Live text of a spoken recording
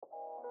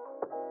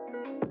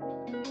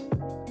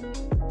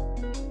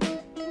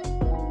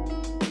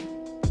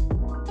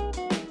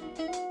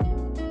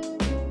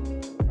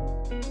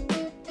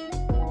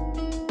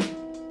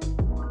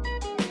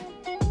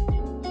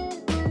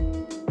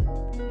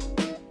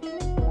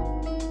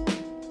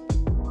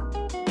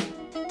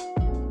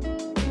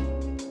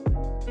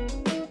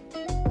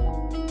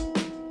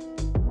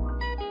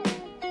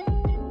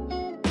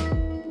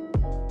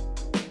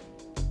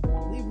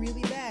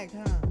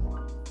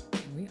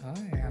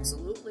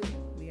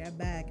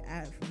back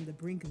from the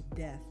brink of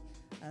death.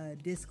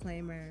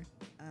 Disclaimer,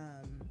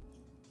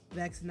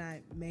 Vex and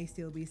I may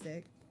still be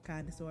sick,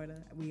 kind of, sort of.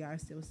 We are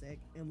still sick,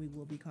 and we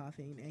will be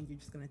coughing, and you're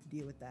just going to have to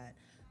deal with that.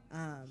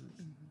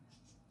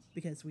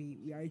 Because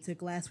we already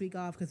took last week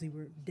off because we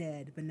were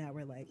dead, but now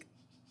we're, like,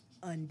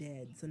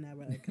 undead, so now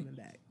we're, like, coming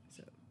back.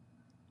 So,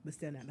 but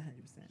still not 100%.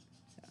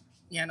 So.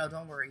 Yeah, no,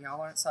 don't worry.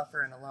 Y'all aren't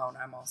suffering alone.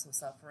 I'm also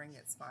suffering.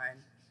 It's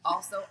fine.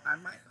 Also, I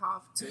might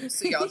cough too,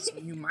 so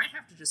you might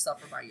have to just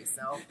suffer by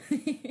yourself,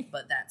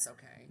 but that's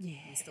okay. Yeah.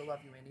 We still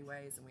love you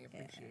anyways, and we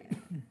appreciate it.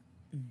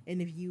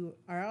 And if you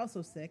are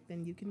also sick,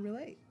 then you can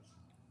relate.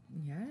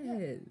 Yes.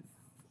 Yeah.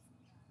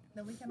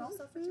 Then we can all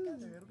suffer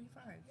together. It'll be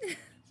fine.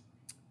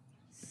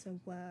 So,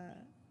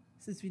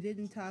 since we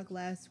didn't talk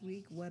last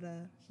week, what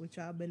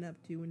y'all been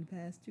up to in the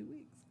past 2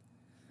 weeks?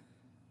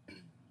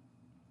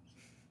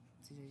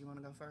 TJ, you want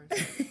to go first?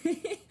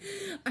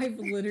 I've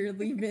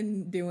literally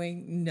been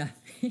doing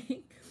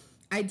nothing.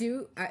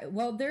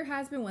 Well, there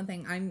has been one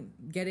thing. I'm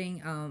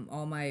getting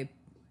all my,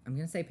 I'm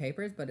going to say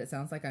papers, but it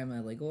sounds like I'm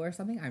illegal or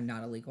something. I'm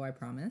not illegal, I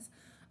promise.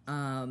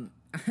 I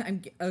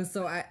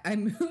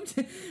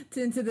moved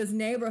into this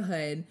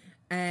neighborhood,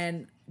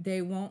 and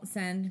they won't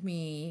send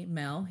me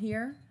mail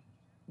here,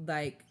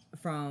 like,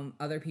 from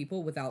other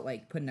people without,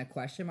 like, putting a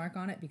question mark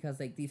on it,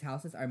 because, like, these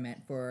houses are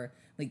meant for,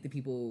 like, the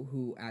people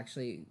who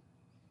actually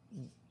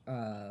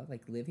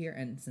like live here.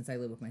 And since I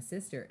live with my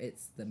sister,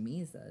 it's the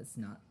Misas,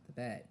 not the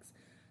Becks.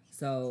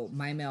 So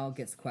my mail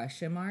gets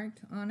question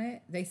marked on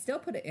it. They still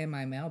put it in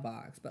my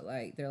mailbox, but,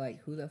 like, they're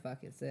like, who the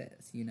fuck is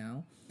this, you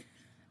know?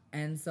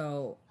 And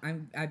so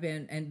I've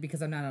been, and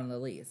because I'm not on the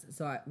lease,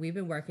 so we've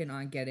been working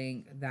on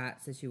getting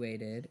that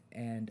situated,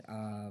 and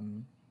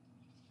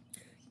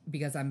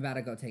because I'm about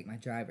to go take my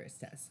driver's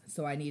test,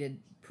 so I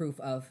needed proof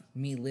of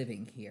me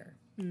living here.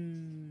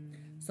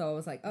 So I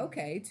was like,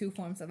 okay, 2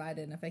 forms of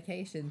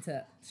identification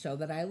to show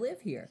that I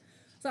live here.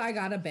 So I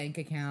got a bank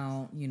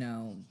account, you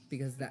know,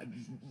 because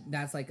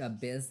that's like a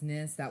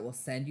business that will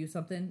send you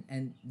something,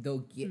 and they'll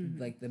get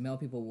like the mail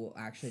people will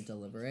actually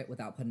deliver it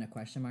without putting a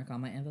question mark on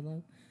my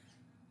envelope,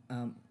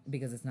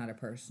 because it's not a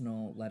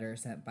personal letter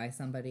sent by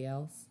somebody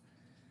else.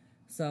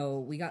 So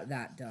we got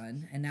that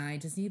done, and now I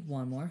just need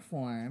one more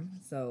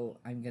form. So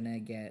I'm gonna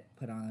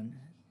put on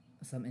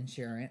some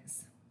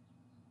insurance,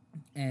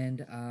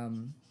 and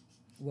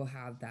we'll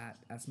have that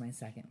as my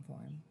second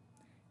form.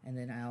 And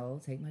then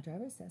I'll take my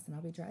driver's test, and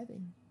I'll be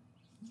driving.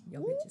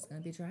 Yo, bitch is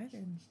gonna be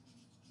driving.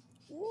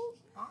 Woo.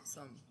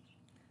 Awesome.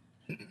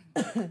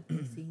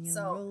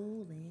 So,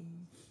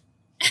 rolling.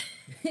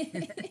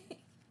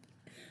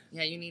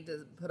 Yeah, you need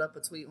to put up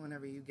a tweet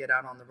whenever you get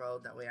out on the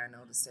road. That way I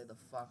know to stay the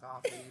fuck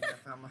off, even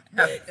if I'm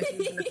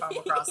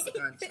across the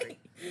country.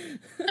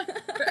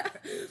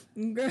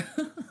 Girl.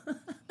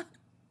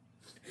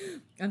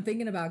 I'm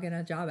thinking about getting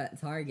a job at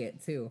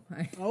Target, too.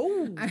 I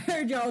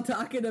heard y'all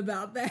talking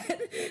about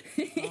that.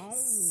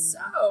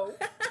 So,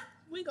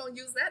 we're going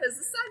to use that as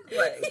a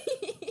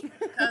segue.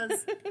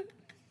 Because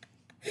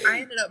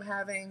I ended up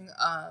having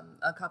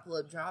a couple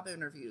of job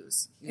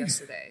interviews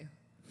yesterday.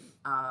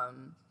 I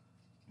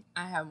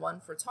had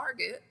one for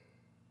Target.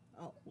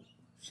 Oh.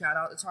 Shout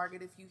out to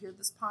Target if you hear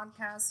this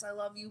podcast. I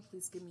love you.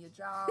 Please give me a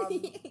job.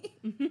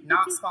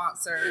 Not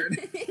sponsored.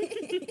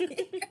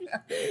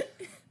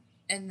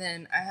 And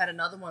then I had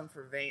another one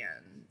for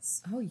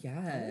Vans. Oh,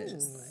 yes.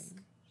 Just like,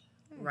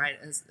 right,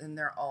 and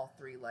they're all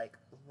three like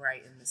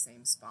right in the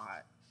same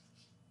spot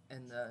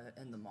in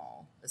the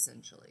mall,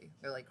 essentially.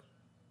 They're like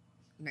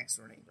next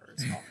door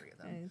neighbors, all three of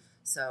them. Nice.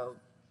 So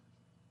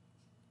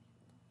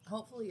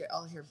hopefully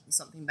I'll hear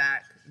something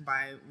back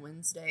by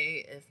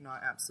Wednesday, if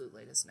not absolute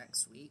latest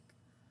next week.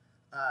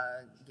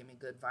 Give me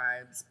good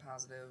vibes,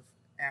 positive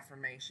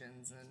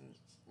affirmations, and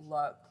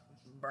luck.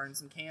 Burn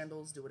some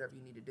candles, do whatever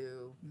you need to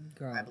do.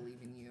 Girl, I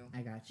believe in you.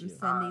 I got you.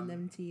 I'm sending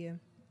them to you.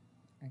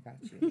 I got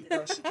you.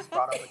 Girl, she just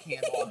brought up a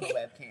candle on her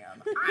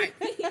webcam.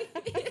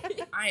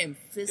 I am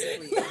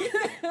physically.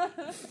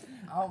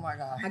 Oh my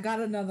God. I got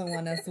another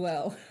one as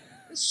well.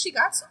 She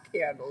got some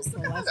candles. So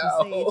lots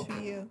of sage for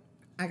you.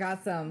 I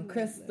got some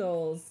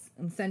crystals.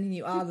 I'm sending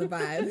you all the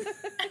vibes.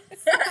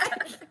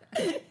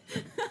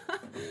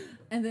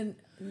 And then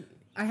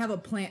I have a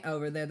plant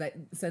over there that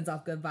sends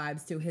off good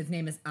vibes too. His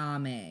name is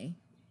Ame.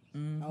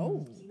 Mm-hmm.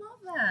 Oh,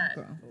 love that.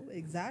 Oh,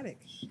 exotic.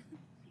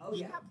 Oh,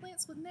 you have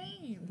plants with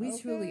names. We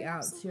truly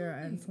out here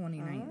in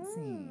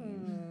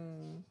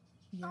 2019.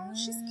 Oh,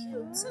 she's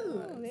cute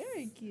too. Oh,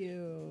 very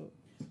cute.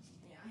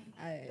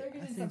 They're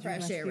getting some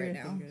fresh air right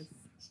now.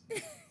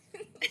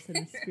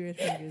 Sending spirit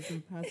fingers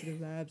and positive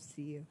vibes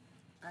to you.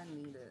 I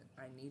need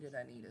it.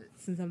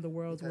 Since I'm the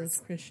world's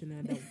worst Christian,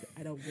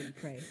 I don't really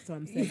pray, so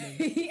I'm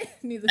sending.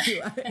 Neither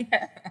do I.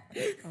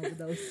 All of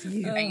those to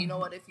you. And you know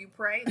what? If you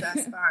pray,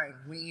 that's fine.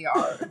 We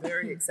are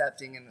very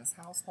accepting in this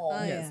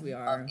household. Yes, we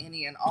are. Of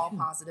any and all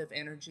positive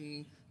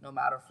energy, no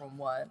matter from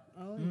what,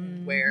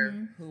 where,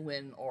 who,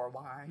 when, or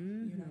why.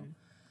 You know.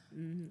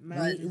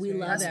 But we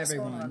love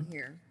everyone. What's going on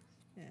here.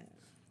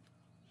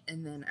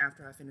 And then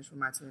after I finished with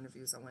my 2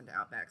 interviews, I went to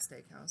Outback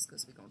Steakhouse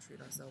because we're going to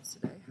treat ourselves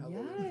today. How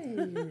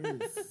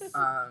yes.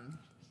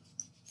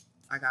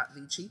 I got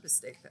the cheapest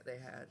steak that they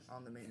had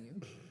on the menu,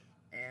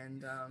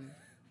 and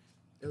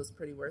it was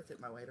pretty worth it.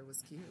 My waiter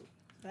was cute.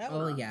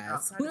 Oh, yes.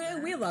 Outside of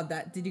that- We love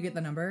that. Did you get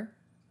the number?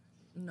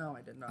 No,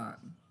 I did not.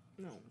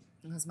 No.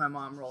 Because my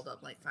mom rolled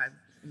up like 5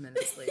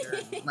 minutes later,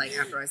 like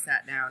after I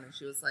sat down, and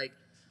she was like,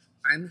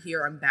 I'm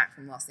here, I'm back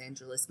from Los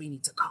Angeles, we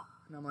need to go.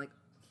 And I'm like,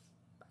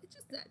 I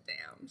just sat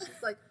down.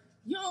 She's like,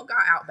 you don't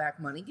got Outback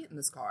money, get in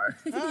this car.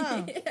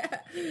 Oh. Yeah.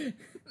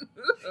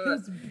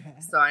 That's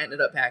bad. So I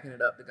ended up packing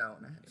it up to go,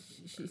 and I had to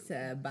She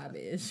said, bye,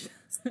 bitch.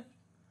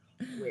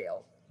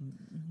 well.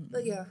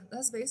 But yeah,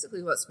 that's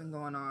basically what's been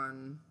going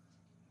on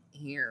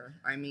here.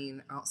 I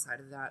mean, outside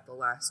of that, the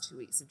last 2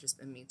 weeks have just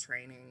been me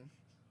training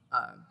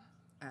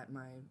at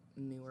my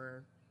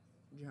newer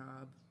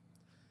job.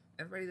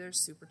 Everybody there's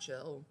super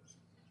chill.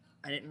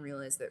 I didn't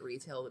realize that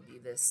retail would be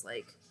this,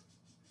 like,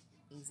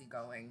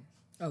 easygoing.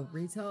 Oh,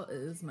 retail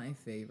is my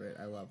favorite.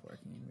 I love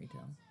working in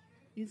retail.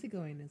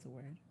 Easygoing is a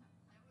word.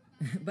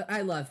 But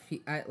I love,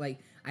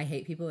 I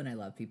hate people and I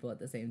love people at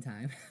the same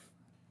time.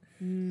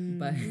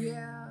 But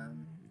Yeah.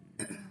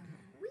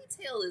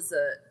 Retail is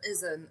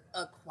an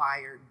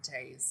acquired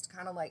taste,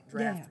 kind of like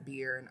draft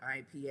beer and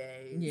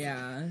IPAs.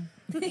 yeah.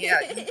 Yeah,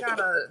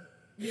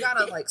 you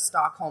gotta like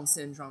Stockholm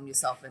syndrome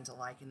yourself into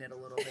liking it a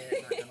little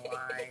bit, not gonna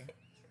lie.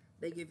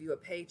 They give you a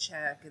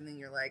paycheck and then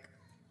you're like,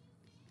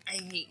 I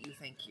hate you,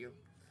 thank you.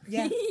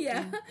 Yeah.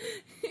 Yeah.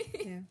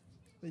 Yeah.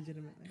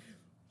 Legitimately.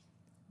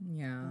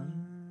 Yeah.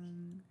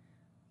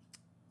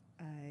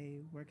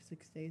 I work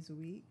 6 days a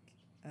week.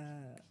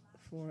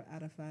 4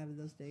 out of 5 of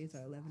those days are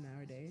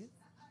 11-hour days.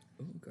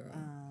 Oh, girl.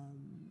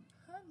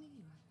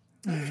 Honey.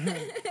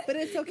 But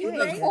it's okay.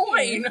 The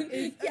coin.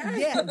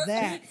 Yeah,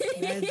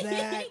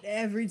 that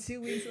every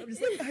 2 weeks. I'm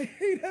just like, I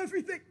hate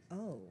everything.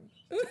 Oh,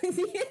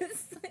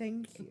 Yes.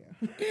 thank you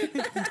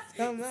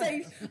so much.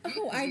 Like,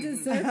 oh, I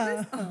deserve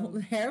this. Oh,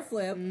 hair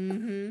flip.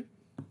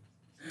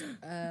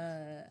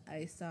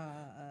 I saw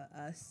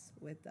us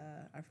with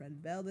our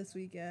friend Belle this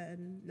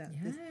weekend. No,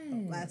 Yes.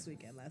 last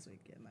weekend.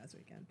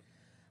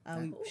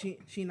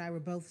 She and I were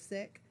both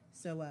sick,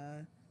 so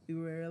we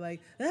were like,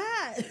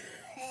 ah!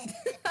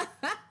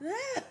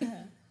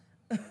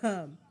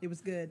 It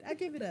was good. I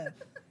gave it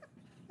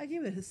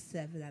a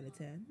 7 out of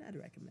 10. I'd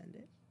recommend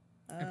it.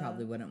 I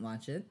probably wouldn't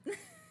watch it.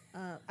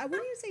 I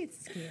wouldn't even say it's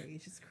scary.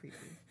 It's just creepy.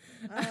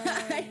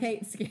 I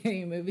hate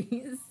scary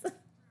movies.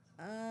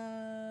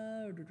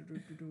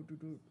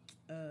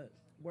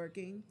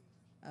 Working.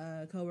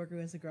 Coworker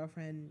has a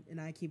girlfriend, and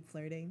I keep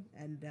flirting,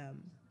 and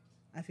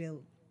I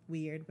feel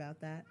weird about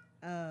that.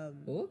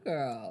 Oh,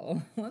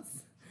 girl.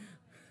 What's...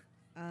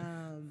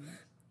 I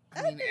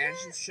mean,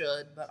 as you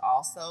should, but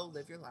also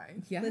live your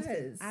life. Yes.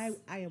 Listen,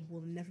 I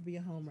will never be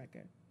a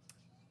homewrecker,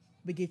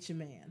 but get your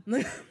man.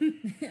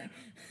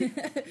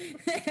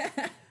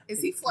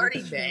 Is he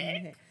flirting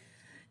back?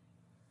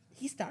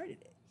 He started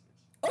it.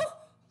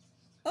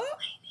 Oh,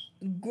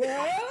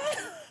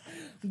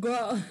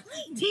 girl,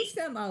 teach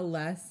them a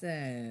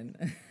lesson.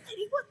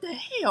 Lady, what the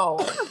hell?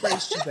 I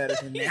raised you better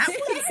than that.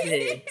 What is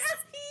this?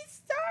 He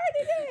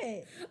started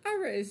it. I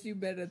raised you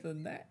better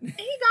than that. He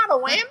got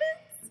a whammy?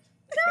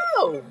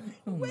 No.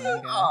 Oh my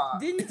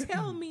god. Didn't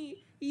tell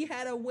me he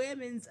had a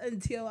women's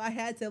until I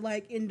had to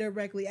like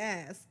indirectly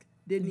ask.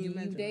 Didn't You even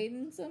mention it.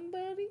 dating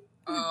somebody?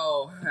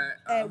 Oh,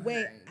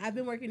 Wait, I've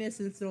been working this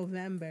since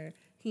November.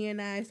 He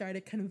and I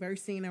started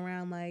conversing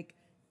around like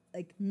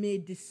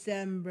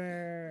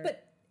mid-December.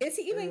 But is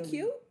he even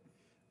cute?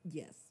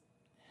 Yes.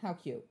 How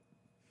cute?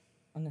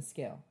 On the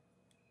scale.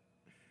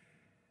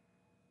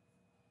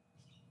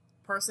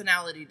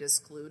 Personality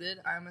discluded,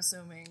 I'm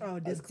assuming. Oh,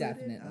 discluded?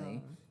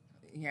 Definitely.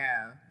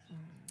 Yeah.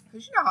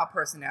 Because you know how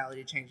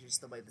personality changes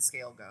the way the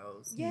scale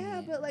goes.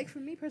 Yeah, but like for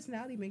me,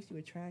 personality makes you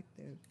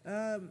attractive.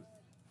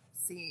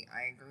 See,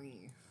 I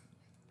agree.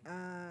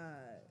 Uh,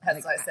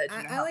 As I said, you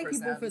know I how like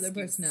people for their personality skews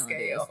the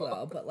personality scale. as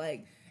well, but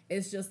like,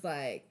 it's just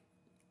like,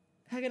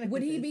 how can I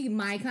would put he this? be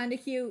my kind of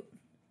cute?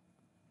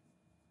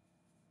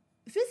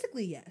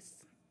 Physically?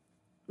 Yes.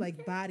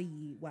 Like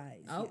body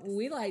wise. Oh, yes.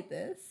 we like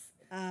this.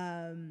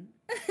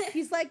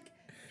 He's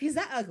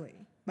not ugly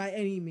by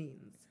any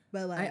means,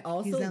 but like I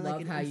also he's not love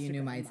like an how you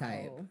knew Instagram my model.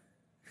 type.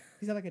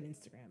 He's not like an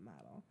Instagram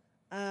model.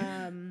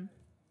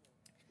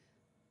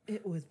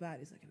 It was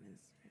body's like an Instagram,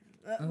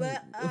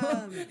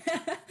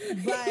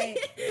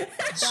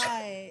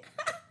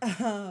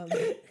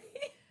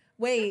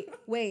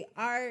 wait.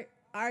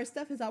 Our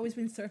stuff has always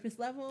been surface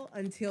level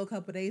until a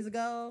couple days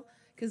ago.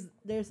 Because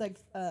there's like,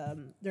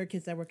 there are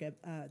kids that work at,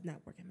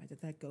 not work at my job,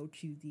 that go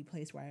to the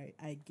place where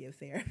I give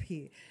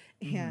therapy.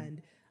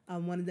 And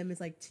one of them is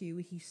like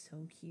 2. He's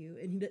so cute.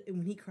 And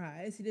when he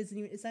cries, he doesn't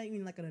even, it's not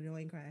even like an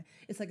annoying cry.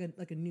 It's like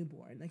a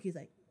newborn. Like he's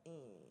like,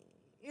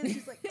 and it's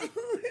just like,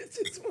 it's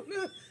just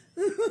wanna,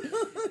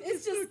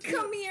 It's just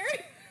come here.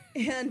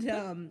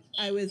 And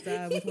I was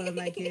with one of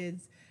my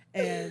kids.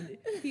 And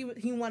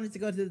he wanted to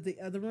go to the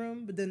other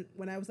room. But then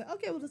when I was like,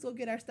 okay, well, let's go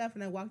get our stuff.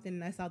 And I walked in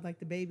and I saw like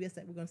the baby. I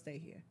said, we're going to stay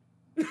here.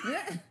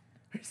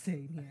 We're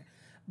staying here.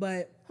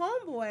 But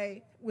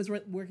homeboy was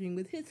working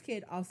with his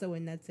kid also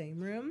in that same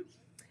room.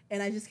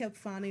 And I just kept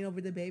fawning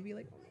over the baby,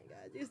 like, oh my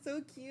God, you're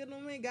so cute.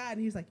 Oh my God. And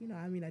he was like,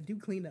 I do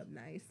clean up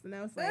nice. And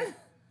I was like,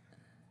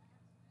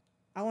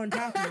 I wasn't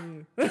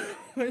talking to you.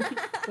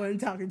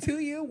 Wasn't talking to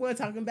you. Wasn't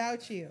talking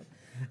about you.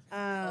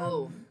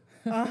 Oh.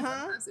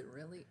 Uh-huh. Is it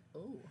really?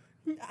 Oh.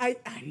 I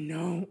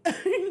know.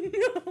 I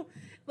know.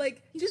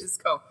 Like,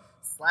 just go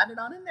slide it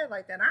on in there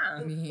like that.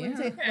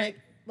 Yeah.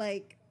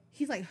 Like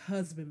he's like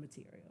husband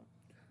material.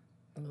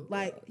 Oh,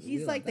 Like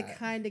he's like the that.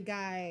 kind of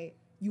guy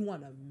you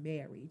want to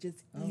marry.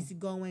 Just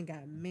easygoing,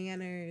 got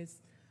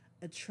manners,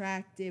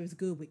 attractive, is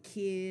good with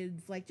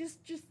kids. Like just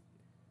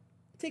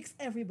ticks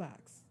every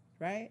box,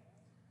 right?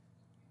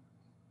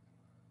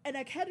 And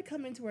I had to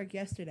come into work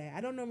yesterday. I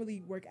don't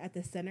normally work at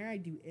the center. I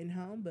do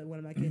in-home, but one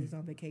of my kids is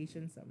on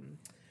vacation, so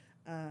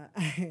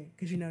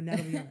because now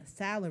that we're on a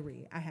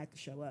salary, I had to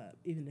show up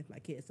even if my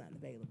kid's not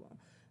available.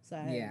 So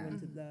I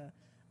went to the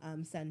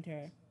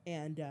center,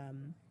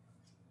 and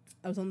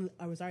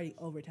I was already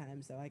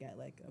overtime, so I got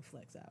like a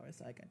flex hour,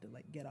 so I got to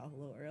like get off a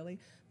little early.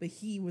 But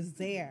he was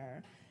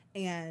there,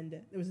 and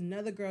there was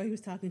another girl he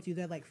was talking to.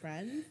 They're like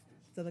friends,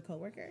 so the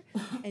coworker,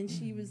 and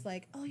she was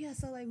like, "Oh yeah,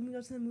 so like when we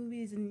go to the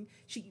movies," and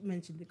she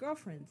mentioned the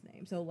girlfriend's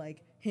name. So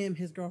like him,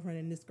 his girlfriend,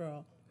 and this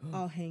girl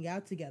all hang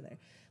out together.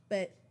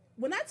 But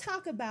when I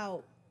talk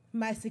about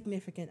my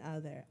significant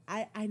other,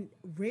 I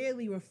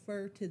rarely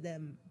refer to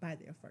them by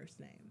their first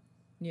name.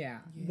 Yeah.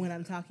 When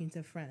I'm talking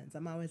to friends,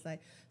 I'm always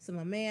like, so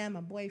my man, my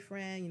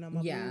boyfriend, my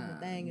boo, my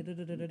thing,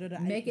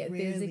 Make it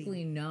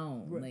physically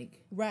known.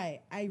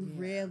 Right. I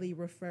rarely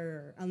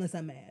refer, unless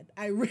I'm mad,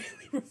 I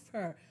rarely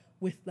refer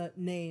with the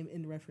name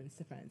in reference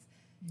to friends.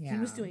 Yeah. He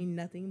was doing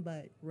nothing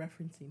but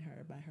referencing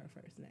her by her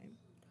first name.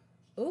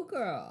 Oh,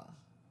 girl.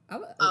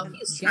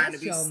 He's trying to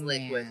be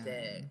slick with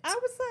it. I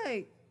was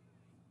like,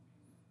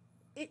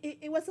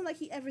 it wasn't like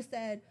he ever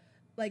said,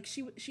 like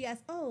she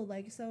asked, oh,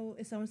 like, so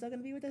is so-and-so going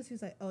to be with us? He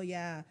was like, oh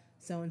yeah,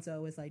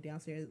 so-and-so is like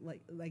downstairs,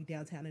 like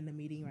downtown in a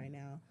meeting right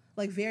now.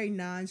 Like very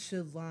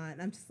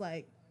nonchalant. I'm just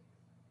like,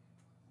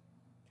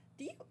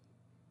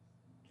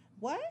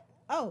 what?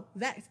 Oh,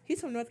 Vax,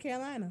 he's from North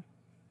Carolina.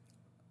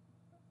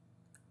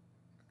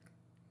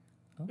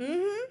 Okay.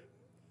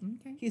 Mm-hmm.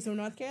 Okay. He's from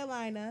North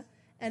Carolina.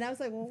 And I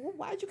was like, well,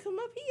 why'd you come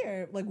up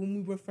here? Like when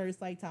we were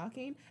first like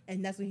talking,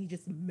 and that's when he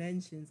just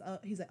mentions,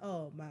 he's like,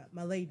 oh,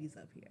 my lady's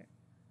up here.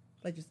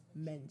 Like just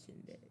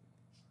mentioned it.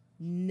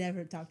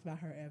 Never talked about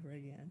her ever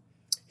again.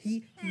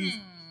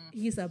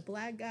 He's a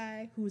black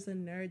guy who's a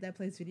nerd that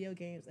plays video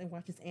games and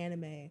watches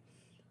anime,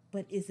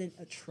 but isn't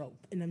a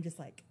trope. And I'm just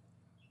like,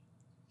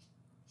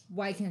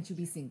 why can't you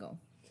be single?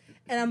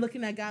 And I'm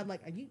looking at God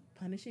like, are you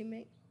punishing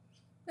me?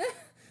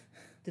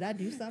 Did I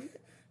do something?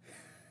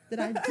 Did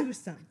I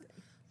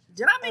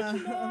make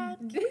you mad?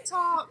 Can we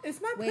talk? Is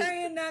my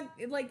praying not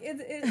like? Is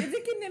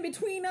it getting in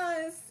between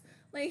us?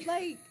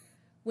 Like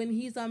when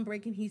he's on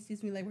break and he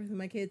sees me like working with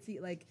my kids,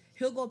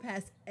 he'll go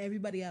past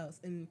everybody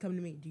else and come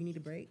to me. Do you need a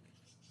break?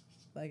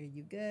 Like, are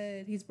you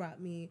good? He's brought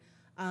me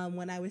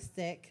when I was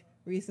sick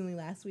recently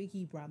last week.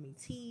 He brought me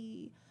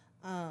tea.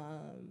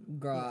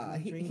 Girl,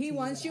 he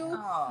wants you.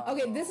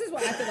 Okay, this is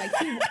what I feel like.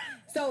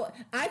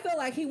 I feel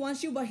like he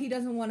wants you, but he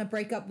doesn't want to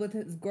break up with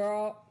his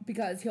girl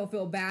because he'll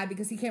feel bad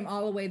because he came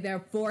all the way there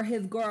for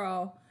his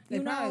girl. They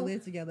probably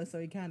live together, so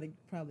he kind of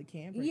probably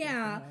can't.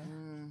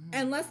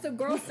 Unless the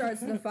girl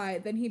starts to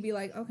fight, then he'd be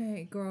like,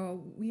 "Okay,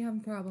 girl, we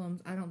have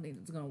problems. I don't think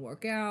it's gonna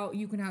work out.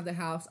 You can have the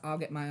house. I'll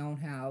get my own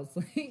house."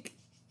 Like,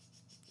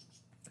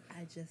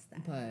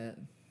 but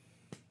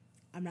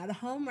I'm not a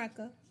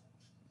homewrecker.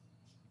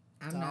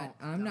 I'm not.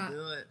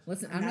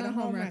 Listen, I'm not a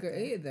homewrecker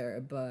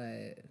either,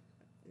 but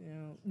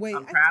wait.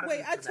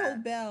 I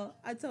told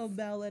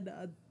Belle and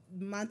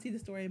Monty the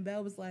story, and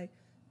Belle was like,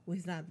 "Well,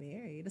 he's not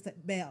married." It's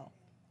like Belle.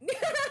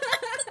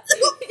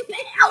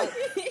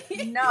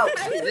 No,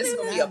 this is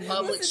gonna be a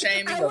public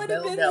shaming of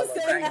Belle Della.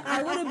 Right?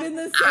 I would have been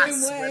the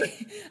same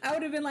way. I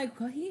would have been like,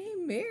 "Well, he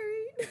ain't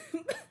married."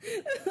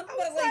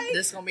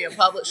 This is gonna be a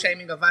public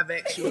shaming of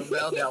Ivex and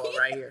Belle Della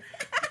right here.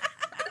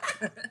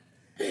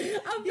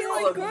 I'll be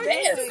like, girl,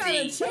 you still got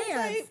a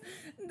chance.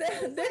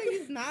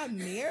 He's not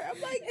married.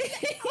 I'm like,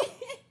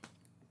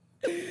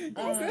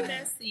 that's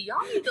messy.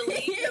 Y'all need to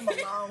leave him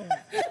alone.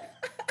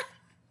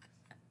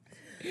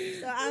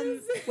 So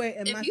and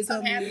if he's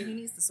unhappy, he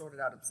needs to sort it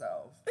out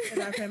himself.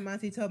 And our friend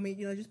Monty told me,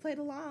 just play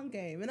the long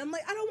game. And I'm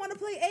like, I don't want to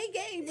play a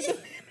game.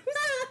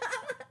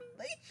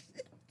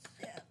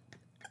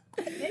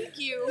 Thank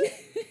you.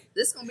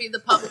 This is going to be the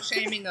public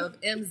shaming of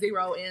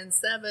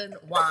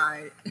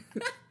M0N7Y.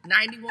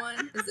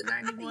 91? Is it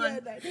 91? Yeah,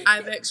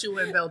 Ivex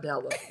and Belle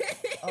Della.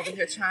 Over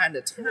here trying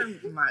to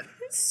turn my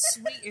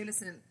sweet,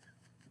 innocent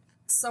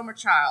summer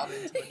child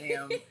into a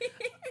damn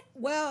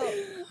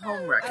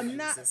home wrecker.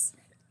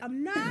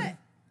 I'm not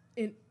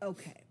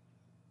okay.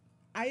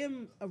 I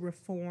am a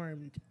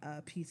reformed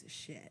piece of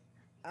shit.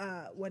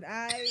 When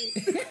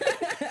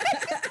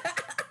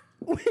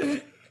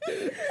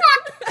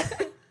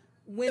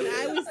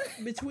I was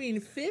between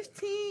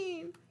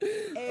 15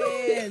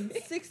 and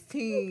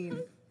 16,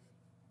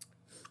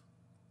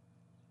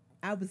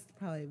 I was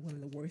probably one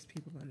of the worst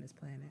people on this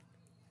planet.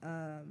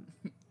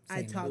 I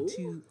Same. talked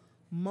to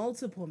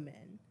multiple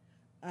men,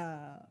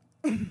 Girl,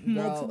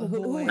 multiple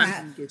boys.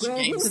 Get your Girl,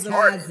 game who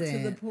started.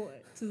 hasn't?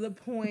 To the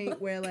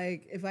point where,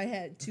 like, if I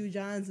had two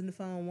Johns in the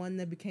phone, one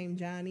that became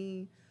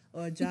Johnny,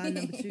 or John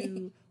number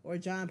 2, or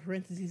John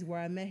parentheses where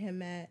I met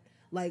him at,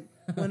 like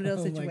one of those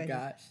Oh situations. my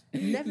gosh.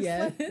 Never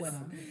Yes. slept with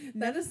him. That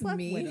Never is slept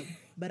me. with him.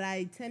 But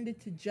I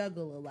tended to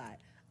juggle a lot.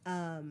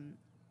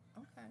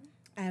 Okay.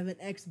 I have an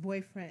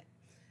ex-boyfriend.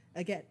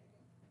 Again,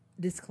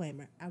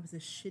 disclaimer: I was a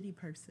shitty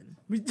person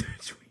between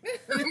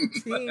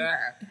 15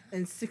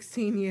 and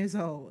 16 years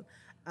old.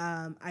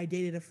 I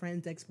dated a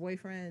friend's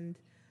ex-boyfriend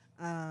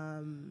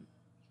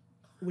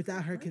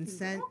without her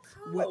consent.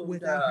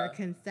 Without her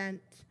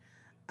consent.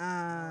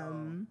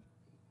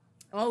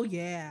 Oh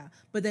yeah,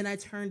 but then I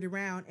turned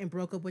around and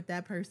broke up with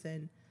that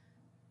person,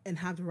 and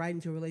hopped right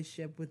into a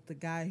relationship with the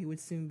guy who would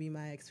soon be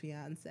my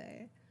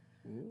ex-fiance.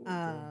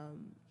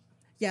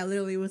 Yeah,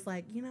 literally was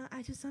like,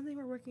 I just something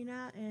we're working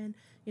out, and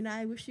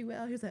I wish you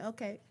well. He was like,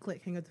 okay,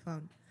 click, hang up the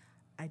phone.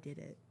 I did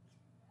it.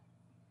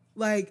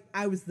 Like,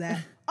 I was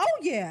that. Oh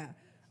yeah,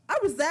 I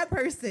was that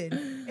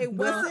person. It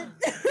wasn't.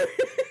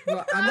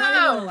 Well, I'm not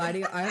even gonna lie to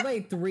you. I have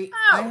like 3.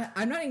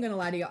 I'm not even gonna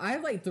lie to you. I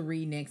have like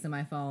 3 Nicks in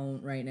my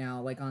phone right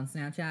now, like on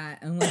Snapchat,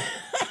 and like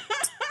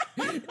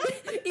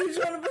each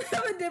one of them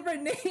have a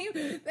different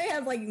name. They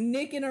have like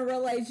Nick in a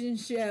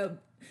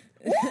relationship.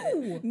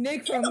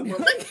 Nick from.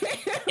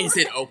 Is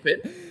it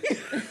open?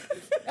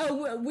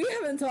 Oh, we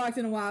haven't talked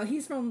in a while.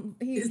 He's from.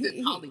 Is it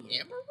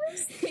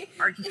polyamorous?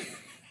 Are you?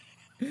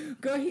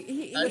 Girl,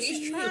 What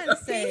she's trying to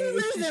say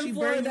is, should she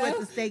burn you at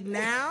the stake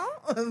now?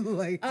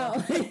 Like,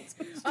 oh,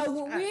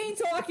 well, we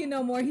ain't talking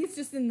no more. He's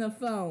just in the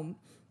phone.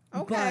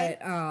 Okay.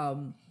 But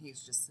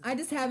He's just. I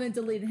just haven't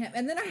deleted him.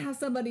 And then I have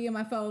somebody in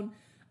my phone.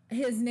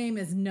 His name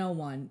is No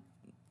One.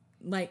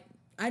 Like,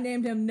 I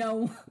named him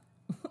No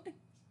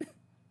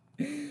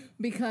One.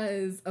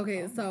 Because,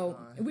 okay, so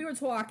we were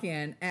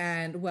talking,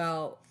 and,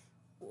 well,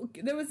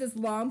 there was this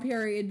long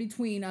period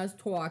between us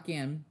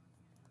talking.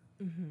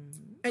 Mm-hmm.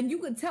 And you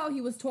could tell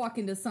he was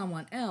talking to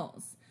someone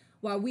else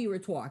while we were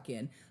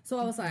talking. So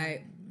I was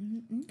like,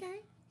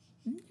 okay.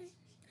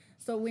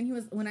 So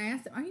when I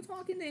asked him, are you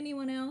talking to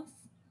anyone else?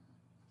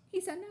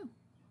 He said no.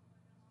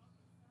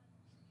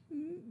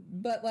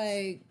 But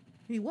like,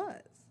 he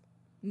was.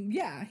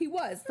 Yeah, he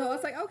was. So I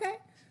was like, okay.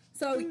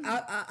 So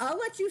I'll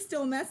let you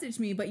still message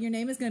me, but your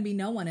name is going to be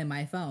No One in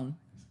my phone.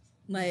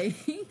 Like,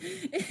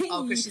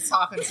 oh, because she's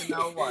talking to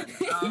no one.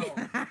 Oh.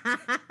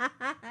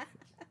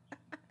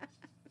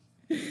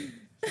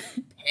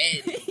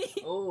 Petty.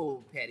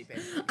 Oh, petty.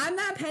 I'm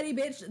not petty,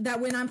 bitch, that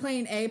when I'm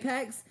playing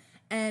Apex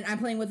and I'm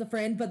playing with a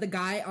friend, but the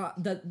guy,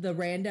 the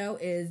rando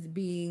is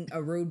being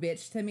a rude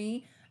bitch to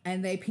me,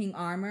 and they ping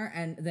armor,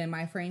 and then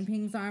my friend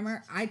pings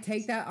armor. I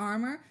take that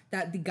armor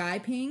that the guy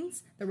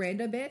pings, the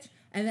rando bitch,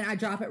 and then I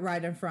drop it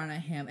right in front of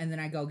him, and then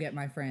I go get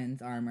my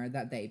friend's armor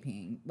that they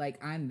ping.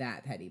 Like, I'm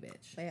that petty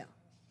bitch. Yeah.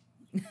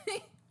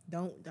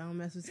 Don't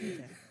mess with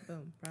CJ.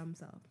 Boom. Problem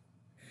solved.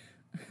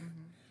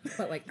 Mm-hmm.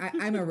 But like,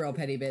 I'm a real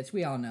petty bitch.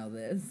 We all know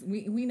this.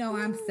 We know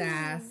I'm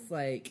sass.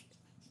 Like,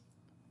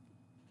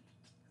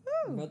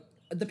 but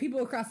the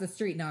people across the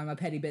street know I'm a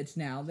petty bitch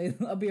now.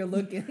 They'll be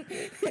looking.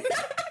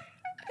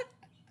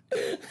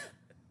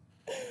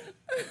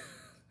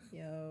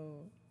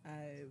 Yo,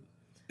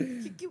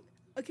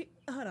 okay,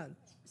 hold on.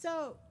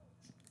 So,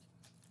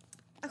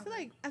 I feel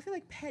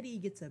like petty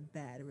gets a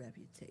bad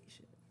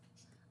reputation.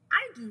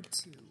 I do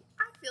too.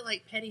 I feel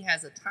like petty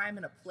has a time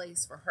and a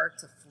place for her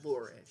to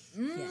flourish.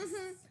 Mm-hmm. Yes.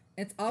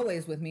 It's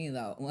always with me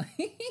though.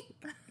 Like,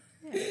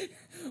 Yeah.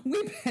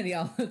 we petty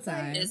all the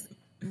time.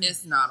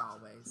 It's not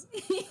always.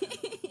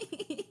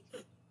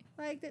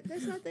 Like,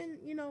 there's nothing,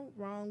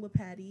 wrong with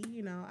petty.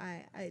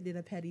 I did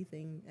a petty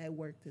thing at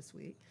work this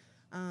week.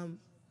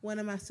 One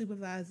of my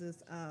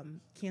supervisors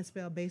can't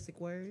spell basic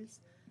words.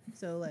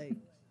 So, like,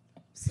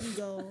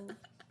 seagull,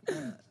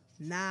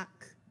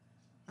 knock,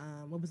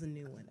 what was the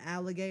new one?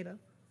 Alligator.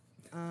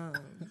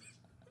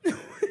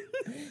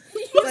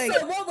 Like,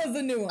 so what was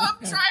the new one? I'm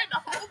trying to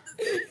hold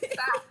this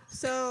stop.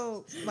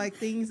 So, like,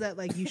 things that,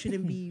 like, you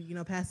shouldn't be,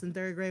 passing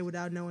 3rd grade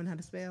without knowing how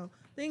to spell.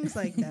 Things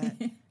like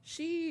that.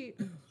 She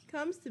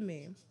comes to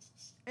me,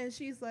 and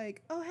she's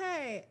like, oh,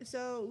 hey,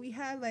 so we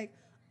have, like,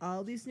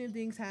 all these new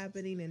things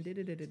happening, and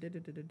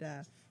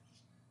da-da-da-da-da-da-da-da.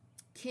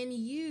 Can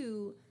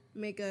you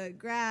make a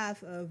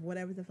graph of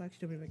whatever the fuck she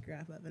told me to make a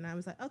graph of? And I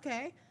was like,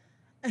 okay.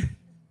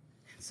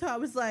 So I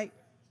was like,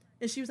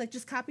 and she was like,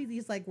 just copy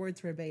these, like,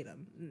 words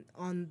verbatim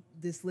on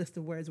this list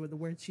of words where the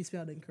words she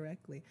spelled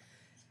incorrectly.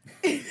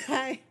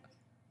 And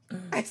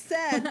I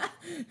said,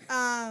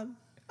 I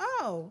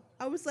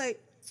was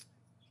like,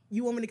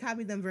 you want me to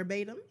copy them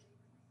verbatim?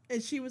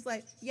 And she was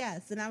like,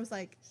 yes. And I was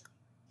like,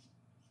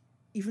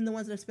 even the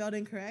ones that are spelled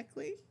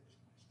incorrectly?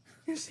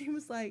 And she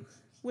was like,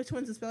 which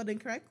ones are spelled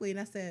incorrectly? And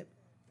I said,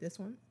 this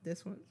one,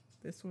 this one,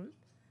 this one,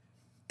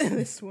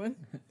 this one,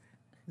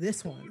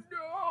 this one.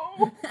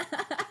 No.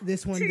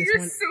 This one, To this your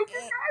one, supervisor?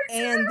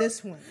 and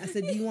this one. I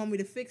said, do you want me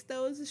to fix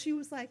those? And she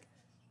was like,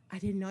 I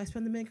didn't know I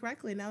spelled them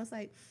incorrectly. And I was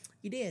like,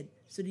 you did.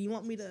 So do you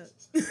want me to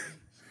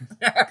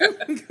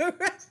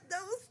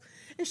Correctos.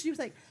 And she was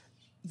like,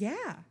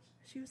 yeah.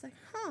 She was like,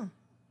 huh.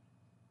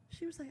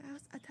 She was like,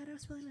 I thought I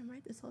was spelling them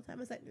right this whole time. I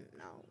was like,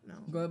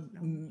 no.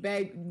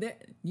 Babe,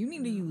 you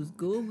need to use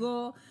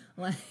Google.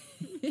 Like,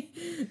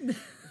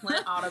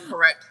 Let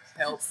autocorrect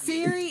help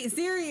you.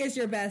 Siri is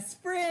your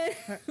best friend.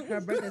 Her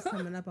birthday's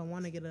coming up. I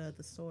want to get it at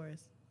the stores.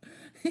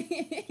 Just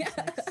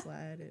like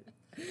slide it.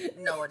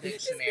 No, a Just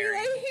be dictionary.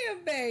 like, here,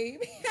 babe.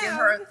 Give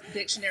her a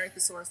dictionary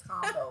thesaurus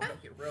combo. Make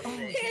it real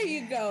big. There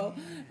you go.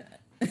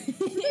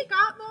 They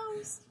got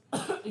those?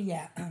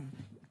 Yeah.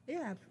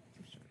 Yeah.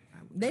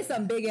 They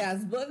some big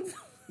ass books.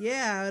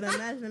 Yeah, I would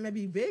imagine it may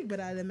be big, but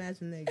I'd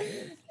imagine they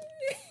exist.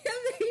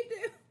 They do.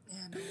 Yeah,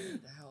 no, we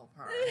need to help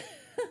her.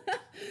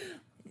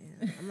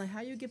 Yeah. I'm like,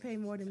 how you get paid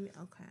more than me?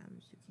 Okay, I'm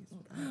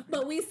just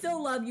But we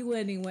still love you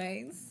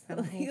anyways. got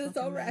a whole It's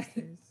fucking all right.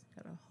 masters.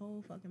 Got a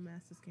whole fucking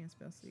masters, can't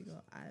spell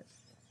seagull. I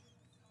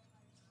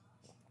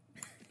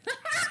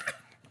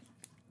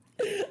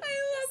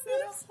love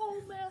this.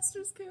 Whole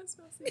masters can't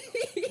spell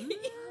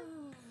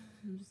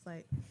I'm just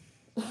like,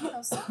 You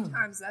know,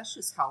 sometimes that's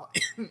just how,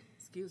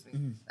 excuse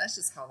me, that's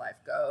just how life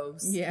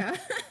goes. Yeah.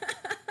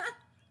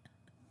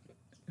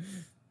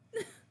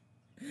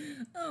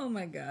 Oh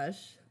my gosh.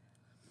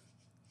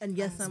 and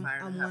yes, I'm aspire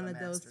to have one a of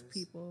those master's.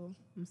 people.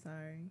 I'm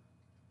sorry.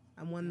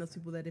 I'm one of those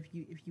people that if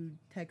you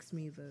text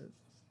me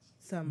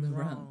something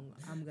Wrong. wrong,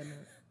 I'm gonna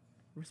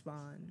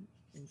respond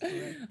and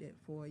correct it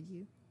for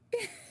you.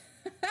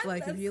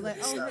 Like if you're like,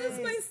 oh That's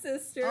hey, my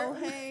sister. oh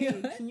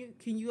hey,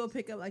 can you go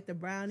pick up like the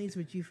brownies,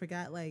 but you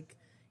forgot like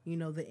the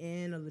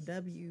N or the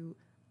W.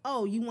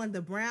 Oh, you want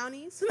the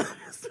brownies?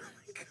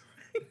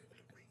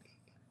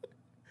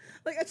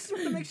 Like I just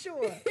want to make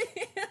sure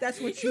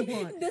that's what you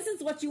want. This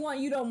is what you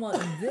want. You don't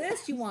want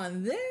this. You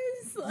want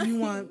this. You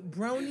want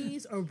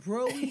bronies or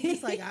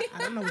broies? Like I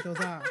don't know what those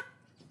are,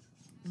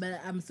 but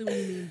I'm assuming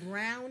you mean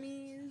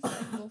brownies. I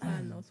can go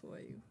find those for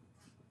you.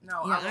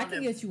 No, Yeah, I want can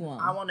them- get you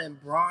one. I want them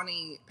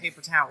brawny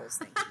paper towels,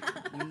 thank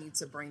you. You need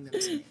to bring them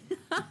to me.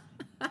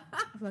 I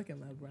fucking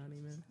love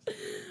brownie, man.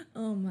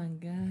 Oh my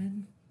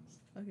god.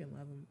 Fucking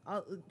love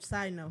them.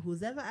 Side note,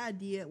 whosever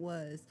idea it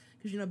was,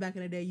 because back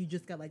in the day you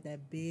just got like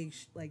that big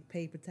like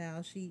paper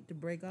towel sheet to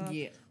break off.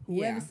 Yeah.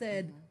 Whoever Yeah.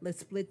 said let's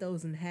split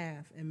those in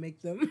half and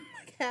make them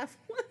like half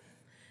one.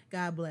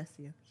 God bless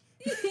you.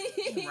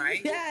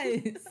 Right?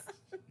 Yes.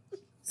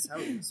 So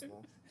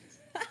useful.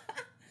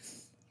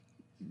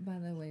 By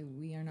the way,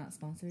 we are not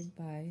sponsored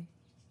by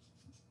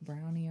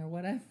Brownie or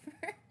whatever.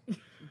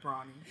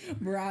 Brawny.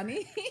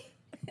 Brownie.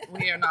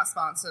 We are not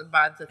sponsored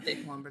by the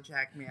thick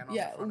lumberjack man. On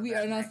Yeah, the front of we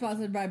that are not package.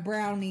 sponsored by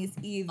Brownies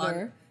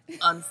either.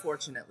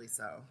 Unfortunately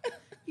so.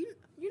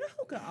 You know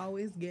who could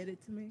always get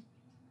it to me?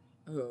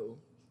 Oh,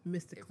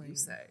 Mr. if Clean. you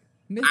say.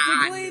 Mr.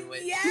 I Clean, knew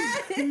it.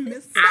 yes.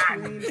 Mr.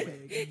 Clean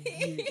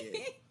Pig.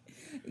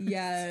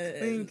 Yes.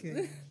 Clean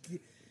Pig.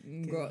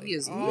 Girl, He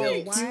is all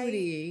built. white,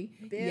 cutie.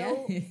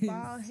 Built, Yes.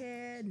 bald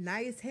head,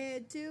 nice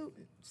head too.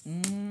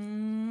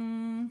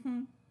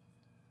 Mhm.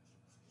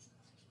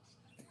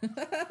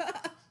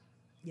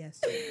 Yes.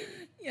 Sir.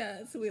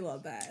 Yes, we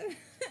love that.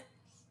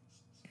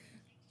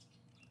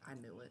 I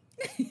knew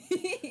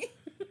it.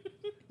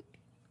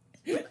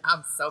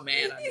 I'm so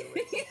mad I knew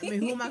it. I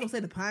mean, who am I gonna say?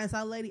 The Pine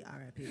Sol lady?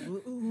 R.I.P.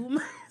 Who am I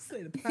gonna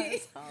say? The Pine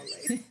Sol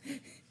lady?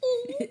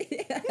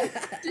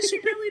 Did she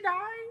really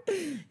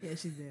die? Yeah,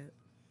 she did.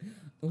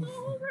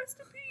 Oh, rest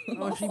in peace.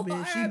 Oh, she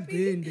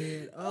been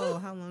dead. Oh,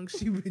 how long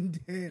she been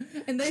dead?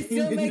 And they She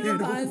still been make dead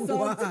the a pine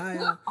salt.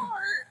 while.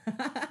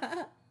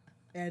 Heart.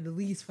 At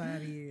least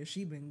 5 years.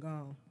 She been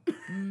gone.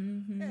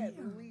 At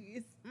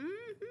least.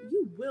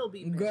 You will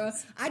be missed. Girl,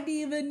 I didn't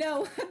even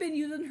know. I've been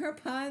using her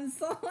pine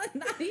salt and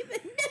not even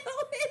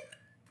know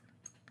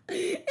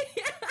it.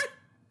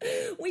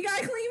 We got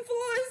clean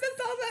floors.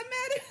 That's all that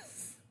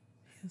matters.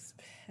 It's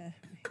bad.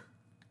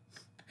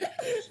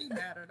 She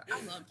mattered. I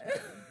loved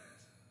her.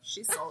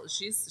 She's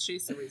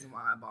the reason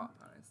why I bought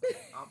Pines.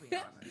 I'll be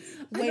honest.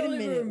 I Wait a don't even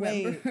minute,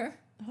 remember wait. her.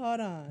 Hold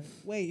on.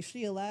 Wait, is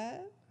she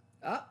alive?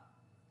 Oh.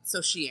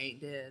 So she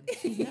ain't dead.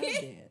 She's not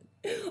dead.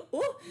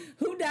 Ooh,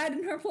 who died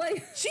in her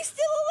place? She's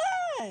still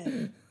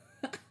alive.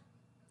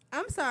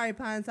 I'm sorry,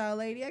 Pine Sol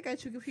lady. I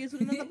got you confused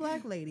with another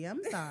black lady.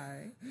 I'm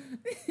sorry.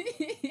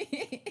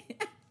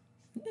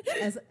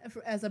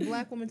 As a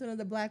black woman to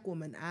another black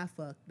woman, I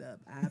fucked up.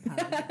 I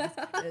apologize.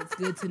 It's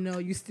good to know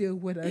you still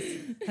with us.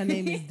 Her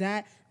name is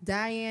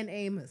Diane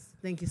Amos.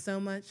 Thank you so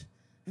much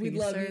for We your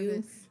love service.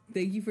 you.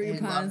 Thank you for your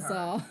And pine love her.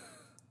 salt.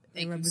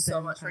 Thank you representing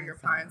so much for Pine your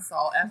Sol. Pine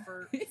Sol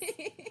effort.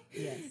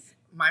 Yes.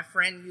 My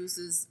friend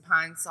uses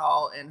Pine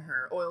Sol in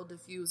her oil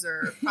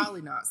diffuser.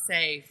 Probably not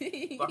safe,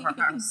 but her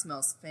house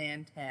smells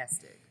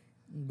fantastic.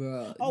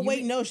 Bro. Oh,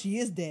 wait, no, she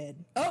is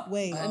dead. Oh,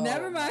 wait.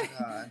 never Oh my mind.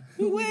 God.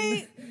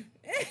 Wait.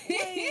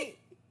 Wait.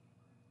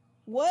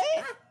 What?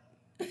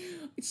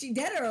 She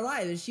dead or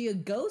alive? Is she a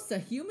ghost, a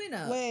human,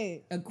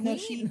 Wait. a No, queen?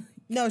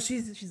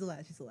 she's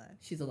alive. She's alive.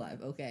 She's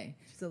alive. Okay.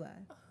 She's alive.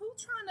 Who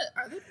trying to?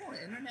 Are they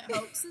pulling internet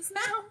hoaxes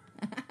now?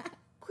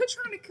 Quit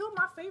trying to kill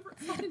my favorite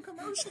fucking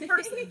commercial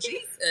person,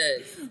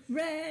 Jesus.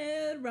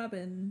 Red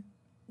Robin.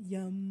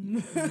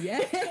 Yum.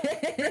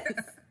 Yes.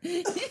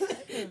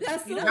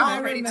 That's the one Y'all I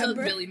already took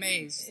remember. Billy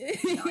Mays.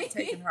 Y'all ain't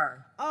taking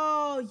her.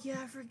 Oh yeah,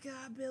 I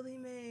forgot Billy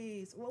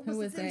Mays. What was Who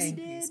the was thing they?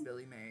 he Peace, did?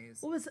 Billy Mays.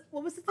 What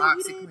was the thing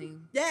he did? OxyClean.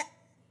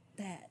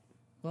 That.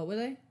 What were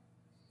they?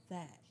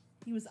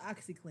 He was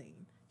OxyClean.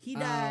 He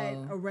died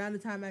Oh. around the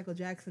time Michael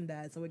Jackson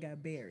died, so it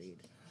got buried.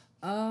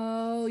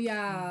 Oh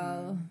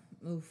yeah.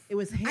 Oof. It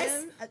was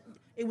him. I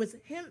It was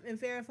him and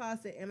Farrah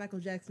Fawcett and Michael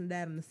Jackson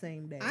died on the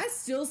same day. I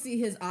still see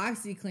his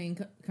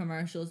OxyClean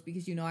commercials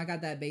because I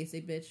got that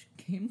basic bitch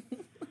game.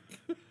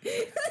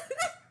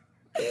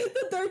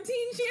 The 13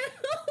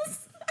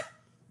 channels.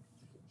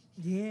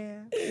 Yeah.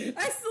 I still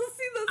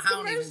see those I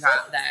don't commercials. even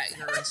got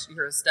that.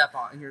 You're a step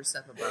on. You're a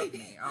step above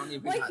me. I don't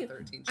even got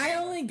 13. I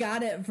only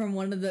got it from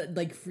one of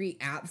the free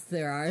apps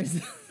there are. So,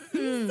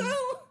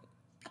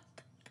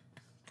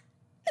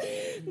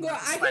 girl,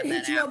 I Slide can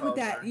hit that you app up with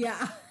that. over.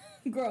 Yeah,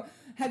 girl,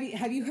 have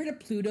you heard of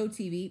Pluto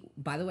TV?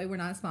 By the way, we're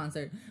not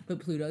sponsored, but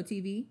Pluto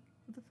TV.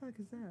 What the fuck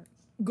is that?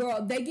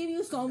 Girl, they give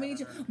you so many.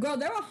 Girl,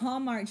 they're a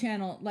Hallmark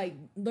channel. Like,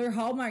 they're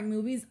Hallmark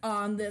movies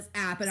on this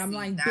app, and I'm See,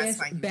 like, that's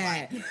why bitch, you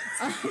bet. like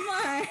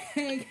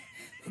it.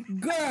 I'm like,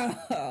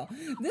 girl,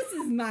 this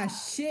is my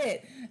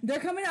shit. They're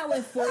coming out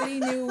with 40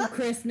 new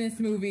Christmas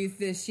movies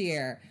this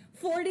year.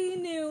 40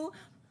 new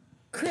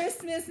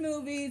Christmas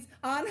movies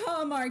on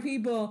Hallmark,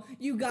 people.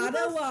 You gotta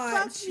Who the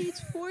watch. fuck needs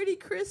 40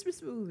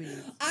 Christmas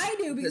movies? I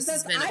do because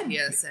This has that's been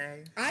a PSA.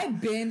 I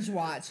binge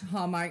watch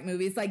Hallmark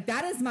movies. Like,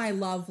 that is my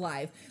love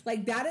life.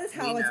 Like, that is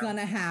how We it's know.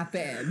 gonna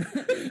happen.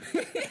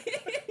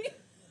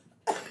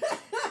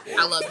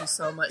 I love you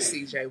so much,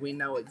 CJ. We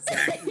know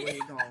exactly where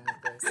you're going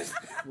with this.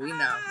 We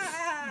know.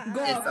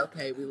 Girl, It's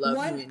okay. We love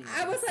you anyway.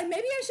 I was like,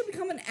 maybe I should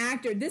become an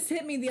actor. This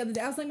hit me the other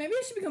day. I was like, maybe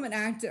I should become an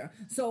actor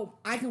so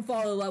I can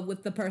fall in love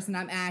with the person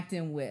I'm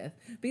acting with.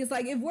 Because,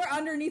 like, if we're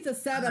underneath a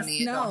set Honey, of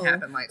it snow, don't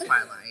happen like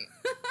Twilight.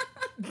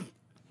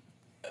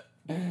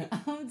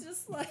 I'm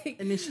just like,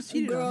 And then she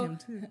cheated girl, on him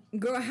too.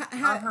 girl, She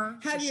have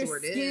your sure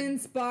did. skin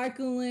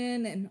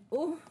sparkling and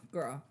oh,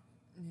 girl.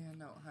 Yeah,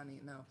 no,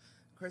 honey, no.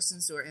 Kristen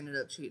Stewart ended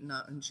up cheating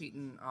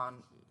on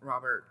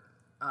Robert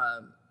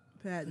Pattinson.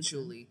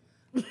 Patchouli.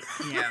 Yeah,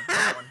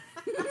 that one.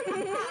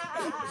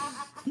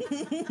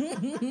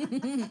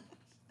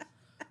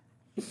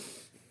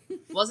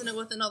 Wasn't it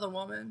with another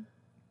woman?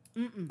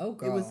 Oh,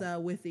 girl. It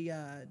was with the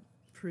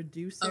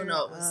producer Oh,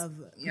 no, it was- of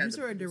yeah, producer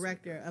the or producer.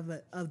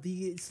 director of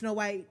the Snow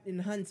White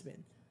and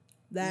Huntsman.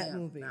 That Yeah,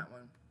 movie. That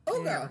one.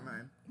 Oh, Yeah, girl. never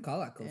mind.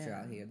 Call out culture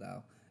Yeah. out here,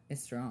 though.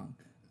 It's strong.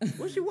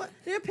 What you what?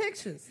 There are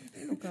pictures.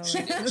 Ain't no color.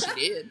 She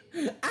did.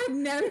 I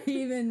didn't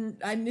even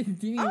notice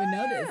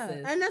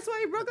this. And that's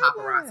why he broke up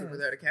with Paparazzi her. were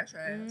there to catch her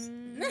ass.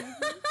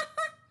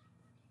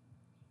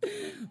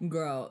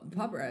 Girl,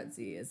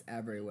 paparazzi is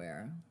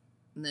everywhere.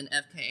 And then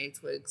FKA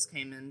Twigs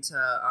came into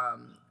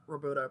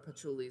Roberto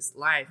Paciuli's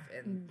life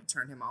and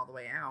turned him all the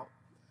way out.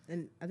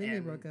 And I think they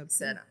And broke up.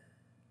 said, too.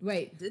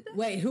 Wait, Did they?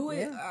 wait, who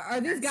Yeah. are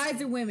these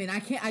guys or women? I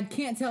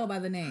can't tell by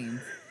the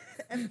names.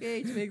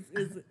 FKA Twigs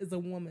is a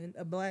woman,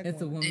 a black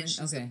It's a woman. woman. and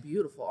she's Okay. a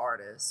beautiful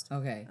artist.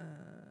 Okay.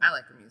 I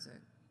like her music.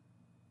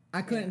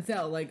 I couldn't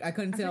tell. Like, I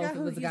couldn't tell forgot if it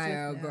who was a he's guy with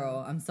or a now.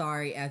 girl. I'm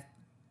sorry,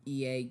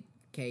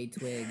 FEAK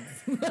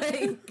Twigs.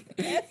 Like,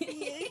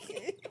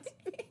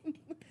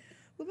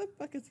 Who the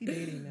fuck is he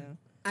dating now?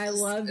 I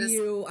love It's-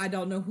 you. I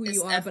don't know who It's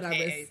you are, but I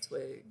FKA was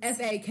Twigs.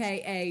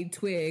 FAKA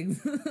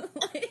Twigs.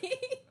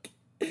 Like,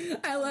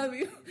 I love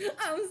you.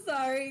 I'm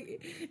sorry.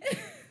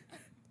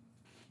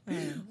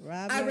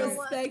 Robert. I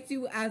respect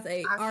you as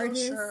a I feel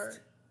artist.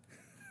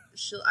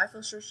 sure I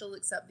feel sure she'll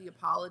accept the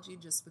apology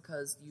just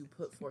because you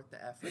put forth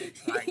the effort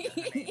to try to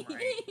get her name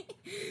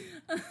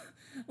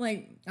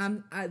right.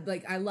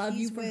 I love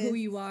He's you for with- who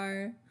you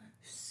are,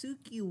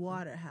 Suki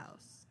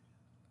Waterhouse.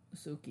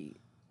 Suki.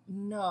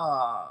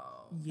 No.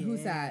 Yeah.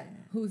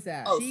 Who's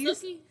that? Oh, She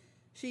used- Suki?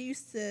 She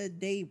used to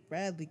date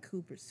Bradley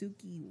Cooper.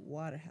 Suki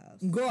Waterhouse.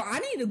 Girl, I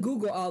need to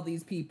Google all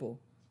these people.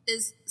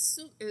 Is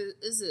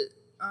it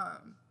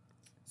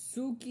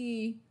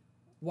Suki,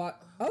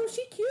 what? Oh,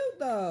 she cute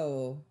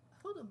though.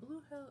 who the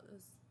blue hell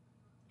is?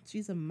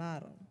 She's a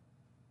model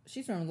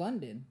She's from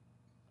London.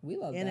 We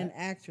love and that. an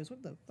actress.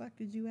 What the fuck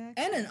did you act?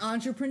 And an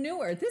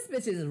entrepreneur. This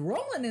bitch is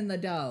rolling in the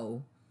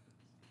dough.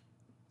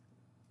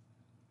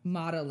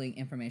 Modeling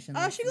information.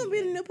 Oh, she gonna be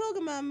in the new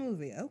Pokemon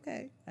movie.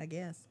 Okay, I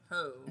guess. Who?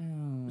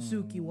 Oh.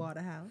 Suki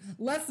Waterhouse.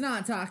 Let's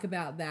not talk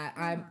about that.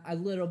 I'm a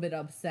little bit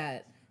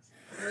upset.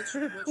 Which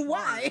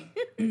Why?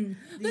 The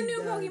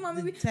new Pokemon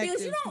movie, because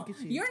Detective Pikachu.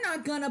 you're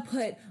not gonna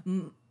put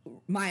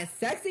my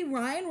sexy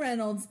Ryan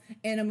Reynolds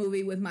in a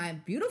movie with my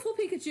beautiful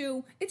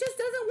Pikachu. It just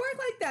doesn't work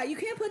like that. You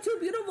can't put two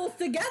beautifuls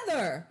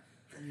together.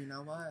 one? You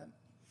know what?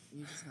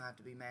 You just have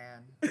to be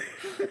mad.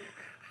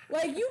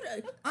 Like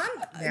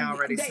They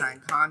already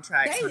signed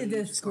contracts. they so you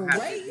just gonna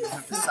disgrace.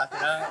 have to suck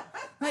it up.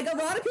 Like, a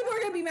lot of people are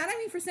gonna be mad at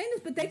me for saying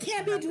this, but they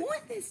can't be doing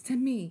this to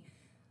me.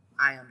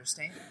 I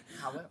understand.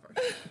 However,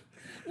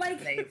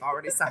 Like, they've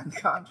already signed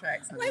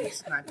contracts, and you like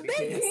just have to they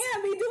be pissed.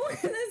 can't be doing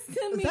this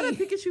to Is that a me.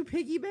 Pikachu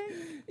piggy bank?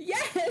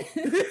 Yes.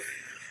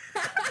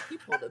 He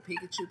pulled a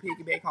Pikachu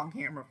piggy bank on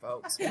camera,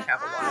 folks. We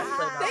have a lot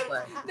of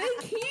play-by-play. They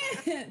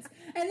can't.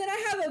 And then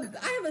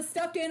I have a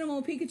stuffed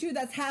animal Pikachu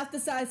that's half the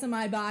size of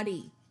my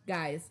body,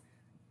 guys.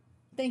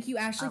 Thank you,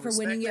 Ashley, for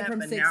winning it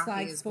from Six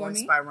Flags for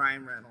me. By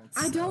Ryan Reynolds.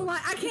 I don't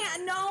like. I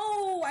can't.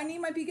 No, I need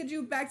my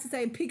Pikachu back to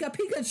say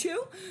Pikachu.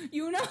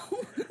 You know,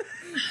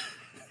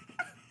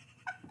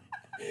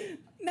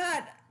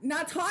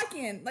 not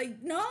talking.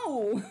 Like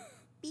no.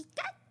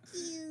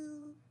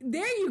 Pikachu.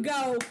 There you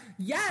go.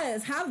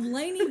 Yes, have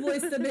Lainey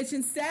voice the bitch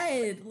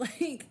instead.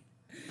 Like.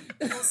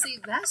 Well, see,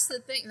 that's the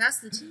thing. That's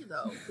the tea,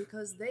 though,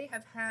 because they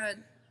have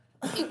had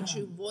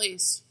Pikachu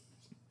voice.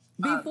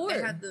 Before they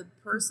had the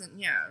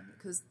person,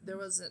 because there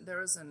was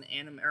an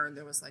anime, or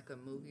there was like a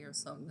movie or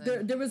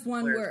something. There was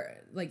one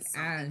where like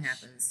something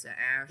Ash happens to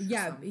Ash.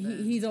 Yeah,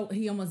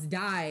 he almost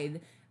died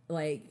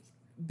like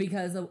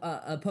because of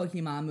a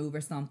Pokemon move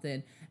or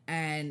something,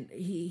 and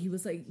he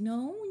was like,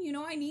 no,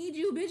 I need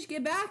you, bitch,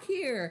 get back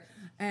here,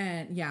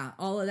 and yeah,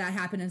 all of that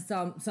happened, and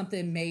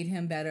something made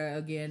him better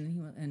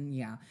again,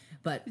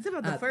 But you talking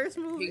about the first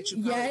movie?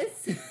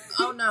 Yes.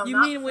 Oh no, you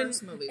not mean the when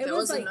first movie? There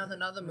was like,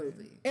 another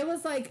movie. It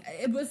was like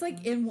it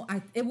wasn't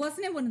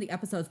in one of the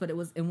episodes, but it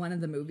was in one of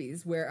the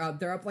movies where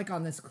they're up like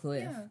on this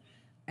cliff,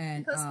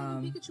 and because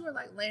Pikachu are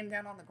like laying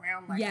down on the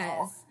ground, like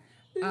yes,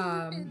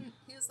 and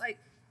he was like,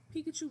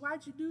 Pikachu,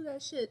 why'd you do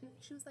that shit? And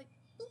she was like,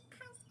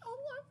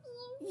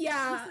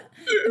 yeah,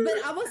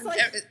 but I was like,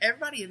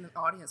 everybody in the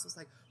audience was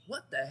like,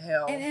 what the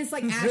hell? And it's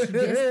like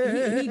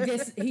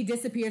Ash he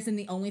disappears, and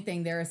the only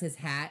thing there is his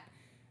hat.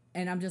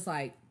 And I'm just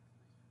like,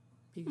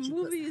 Pikachu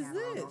movie is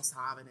this? this?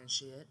 Sobbing and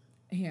shit.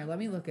 Here, let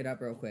me look it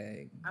up real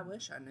quick. I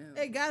wish I knew.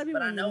 It gotta be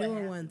one of the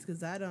newer ones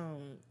because I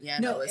don't. Yeah,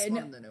 no, it's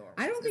one of the newer ones.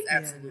 I don't think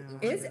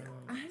absolutely. Is it?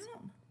 I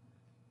don't.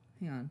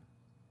 Hang on.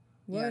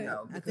 What? Yeah,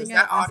 no, because I think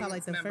that I audience saw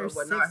like the member first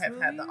would 6 not have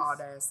movies? had the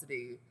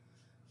audacity.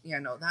 Yeah,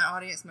 no, that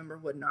audience member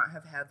would not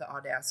have had the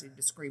audacity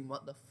to scream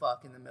 "What the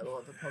fuck" in the middle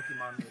of a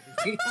Pokemon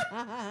movie.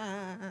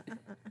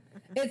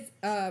 It's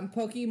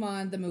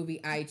Pokemon the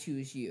movie I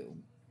Choose You.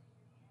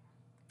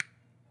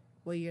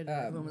 What year?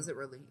 When was it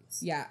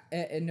released? Yeah,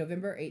 in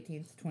November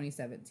 18th,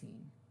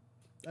 2017.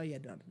 Oh yeah,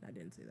 no, I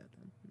didn't see that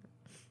then.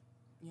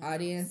 Yeah,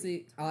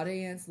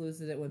 audience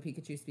loses it when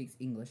Pikachu speaks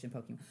English in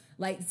Pokemon.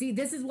 Like, see,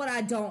 this is what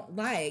I don't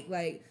like.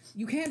 Like,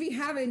 you can't be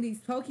having these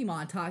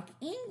Pokemon talk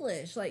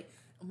English. Like,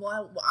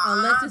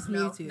 unless it's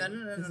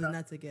Mewtwo. No.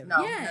 That's a given.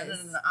 No,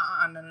 yes.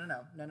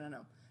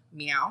 No.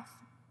 Meowth.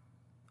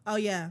 Oh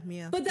yeah,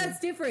 Meow. But that's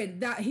different.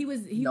 No,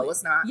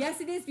 it's not.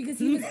 Yes, it is because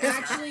he was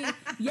actually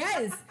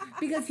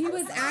because he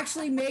was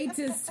actually made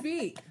to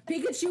speak.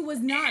 Pikachu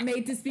was not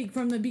made to speak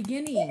from the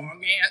beginning.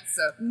 Wrong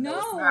answer.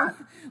 No,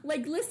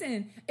 like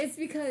listen, it's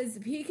because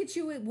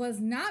Pikachu was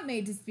not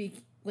made to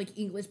speak like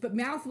English, but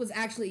Mouth was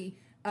actually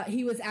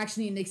he was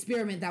actually an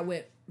experiment that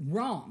went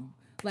wrong.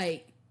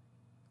 Like,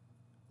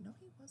 no,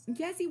 he wasn't.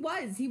 Yes, he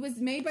was. He was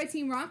made by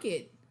Team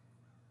Rocket.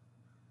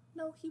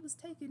 No, he was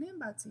taken in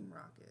by Team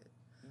Rocket.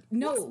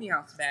 No, What's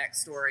Meowth's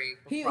backstory?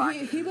 He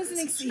was an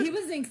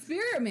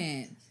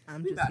experiment.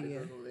 I'm just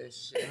here. I'm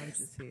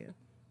just here.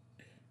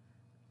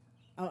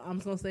 I'm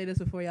just gonna say this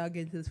before y'all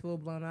get into this full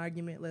blown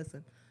argument.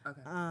 Listen,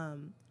 okay.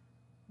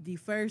 The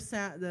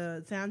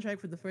soundtrack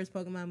for the first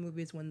Pokemon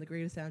movie is one of the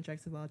greatest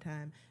soundtracks of all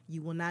time.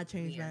 You will not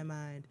change my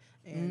mind,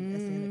 and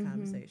that's the end of the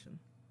conversation.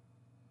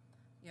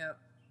 Yep.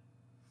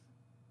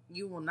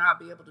 You will not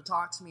be able to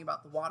talk to me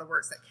about the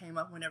waterworks that came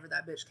up whenever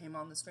that bitch came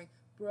on the screen.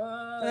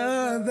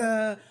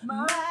 Brother,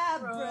 my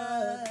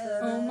brother.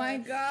 Oh my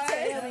God.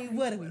 Tell me,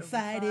 what are we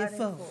fighting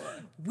for?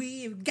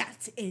 We've got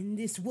to end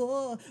this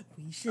war.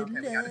 We should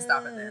we gotta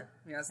stop it there.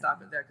 We gotta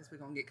stop it there because we're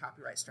gonna get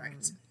copyright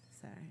strikes.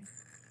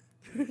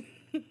 Sorry.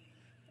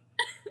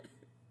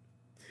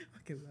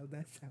 Okay, well,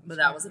 that sounds. But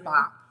that was a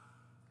bop.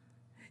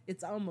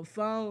 It's on my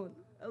phone.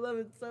 I love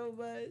it so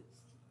much.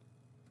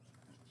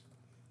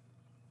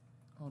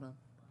 Hold on.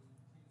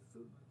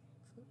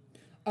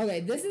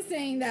 Okay, this is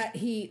saying that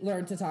he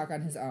learned to talk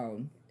on his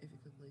own. If you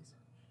could please.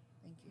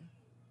 Thank you.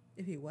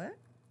 If he what?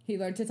 He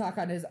learned to talk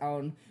on his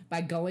own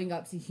by going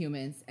up to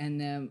humans and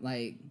then,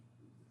 like...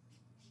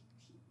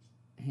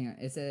 Hang on,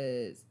 it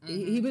says...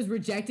 He was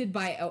rejected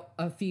by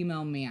a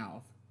female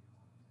Meowth.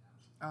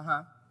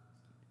 Uh-huh.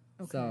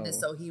 Okay. And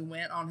so he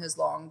went on his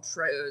long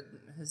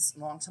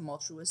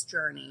tumultuous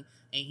journey,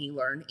 and he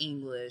learned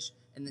English,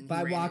 and then he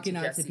by ran walking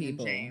into up to Jesse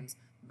people. And James,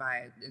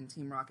 and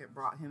Team Rocket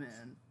brought him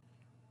in.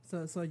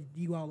 So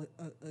you all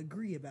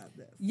agree about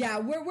this? Yeah,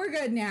 we're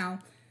good now.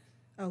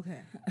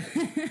 Okay.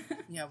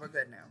 Yeah, we're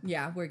good now.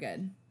 Yeah, we're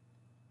good.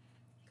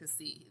 Because,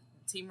 see,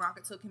 Team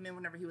Rocket took him in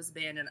whenever he was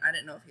abandoned. I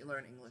didn't know if he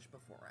learned English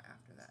before or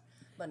after that.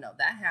 But no,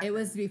 that happened. It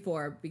was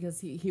before,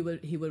 because he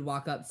would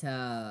walk up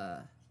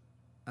to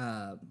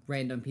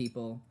random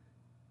people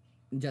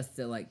just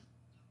to, like,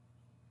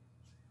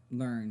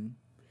 learn.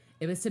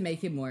 It was to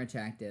make him more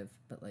attractive,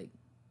 but, like...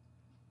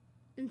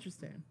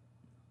 Interesting.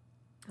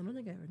 I don't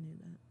think I ever knew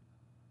that.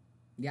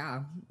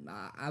 Yeah,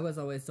 I was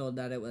always told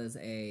that it was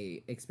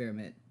a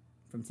experiment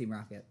from Team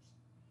Rocket.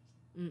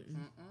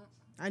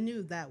 I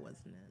knew that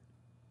wasn't it.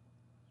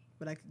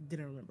 but I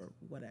didn't remember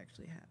what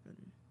actually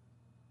happened.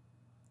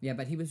 Yeah,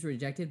 but he was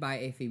rejected by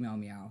a female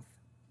Meowth.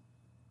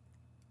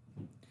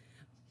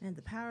 And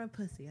the power of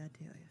pussy, I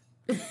tell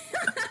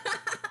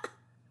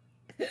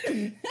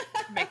you.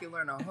 Make you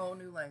learn a whole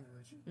new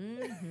language.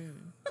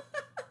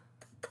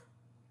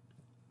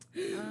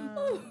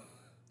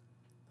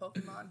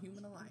 Pokemon,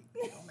 human alike.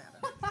 It don't matter.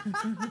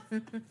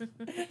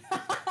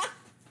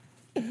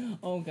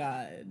 Oh,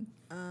 God.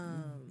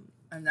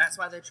 And that's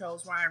why they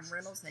chose Ryan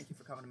Reynolds. Thank you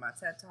for coming to my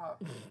TED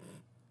Talk.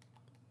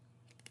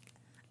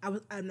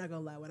 I'm not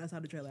gonna lie, when I saw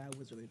the trailer, I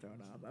was really thrown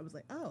off. I was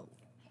like, oh.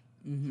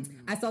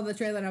 I saw the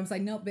trailer and I was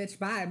like, nope, bitch,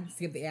 bye.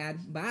 Skip the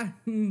ad. Bye.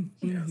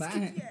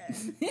 Bye.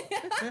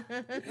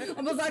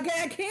 I was like,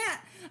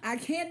 I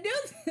can't do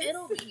this.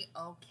 It'll be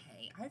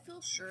okay. I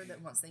feel sure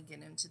that once they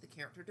get into the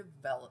character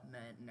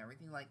development and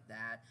everything like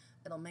that,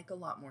 it'll make a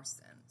lot more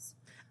sense.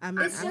 I'm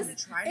going to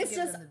try to give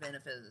them the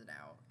benefit of the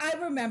doubt. I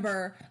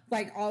remember,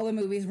 like, all the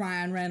movies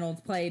Ryan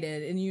Reynolds played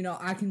in, and, you know,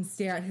 I can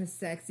stare at his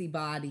sexy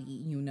body,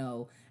 you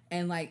know,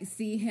 and, like,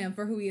 see him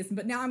for who he is.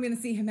 But now I'm going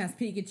to see him as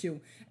Pikachu.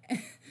 I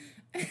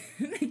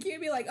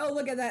can't be like, oh,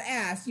 look at that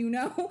ass, you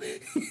know?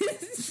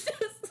 It's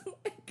just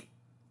like...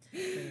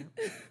 Yeah.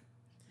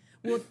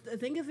 Well,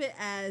 think of it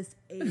as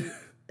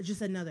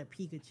just another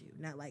Pikachu.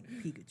 Not like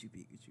Pikachu,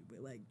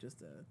 but like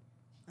just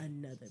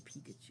another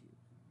Pikachu.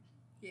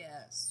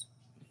 Yes.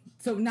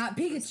 So not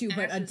Pikachu,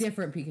 but a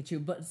different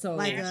Pikachu. But so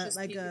like a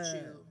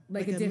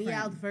different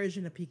Meowth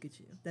version of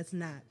Pikachu. That's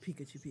not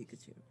Pikachu.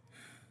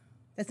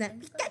 That's not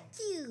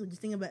Pikachu.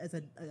 Just think about it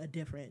as a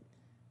different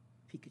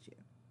Pikachu.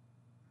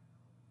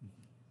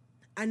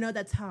 I know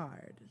that's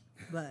hard,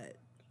 but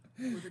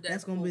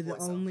that's gonna be the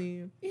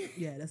only.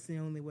 Yeah, that's the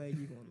only way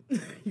you're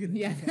gonna.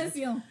 Yeah, that's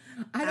the only.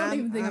 I don't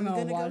even think I'm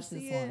gonna watch go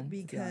see this it one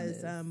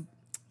because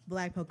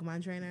Black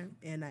Pokemon trainer,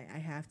 and I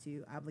have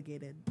to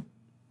obligated.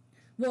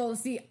 Well,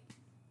 see,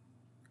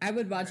 I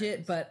would watch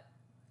it, but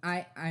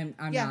I'm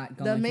not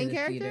going the main to the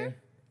character. theater.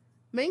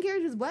 Main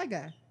character is black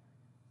guy.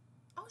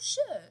 Oh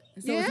shit!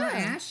 So it's not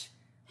Ash.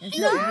 It's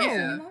No. not Ash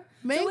anymore?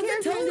 Main So it's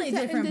character a totally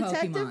different in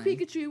Detective Pokemon.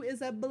 Pikachu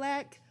is a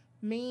black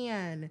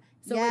man.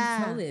 So yeah.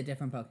 it's totally a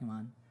different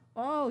Pokemon.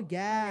 Oh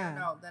Yeah, yeah.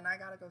 no, then I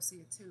gotta go see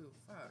it too.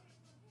 Fuck.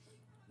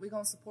 We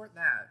gonna support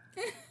that.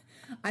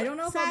 I don't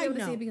know if I'll be able to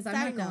Side see it note, because I'm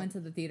side not going note. to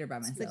the theater by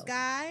myself. The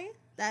guy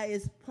that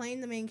is playing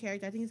the main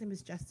character, I think his name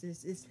is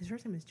Justice. His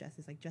first name is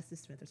Justice, like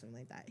Justice Smith or something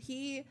like that.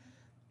 He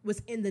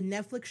was in the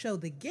Netflix show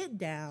The Get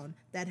Down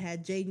that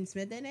had Jaden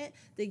Smith in it.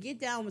 The Get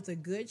Down was a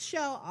good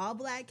show. All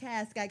black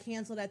cast got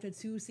canceled after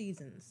 2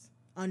 seasons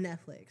on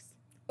Netflix.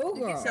 Oh,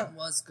 girl. It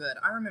was good.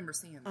 I remember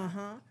seeing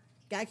that.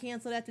 Got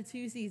canceled after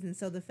 2 seasons.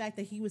 So the fact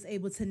that he was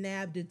able to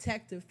nab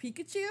Detective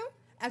Pikachu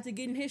after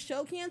getting his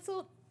show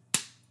canceled,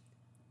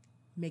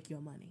 make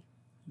your money.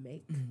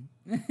 Make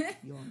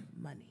your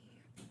money.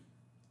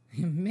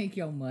 Make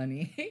your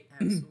money.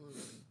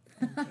 Absolutely.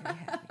 I'm very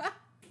happy.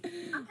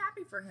 I'm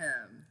happy for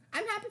him.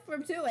 I'm happy for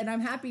him too, and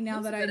I'm happy now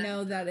He's that a I good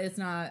know actor. that it's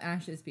not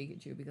Ash's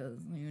Pikachu because,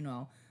 you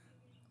know,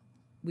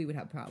 we would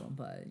have a problem,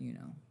 but, you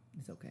know,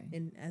 it's okay.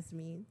 And as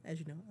me, as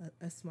you know,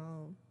 a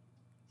small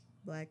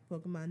black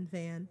Pokemon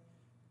fan,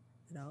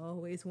 that I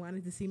always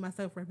wanted to see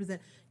myself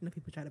represent. You know,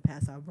 people try to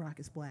pass off Brock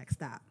as black.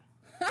 Stop.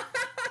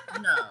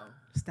 No.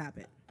 Stop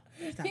it.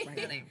 Stop right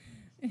That now. ain't.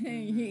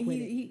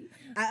 he,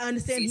 I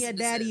understand he Cease had and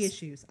daddy desist.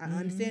 issues. I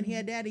understand he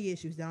had daddy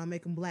issues. Don't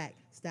make him black.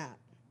 Stop.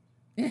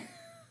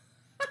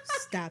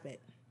 Stop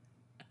it.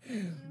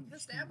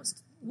 His dad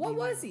was. what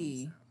was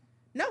he?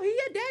 No, he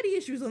had daddy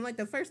issues on like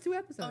the first 2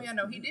 episodes. Oh yeah,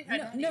 no, he did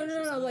have.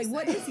 No. Like,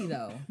 what is he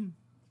though?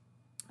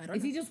 I don't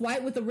Is know. he just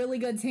white with a really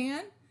good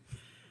tan?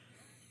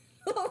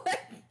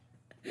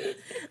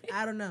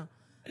 I don't know.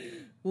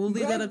 We'll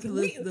leave that up to the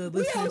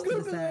listeners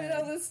to decide.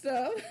 other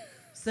stuff.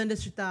 Send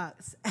us your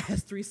thoughts.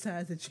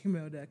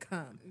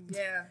 Ask3sides@gmail.com.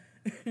 Yeah.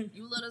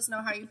 You let us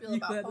know how you feel You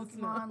about let us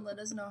Pokemon. know. Let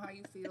us know how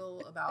you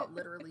feel about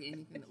literally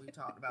anything that we've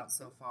talked about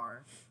so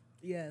far.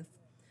 Yes.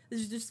 This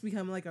has just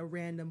become like a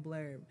random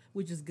blurb,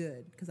 which is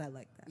good because I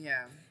like that.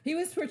 Yeah. He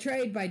was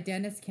portrayed by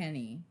Dennis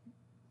Kenny,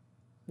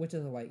 which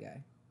is a white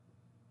guy.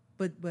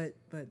 But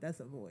that's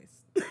a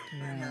voice.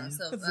 Yeah.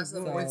 So That's that's a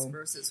the voice. voice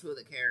versus who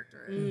the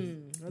character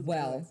is. That's a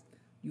Well, voice.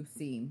 you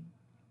see.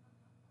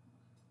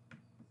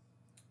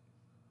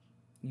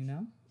 You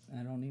know?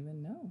 I don't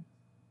even know.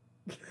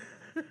 They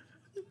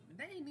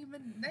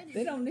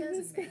don't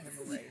even designate say- him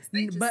a race.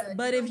 They just said,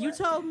 But you if know you what?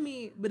 told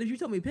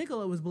me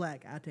Piccolo was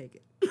black, I'll take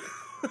it.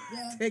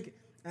 Yeah. Take it.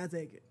 I'll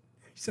take it.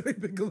 Show me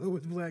Piccolo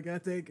was black, I'll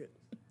take it.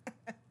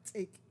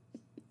 Take it.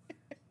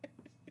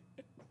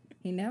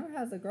 He never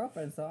has a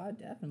girlfriend, so I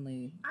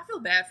definitely. I feel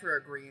bad for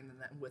agreeing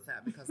with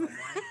that because I'm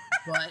white,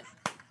 but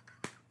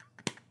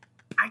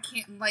I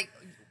can't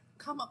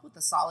come up with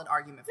a solid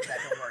argument for that.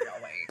 Don't worry,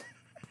 I'll wait.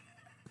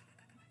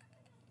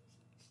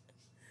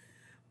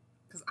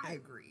 Because I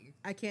agree.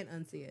 I can't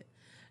unsee it.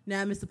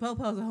 Now, Mr.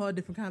 Popo's a whole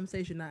different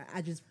conversation.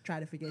 I just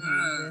try to forget he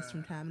exists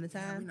from time to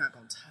Yeah, we're time. not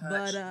gonna touch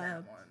But,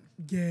 that one.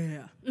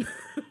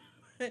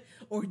 Yeah.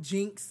 Or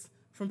Jinx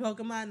from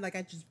Pokemon. Like,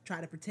 I just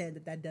try to pretend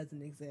that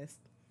doesn't exist.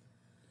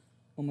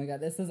 Oh my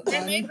god, this is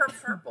They made her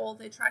purple.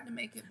 They tried to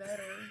make it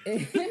better.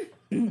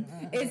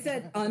 It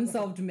said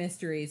Unsolved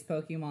Mysteries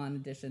Pokemon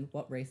Edition.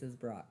 What race is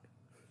Brock?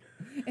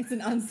 It's an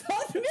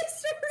unsolved mystery.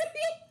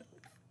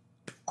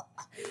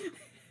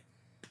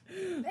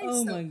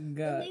 My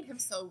god. They made him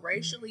so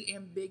racially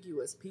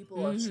ambiguous.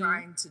 People are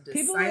trying to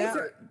People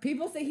decipher.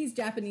 people say he's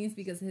Japanese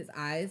because his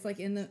eyes, like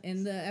in the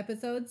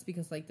episodes,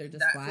 because like they're just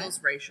That flat.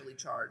 feels racially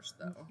charged,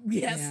 though.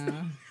 Yes,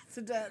 Yeah. yes,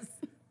 it does.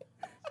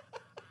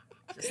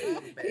 Just a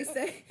little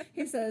bit.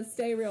 He says,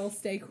 "Stay real,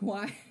 stay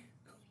quiet."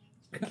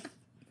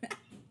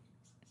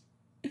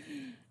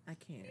 I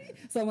can't.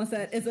 Someone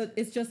said,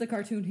 "It's just a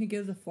cartoon. He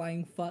gives a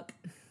flying fuck."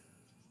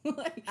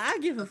 Like, I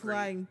give a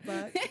flying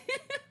fuck.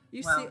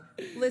 You Well.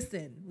 see,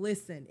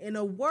 listen. In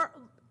a world,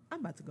 I'm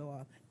about to go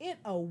off. In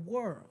a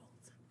world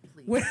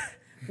Please.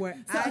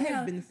 where I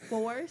have been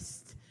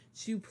forced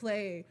to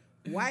play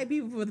white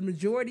people for the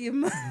majority of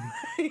my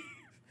life,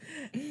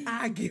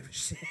 I give a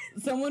shit.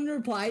 someone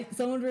replied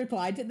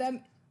to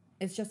them,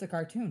 "It's just a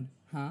cartoon,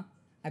 huh?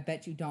 I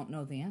bet you don't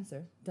know the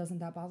answer. Doesn't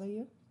that bother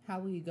you? How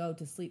will you go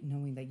to sleep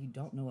knowing that you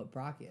don't know what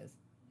Brock is?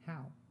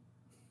 How?"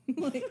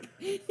 Like,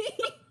 they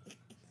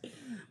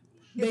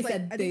It's like,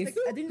 said I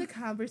think the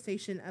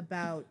conversation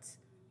about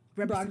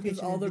Brock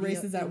gives representation all in the video-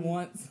 races at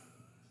once.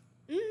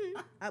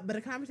 but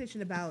a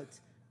conversation about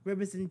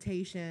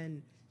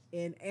representation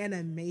in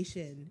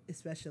animation,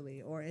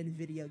 especially, or in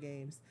video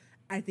games,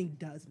 I think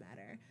does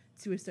matter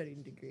to a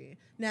certain degree.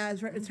 Now,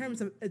 in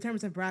terms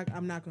of Brock,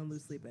 I'm not going to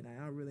lose sleep at night.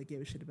 I don't really give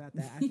a shit about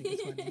that. I think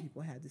it's funny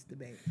people have this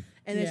debate,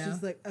 and it's Yeah.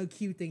 just like a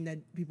cute thing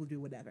that people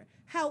do, whatever.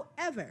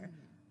 However,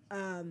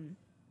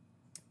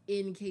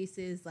 in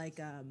cases like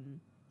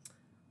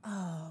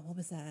what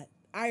was that?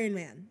 Iron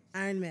Man.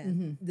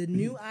 The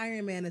new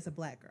Iron Man is a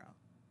black girl.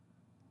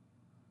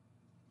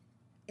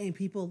 And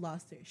people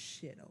lost their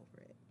shit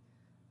over it.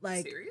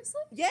 Like,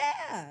 Seriously?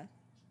 yeah.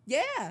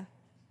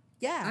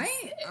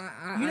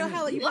 I You know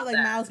how like, you love put like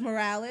that. Miles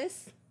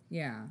Morales?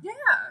 Yeah.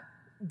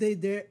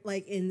 They're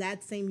like in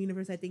that same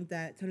universe. I think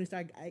that Tony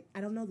Stark,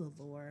 I don't know the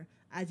lore.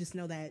 I just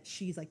know that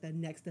she's like the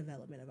next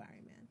development of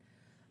Iron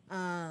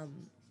Man.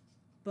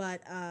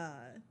 But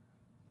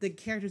the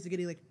characters are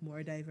getting like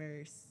more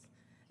diverse.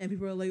 And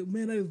people are like,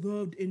 man, I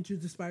loved Into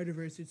the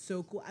Spider-Verse. It's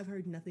so cool. I've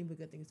heard nothing but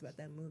good things about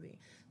that movie.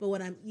 But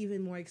what I'm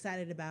even more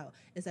excited about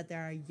is that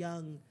there are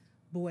young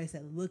boys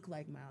that look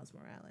like Miles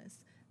Morales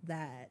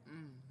that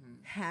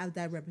have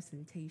that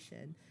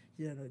representation.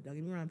 You know, don't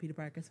get me wrong, Peter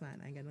Parker's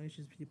fine. I ain't got no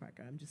issues with Peter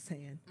Parker. I'm just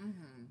saying,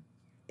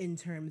 in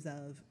terms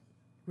of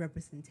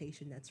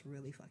representation, that's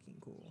really fucking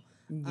cool.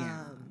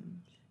 Yeah.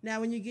 Now,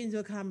 when you get into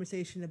a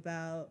conversation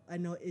about, I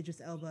know Idris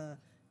Elba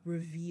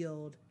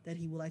revealed that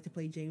he would like to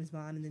play James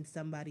Bond, and then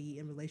somebody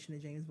in relation to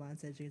James Bond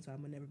said James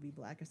Bond would never be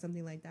black or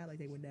something like that. Like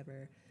they would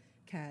never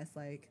cast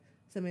like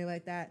something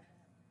like that.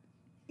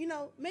 You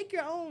know, make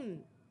your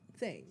own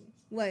thing.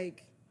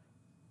 Like,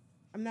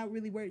 I'm not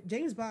really worried.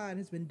 James Bond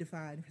has been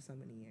defined for so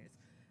many years.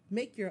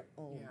 Make your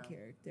own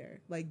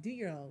character. Like, do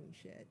your own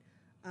shit.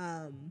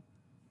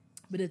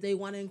 But if they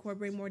want to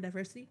incorporate more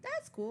diversity,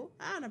 that's cool.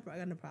 I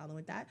got no problem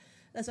with that.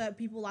 That's why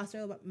people lost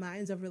their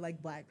minds over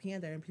like Black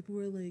Panther, and people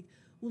were like,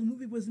 well, the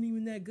movie wasn't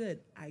even that good.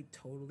 I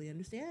totally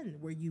understand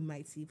where you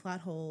might see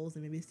plot holes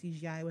and maybe the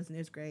CGI wasn't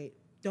as great.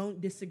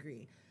 Don't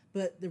disagree.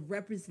 But the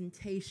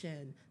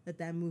representation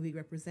that movie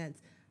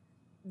represents,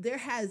 there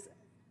has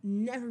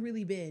never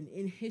really been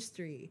in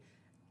history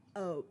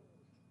first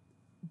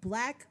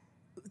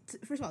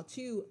of all,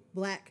 2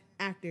 black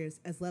actors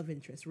as love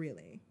interests,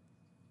 really.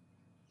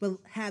 But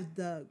have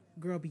the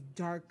girl be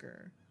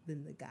darker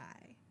than the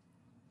guy.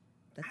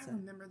 I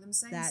remember them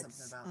saying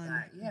something about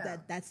that. Yeah.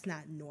 That's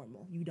not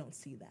normal. You don't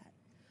see that.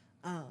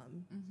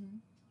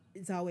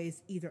 It's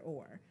always either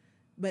or.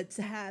 But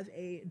to have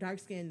a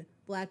dark-skinned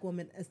black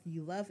woman as the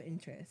love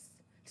interest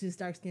to this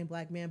dark-skinned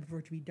black man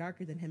prefer to be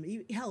darker than him.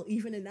 Hell,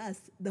 even in Us,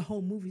 the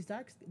whole movie's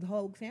dark. The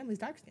whole family's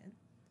dark-skinned.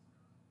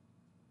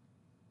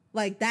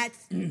 Like,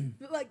 that's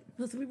like,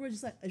 some people are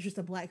just like, it's just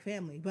a black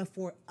family. But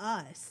for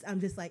us,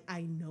 I'm just like,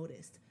 I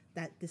noticed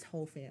that this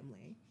whole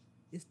family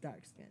is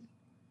dark-skinned.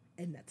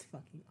 And that's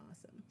fucking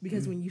awesome.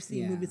 Because when you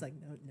see movies like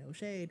No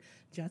Shade,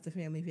 Just a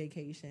Family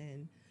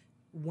Vacation,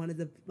 one of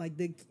the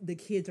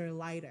kids are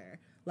lighter.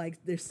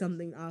 Like, there's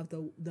something of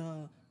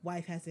the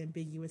wife has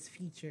ambiguous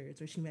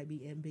features, or she might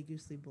be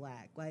ambiguously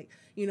black. Like,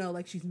 you know,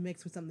 like she's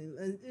mixed with something.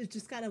 It's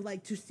just kind of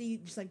like to see,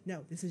 just like,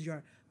 no, this is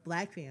your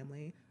black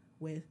family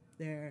with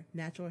their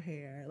natural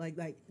hair. Like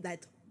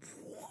that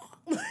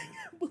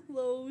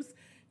blows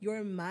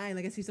your mind.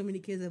 Like, I see so many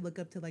kids that look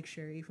up to like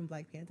Shuri from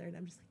Black Panther, and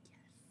I'm just like,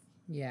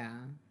 yes.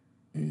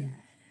 Yes.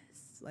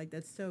 Like,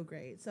 that's so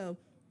great. So,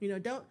 you know,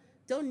 don't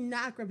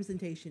knock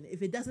representation.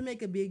 If it doesn't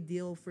make a big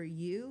deal for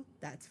you,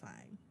 that's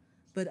fine.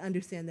 But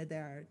understand that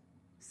there are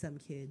some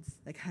kids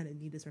that kind of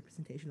need this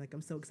representation. Like,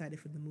 I'm so excited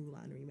for the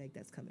Mulan remake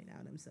that's coming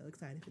out. I'm so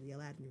excited for the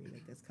Aladdin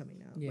remake that's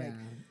coming out. Yeah.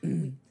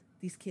 Like,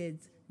 these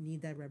kids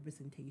need that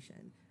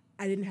representation.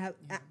 I didn't have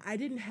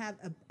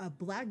a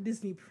black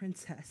Disney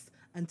princess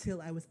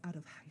until I was out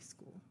of high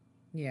school.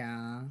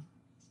 Yeah.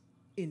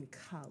 In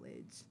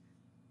college.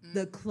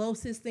 The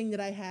closest thing that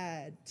I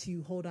had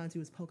to hold on to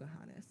was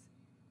Pocahontas.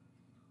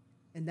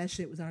 And that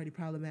shit was already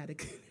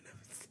problematic.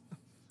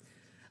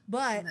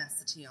 But And that's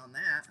the tea on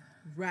that.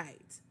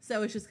 right.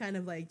 So it's just kind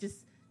of like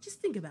just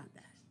think about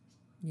that.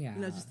 Yeah.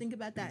 You know, just think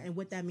about that and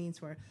what that means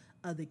for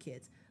other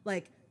kids.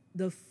 Like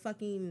the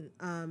fucking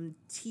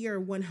tier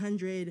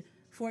 100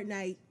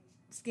 Fortnite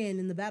skin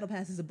in the battle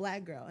pass is a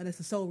black girl, and it's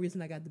the sole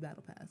reason I got the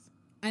battle pass.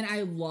 And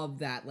I love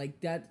that. Like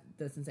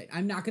that's insane.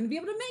 I'm not going to be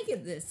able to make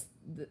it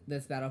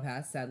this battle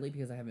pass, sadly,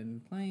 because I haven't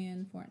been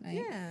playing Fortnite.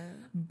 Yeah.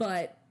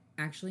 But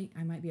actually,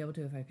 I might be able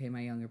to if I pay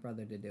my younger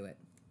brother to do it.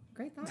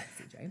 Great thought,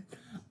 CJ.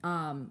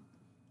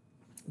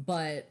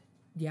 But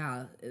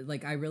yeah,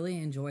 like I really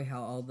enjoy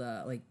how all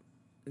the like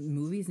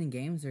movies and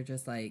games are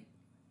just like,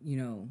 you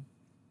know,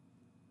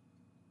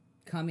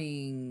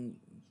 coming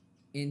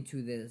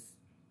into this,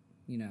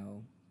 you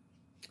know,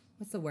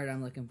 what's the word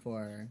I'm looking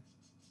for?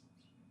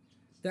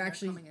 They're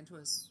actually coming into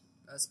a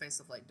space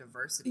of like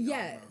diversity.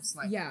 Yes, Almost.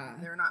 Like, yeah.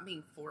 They're not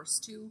being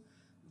forced to,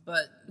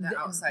 but the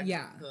outside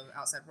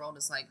world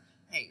is like,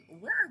 hey,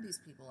 where are these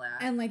people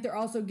at? And like they're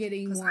also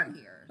getting 'Cause more I'm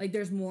here. like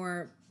there's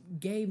more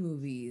gay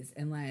movies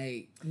and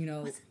like, you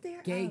know, Wasn't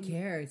there, gay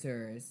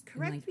characters.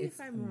 Correct and, like, me it's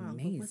if I'm wrong,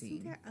 but amazing.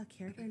 wasn't there a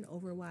character in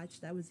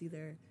Overwatch that was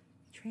either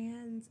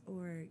trans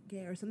or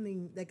gay or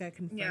something that got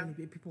confirmed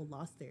and people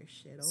lost their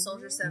shit over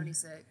Soldier it?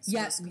 76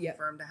 Yes, was yep.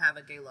 confirmed to have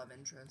a gay love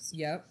interest.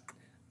 Yep.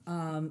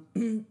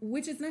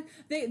 Which is not,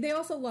 they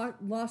also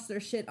lost their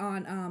shit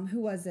on who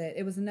was it?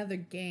 It was another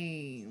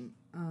game.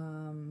 I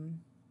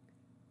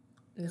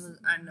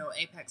know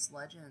Apex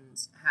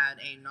Legends had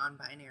a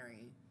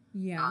non-binary.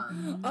 Yeah.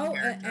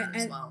 Character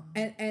as well.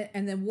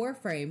 And then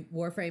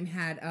Warframe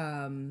had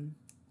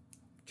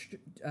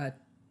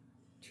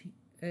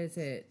is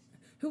it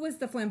who was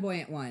the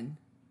flamboyant one?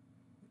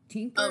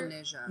 Tinker? Oh,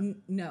 Ninja.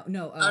 No.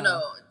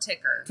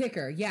 Ticker.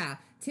 Ticker, yeah.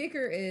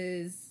 Ticker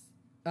is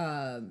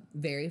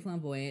very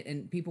flamboyant,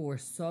 and people were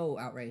so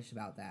outraged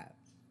about that.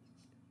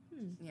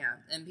 Yeah,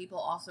 and people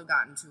also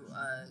got into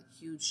a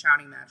huge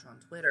shouting match on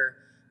Twitter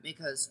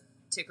because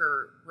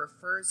Ticker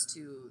refers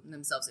to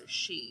themselves as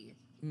she.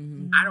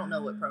 Mm-hmm. I don't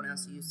know what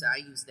pronouns to use, so I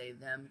use they,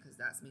 them, because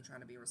that's me trying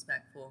to be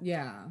respectful.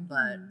 Yeah.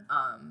 But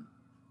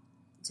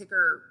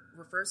Ticker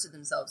refers to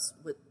themselves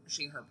with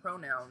she, her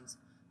pronouns,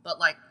 but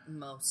like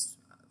most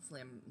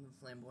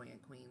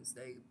flamboyant queens,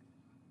 they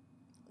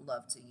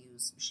love to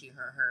use she,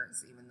 her,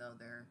 hers, even though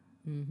they're,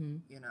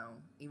 you know,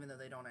 even though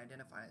they don't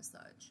identify as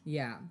such.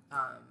 Yeah.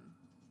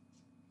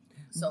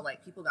 So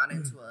like people got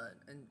into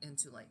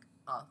like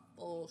a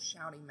full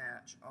shouting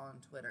match on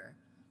Twitter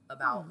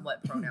about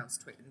what pronouns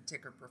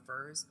Ticker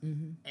prefers,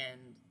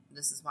 and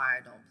this is why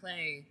I don't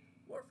play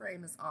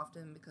Warframe as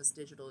often, because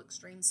Digital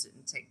Extremes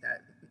didn't take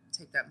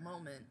that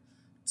moment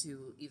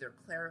to either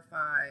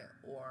clarify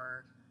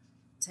or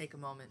take a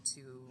moment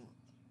to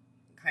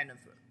kind of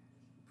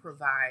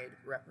provide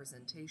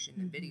representation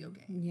in video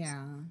games.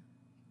 Yeah.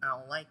 I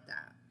don't like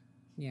that.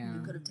 Yeah.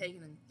 You could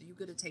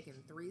have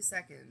taken 3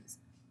 seconds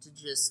to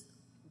just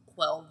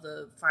quell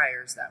the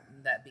fires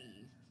that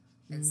be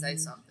and say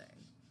something.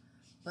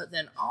 But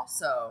then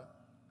also,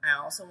 I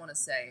also want to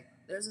say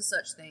there's a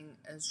such thing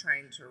as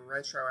trying to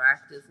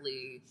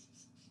retroactively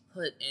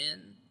put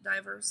in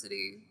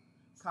diversity.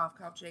 Cough,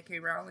 cough, J.K.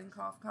 Rowling,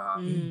 cough, cough.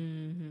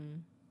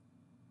 And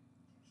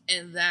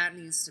that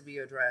needs to be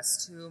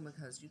addressed too,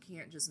 because you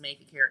can't just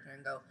make a character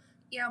and go,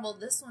 yeah, well,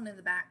 this one in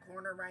the back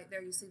corner right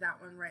there, you see that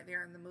one right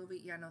there in the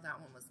movie? Yeah, no, that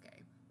one was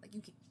gay. Like,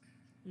 you can't.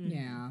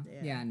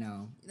 Yeah,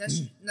 no. That's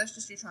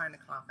just you trying to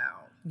cop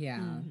out.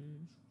 Yeah.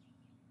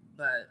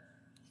 But,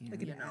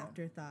 Like an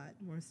afterthought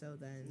more so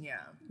than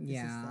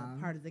this is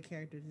part of the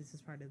character, this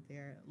is part of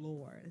their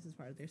lore, this is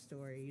part of their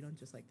story. You don't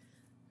just like,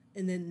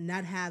 and then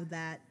not have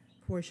that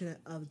portion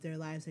of their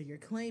lives that you're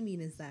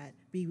claiming is that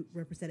be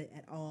represented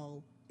at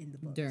all in the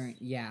books.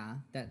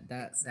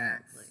 That's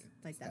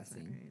like that's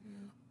not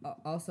right.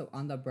 Also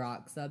on the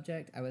Brock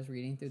subject, I was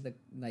reading through the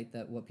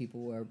what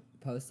people were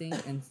posting,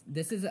 and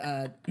this is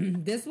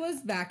this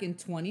was back in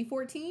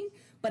 2014,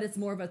 but it's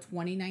more of a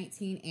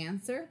 2019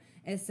 answer.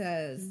 It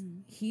says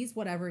he's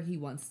whatever he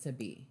wants to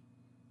be.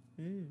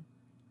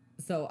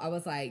 So I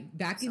was like,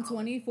 back in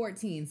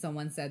 2014,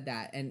 someone said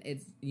that, and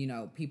it's, you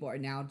know, people are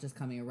now just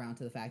coming around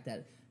to the fact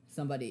that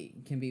somebody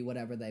can be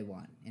whatever they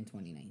want in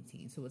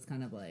 2019. So it's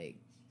kind of like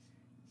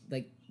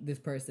this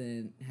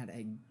person had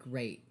a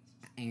great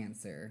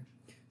answer.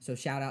 So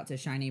shout out to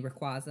Shiny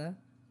Rayquaza,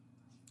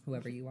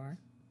 whoever you are.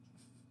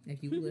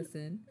 If you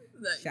listen,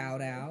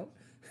 shout out.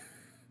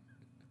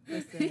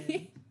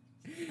 Listen,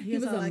 He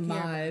was a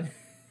mod.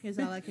 Here's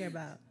all I care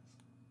about.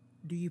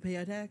 Do you pay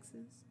your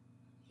taxes?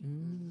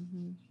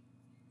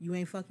 You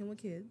ain't fucking with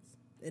kids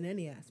in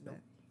any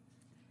aspect.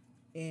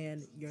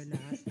 And you're not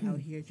out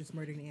here just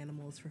murdering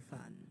animals for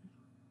fun.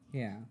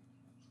 Yeah.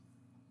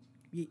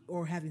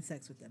 Or having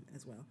sex with them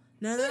as well.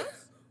 None of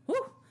those? Woo!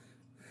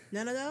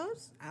 None of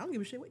those? I don't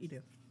give a shit what you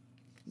do.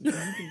 You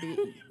can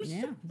be,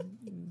 yeah.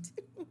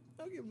 I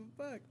don't give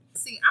a fuck.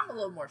 See, I'm a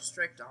little more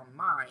strict on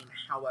mine.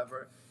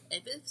 However,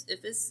 if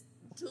it's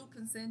two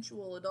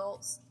consensual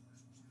adults,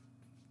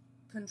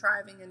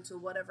 contriving into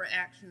whatever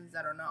actions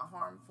that are not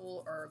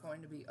harmful or are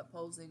going to be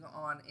opposing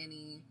on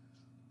any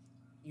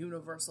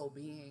universal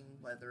being,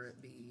 whether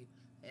it be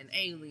an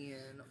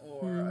alien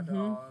or a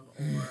dog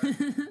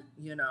or,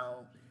 you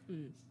know,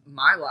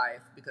 my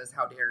life, because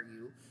how dare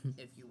you,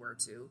 if you were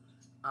to,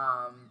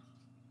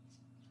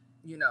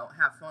 you know,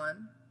 have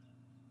fun.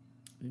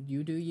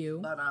 You do you.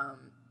 But,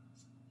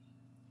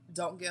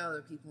 don't get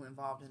other people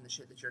involved in the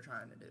shit that you're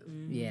trying to do.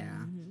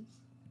 Yeah.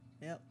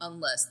 Yep.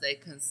 Unless they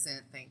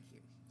consent, thank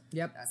you.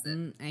 Yep. That's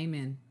it.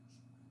 Amen.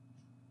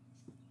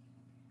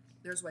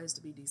 There's ways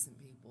to be decent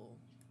people.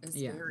 It's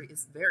Yeah.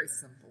 it's very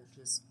simple.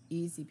 Just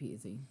Easy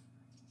peasy.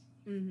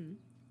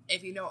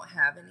 if you don't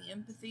have any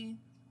empathy,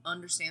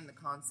 understand the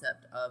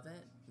concept of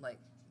it. Like,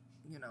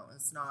 you know,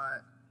 it's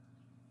not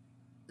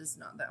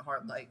that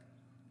hard. Like,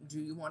 do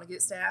you want to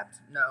get stabbed?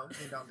 No,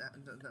 then don't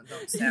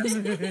stab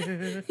someone.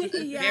 It's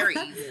very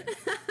easy.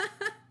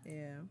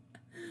 Yeah.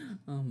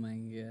 Oh my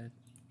god.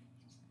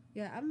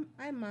 Yeah,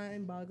 I'm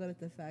mind boggled at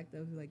the fact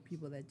of like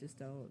people that just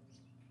don't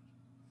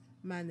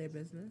mind their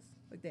business.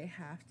 Like they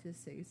have to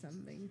say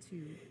something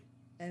to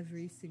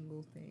every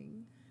single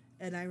thing.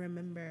 And I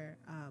remember,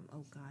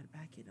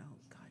 back in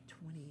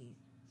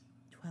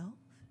 2012,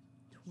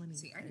 2013.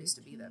 See, I used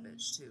to be that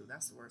bitch too.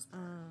 That's the worst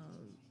part.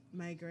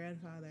 My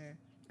grandfather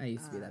I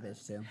used to be that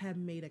bitch too. had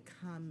made a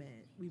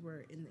comment. We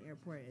were in the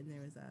airport and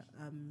there was a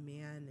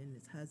man and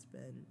his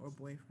husband or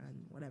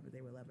boyfriend, whatever,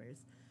 they were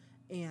lovers.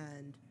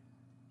 And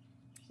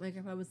my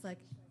grandpa was like,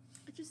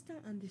 I just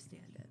don't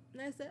understand it.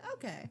 And I said,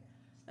 okay.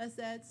 I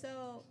said,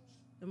 so,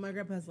 and my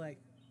grandpa's like,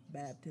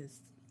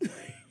 Baptist.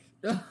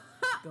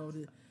 goes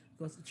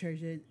to church.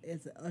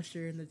 It's an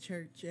usher in the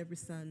church every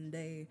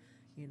Sunday,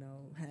 you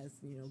know, has,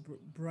 you know,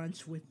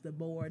 brunch with the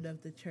board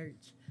of the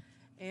church.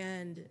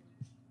 And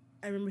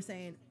I remember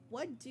saying,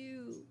 what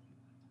do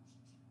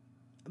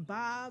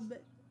Bob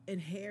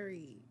and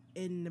Harry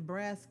in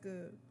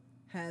Nebraska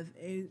how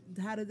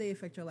do they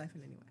affect your life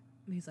in any way?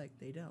 And he's like,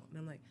 they don't. And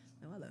I'm like,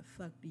 now why the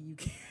fuck do you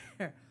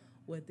care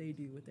what they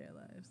do with their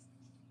lives?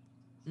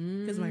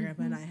 Because my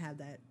grandpa and I had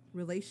that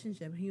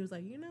relationship. And he was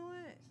like, you know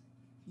what?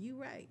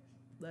 You right.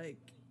 Like,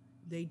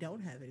 they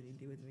don't have anything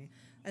to do with me.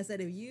 I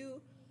said, if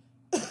you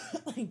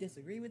like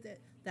disagree with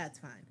it, that's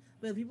fine.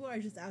 But if people are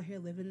just out here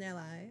living their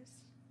lives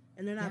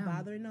and they're not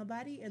bothering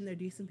nobody and they're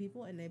decent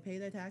people and they pay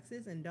their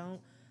taxes and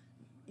don't,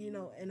 you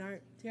know, and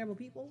aren't terrible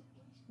people,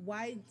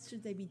 why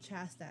should they be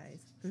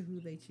chastised for who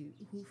they choose,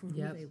 who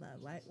they love?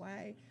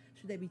 Why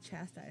should they be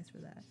chastised for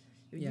that?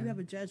 If you have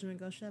a judgment,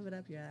 go shove it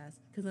up your ass.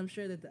 Because I'm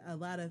sure that a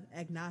lot of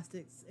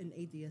agnostics and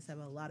atheists have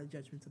a lot of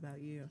judgments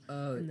about you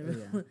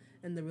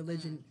and the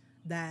religion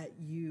that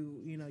you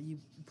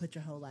put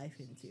your whole life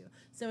into.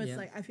 So it's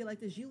like, I feel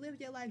like this: you live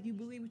your life, you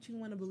believe what you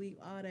want to believe,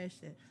 all that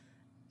shit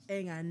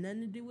ain't got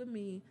nothing to do with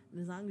me.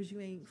 And as long as you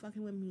ain't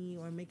fucking with me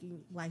or making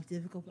life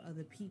difficult for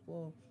other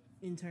people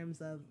in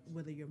terms of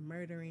whether you're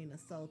murdering,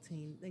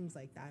 assaulting, things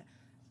like that,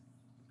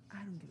 I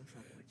don't give a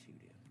fuck what you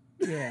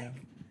do. Yeah.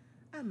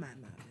 I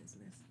mind my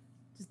business.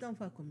 Just don't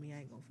fuck with me. I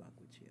ain't gonna fuck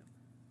with you.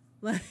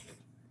 Like,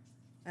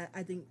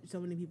 I think so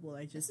many people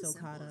are just so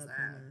caught up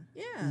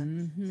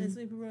in and so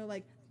many people are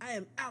like, I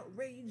am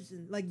outraged,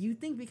 and like, you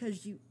think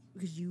because you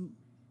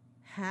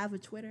have a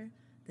Twitter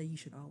that you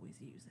should always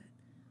use it.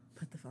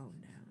 Put the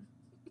phone down.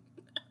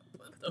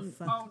 Put the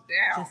phone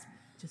down.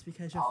 Just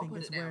because your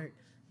fingers work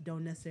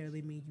don't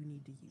necessarily mean you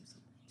need to use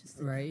them. Just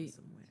stick them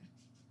somewhere.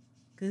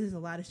 Because there's a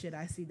lot of shit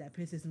I see that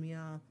pisses me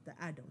off that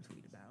I don't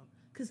tweet about.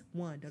 Because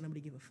one, don't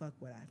nobody give a fuck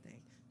what I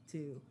think.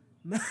 Two,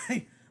 when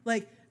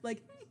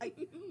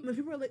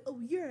people are like, oh,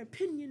 your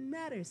opinion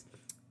matters.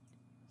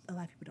 A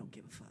lot of people don't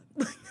give a fuck.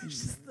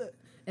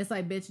 It's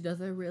like, bitch,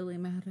 does it really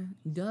matter?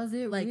 Does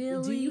it like,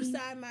 really? Do you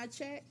sign my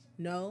check?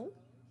 No.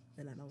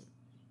 Then I don't.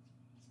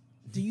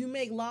 Do you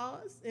make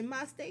laws in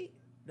my state?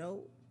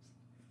 No.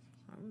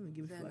 I don't really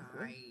give a fuck.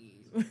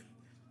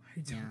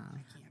 I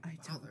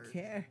don't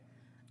care.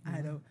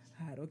 Yeah.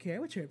 I don't care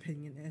what your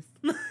opinion is.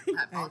 I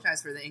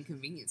apologize for the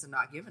inconvenience of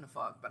not giving a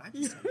fuck, but I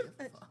just don't give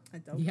a fuck. I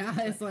don't. Yeah,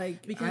 it's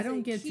like, because I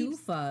don't give two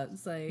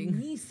fucks. Like,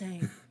 me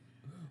saying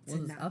to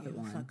not give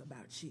a fuck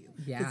about you.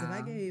 Yeah. Because if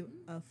I gave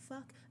a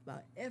fuck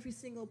about every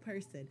single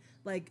person,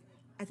 like,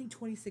 I think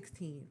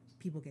 2016,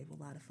 people gave a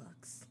lot of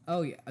fucks.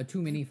 Oh yeah,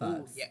 too many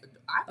fucks. Ooh, yeah,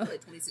 I feel like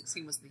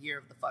 2016 was the year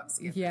of the fucks.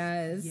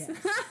 Yes.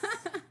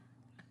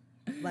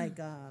 Like,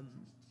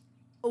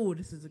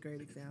 this is a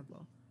great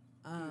example.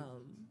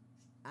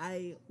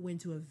 I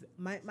went to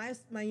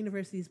my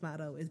university's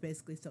motto is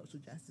basically social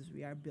justice.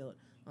 We are built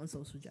on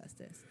social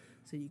justice.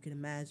 So you can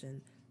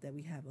imagine that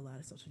we have a lot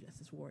of social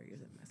justice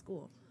warriors at my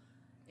school.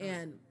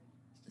 And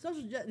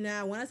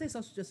now, when I say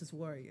social justice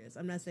warriors,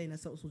 I'm not saying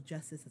that social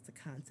justice as a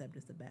concept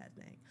is a bad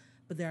thing.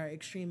 But there are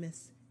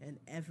extremists in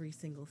every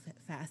single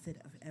facet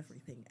of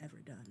everything ever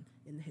done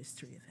in the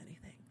history of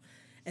anything.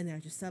 And there are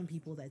just some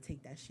people that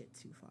take that shit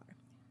too far.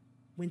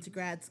 Went to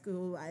grad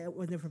school. I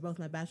went there for both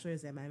my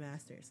bachelor's and my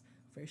master's.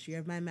 First year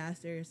of my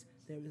master's,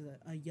 there was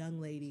a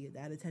young lady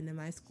that attended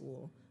my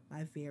school,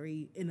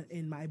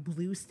 in my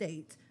blue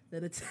state,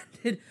 that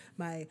attended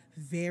my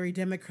very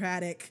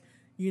democratic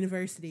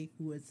university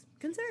who was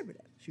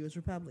conservative. She was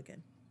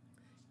Republican.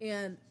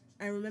 And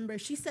I remember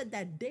she said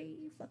that day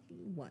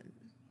fucking one.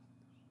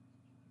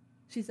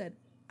 She said,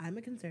 I'm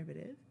a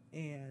conservative,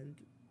 and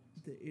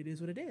it is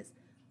what it is.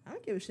 I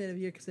don't give a shit if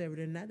you're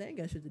conservative or not. That ain't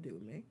got shit to do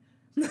with me.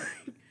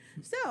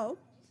 So,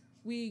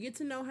 we get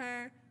to know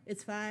her.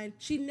 It's fine.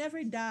 She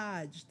never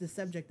dodged the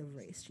subject of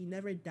race. She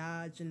never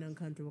dodged an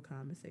uncomfortable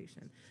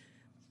conversation.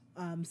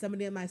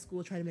 Somebody at my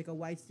school tried to make a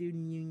white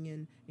student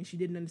union, and she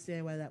didn't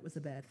understand why that was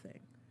a bad thing.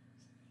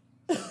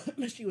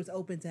 But she was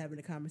open to having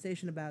a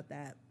conversation about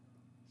that.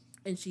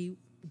 And she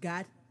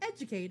got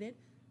educated,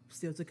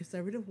 still a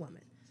conservative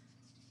woman.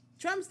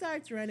 Trump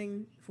starts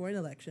running for an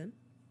election,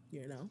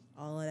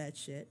 all of that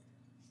shit.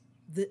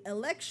 The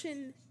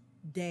election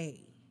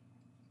day,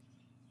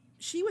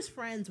 she was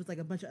friends with like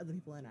a bunch of other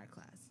people in our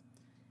class.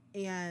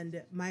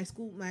 And my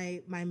school,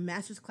 my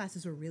master's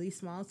classes were really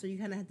small, so you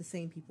kind of had the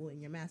same people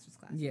in your master's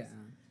classes. Yeah.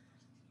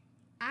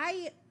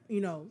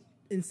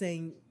 And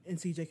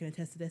CJ can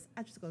attest to this,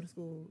 I just go to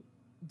school,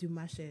 do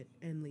my shit,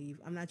 and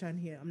leave. I'm not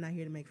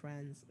here to make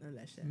friends, none of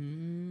that shit.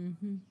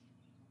 Mm-hmm.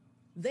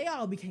 They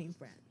all became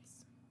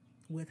friends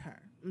with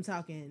her. I'm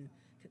talking,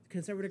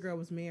 conservative girl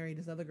was married,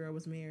 this other girl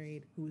was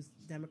married who was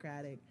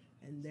Democratic,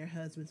 and their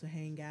husbands would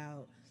hang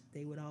out.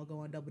 They would all go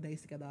on double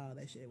dates together, all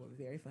that shit. We're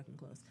very fucking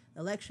close.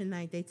 Election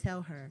night, they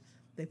tell her,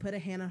 they put a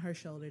hand on her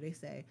shoulder, they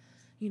say,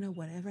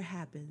 whatever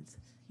happens,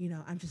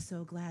 I'm just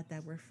so glad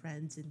that we're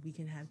friends and we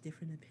can have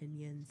different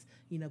opinions,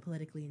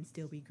 politically and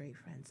still be great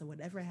friends. So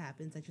whatever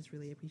happens, I just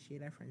really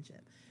appreciate our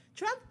friendship.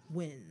 Trump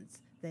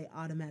wins. They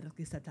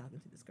automatically stop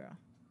talking to this girl.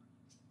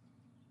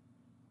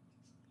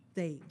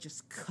 They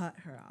just cut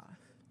her off.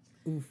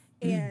 Oof.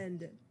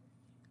 And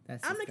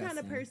That's I'm the kind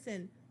of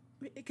person,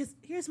 because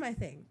here's my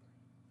thing.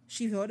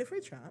 She voted for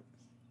Trump.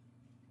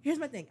 Here's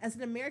my thing. As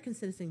an American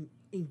citizen,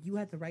 and you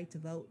have the right to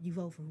vote, you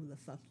vote for who the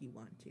fuck you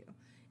want to.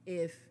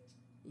 If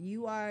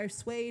you are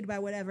swayed by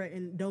whatever,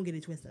 and don't get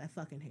it twisted, I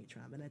fucking hate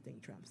Trump, and I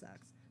think Trump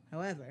sucks.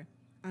 However,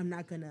 I'm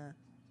not going to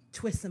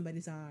twist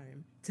somebody's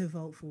arm to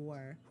vote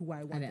for who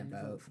I want them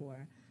to vote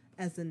for.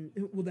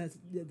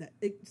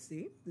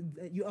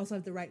 You also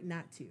have the right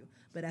not to.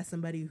 But as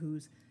somebody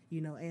whose,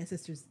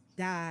 ancestors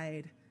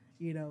died,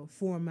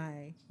 for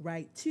my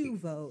right to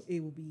vote,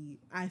 it will be,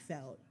 I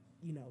felt,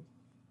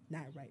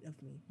 not right of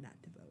me not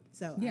to vote.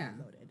 So yeah. I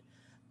voted.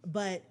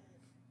 But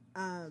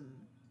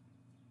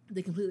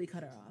they completely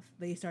cut her off.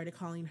 They started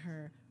calling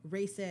her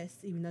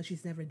racist, even though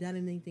she's never done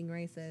anything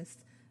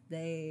racist.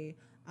 They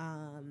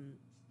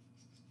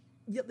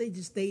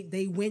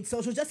went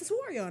social justice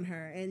warrior on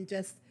her and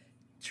just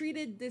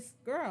treated this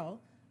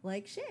girl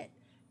like shit.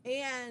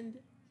 And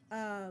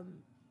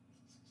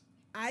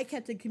I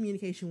kept in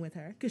communication with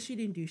her because she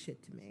didn't do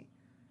shit to me.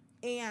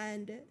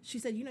 And she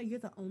said, you're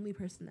the only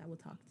person that will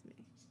talk to me.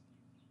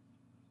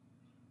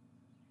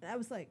 And I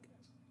was like,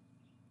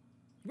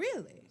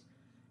 really?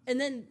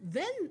 And then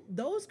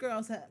those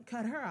girls that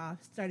cut her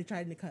off started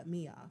trying to cut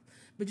me off.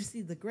 But you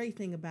see, the great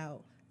thing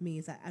about me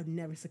is I've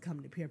never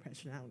succumbed to peer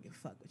pressure, and I don't give a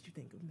fuck what you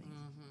think of me.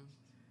 Mm-hmm.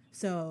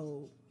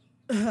 So,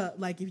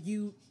 if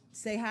you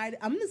say hi,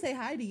 I'm going to say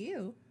hi to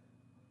you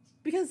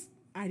because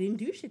I didn't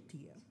do shit to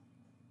you.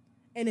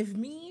 And if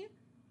me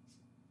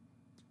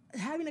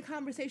having a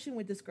conversation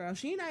with this girl,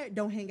 she and I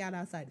don't hang out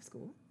outside of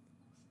school.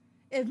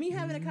 If me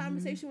having a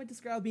conversation with this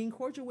girl, being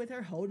cordial with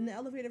her, holding the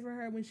elevator for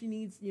her when she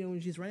needs,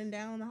 when she's running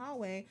down the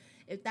hallway,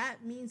 if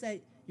that means that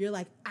you're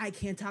like, I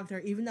can't talk to her,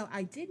 even though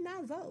I did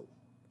not vote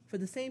for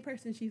the same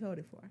person she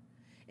voted for.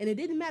 And it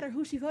didn't matter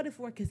who she voted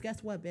for, because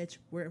guess what, bitch?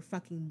 We're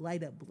fucking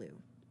light up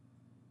blue.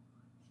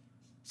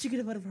 She could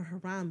have voted for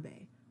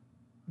Harambe.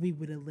 We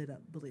would have lit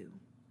up blue.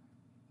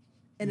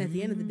 And at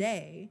the end of the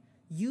day,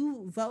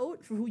 you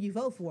vote for who you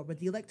vote for, but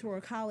the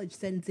Electoral College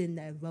sends in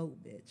that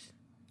vote, bitch.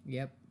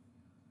 Yep.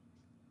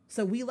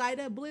 So we light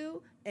up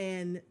blue,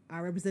 and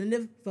our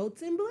representative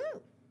votes in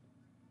blue.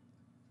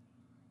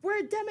 We're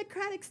a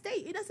democratic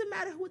state. It doesn't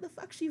matter who the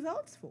fuck she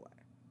votes for.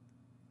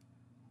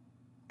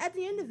 At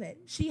the end of it,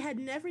 she had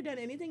never done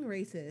anything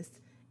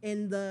racist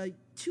in the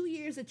 2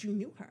 years that you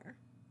knew her.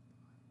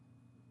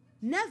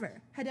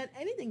 Never had done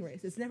anything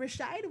racist. Never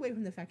shied away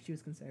from the fact she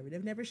was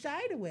conservative. Never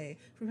shied away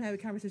from having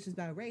conversations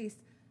about race.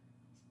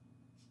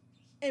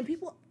 And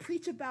people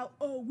preach about,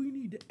 we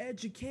need to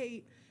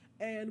educate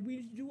and we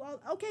need to do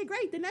all. Okay,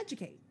 great, then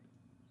educate.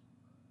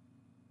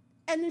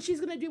 And then she's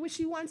going to do what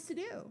she wants to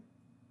do.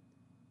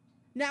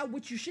 Now,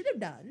 what you should have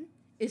done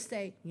is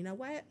say, you know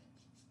what?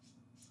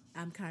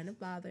 I'm kind of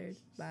bothered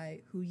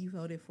by who you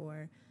voted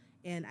for,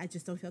 and I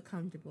just don't feel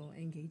comfortable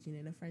engaging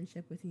in a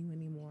friendship with you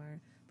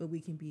anymore, but we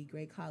can be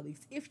great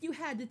colleagues. If you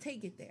had to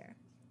take it there.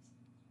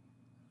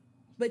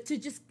 But to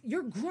just,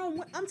 you're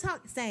grown.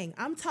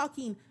 I'm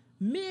talking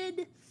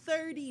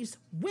mid-30s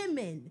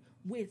women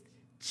with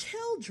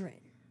children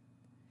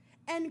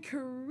and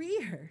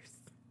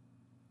careers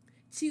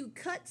to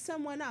cut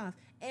someone off.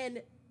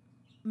 And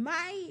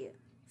my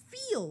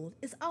field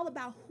is all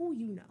about who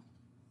you know.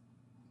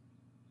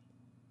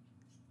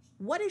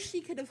 What if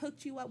she could have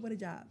hooked you up with a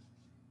job?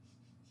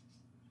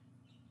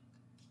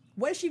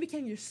 What if she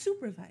became your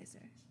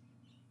supervisor?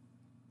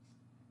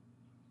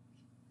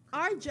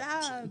 Our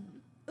job,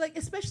 like,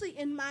 especially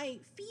in my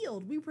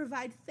field, we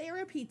provide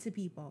therapy to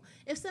people.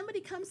 If somebody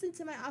comes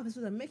into my office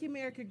with a Make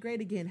America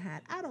Great Again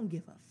hat, I don't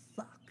give a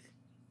fuck.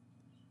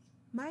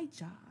 My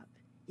job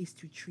is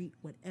to treat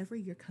whatever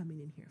you're coming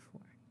in here for.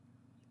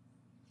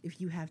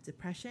 If you have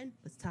depression,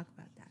 let's talk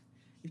about that.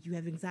 If you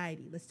have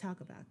anxiety, let's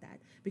talk about that.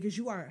 Because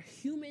you are a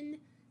human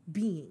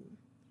being.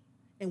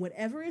 And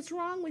whatever is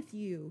wrong with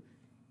you,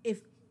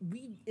 if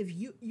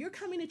you're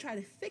coming to try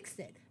to fix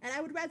it, and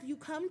I would rather you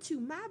come to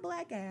my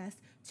black ass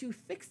to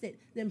fix it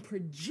than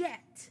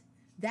project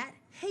that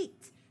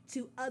hate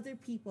to other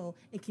people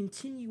and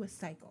continue a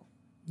cycle.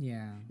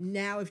 Yeah.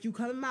 Now, if you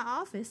come in my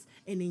office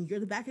and then you're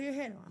the back of your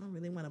head, oh, I don't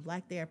really want a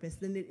black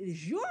therapist, then it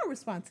is your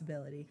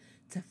responsibility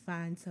to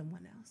find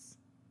someone else.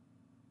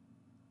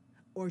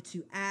 Or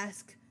to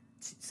ask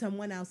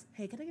someone else,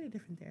 hey, can I get a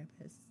different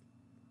therapist?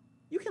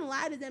 You can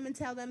lie to them and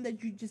tell them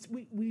that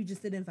we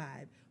just didn't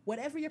vibe.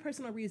 Whatever your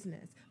personal reason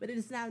is. But it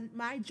is now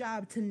my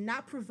job to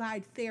not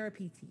provide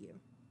therapy to you.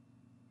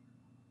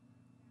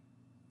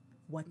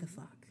 What the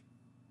fuck?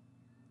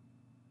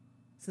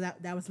 So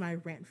that was my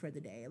rant for the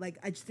day. Like,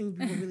 I just think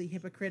people are really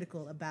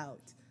hypocritical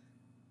about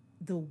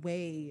the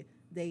way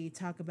they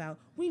talk about,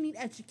 we need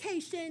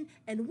education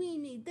and we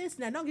need this.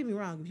 Now, don't get me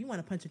wrong. If you want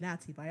to punch a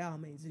Nazi, by all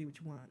means, do what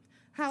you want.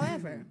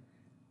 However,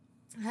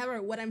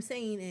 what I'm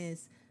saying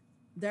is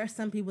there are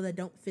some people that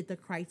don't fit the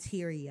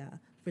criteria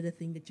for the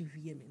thing that you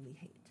vehemently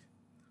hate.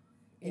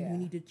 And you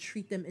need to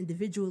treat them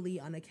individually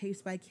on a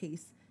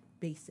case-by-case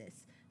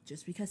basis.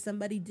 Just because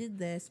somebody did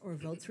this or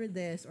votes for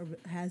this or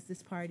has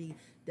this party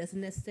doesn't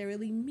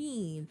necessarily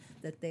mean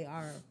that they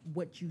are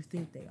what you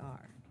think they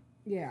are.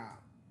 Yeah.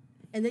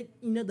 And they,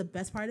 you know, the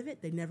best part of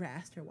it, they never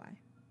asked her why.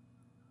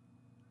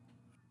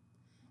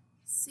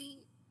 See,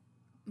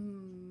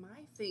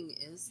 my thing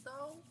is,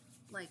 though,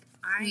 like,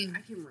 I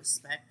can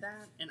respect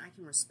that, and I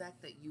can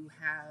respect that you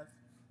have,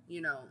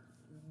 you know,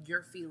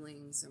 your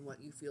feelings and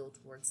what you feel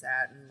towards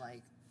that and,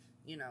 like,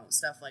 you know,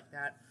 stuff like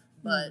that.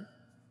 But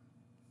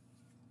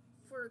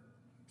for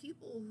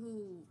people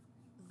who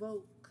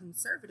vote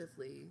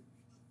conservatively,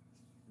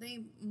 they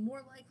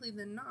more likely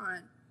than not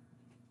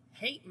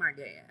hate my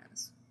gay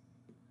ass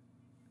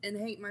and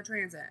hate my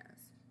trans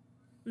ass.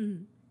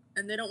 Mm-hmm.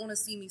 And they don't want to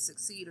see me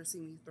succeed or see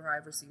me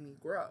thrive or see me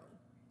grow.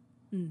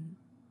 Mm-hmm.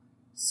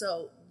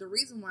 So the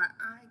reason why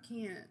I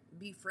can't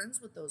be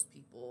friends with those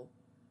people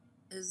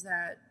is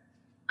that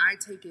I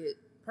take it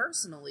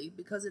personally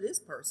because it is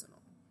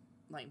personal,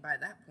 like, by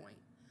that point.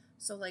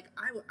 So, like,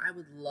 I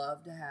would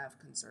love to have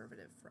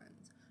conservative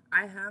friends.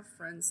 I have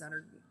friends that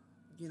are,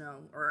 you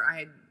know, or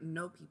I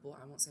know people,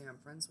 I won't say I'm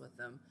friends with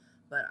them,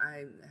 but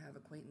I have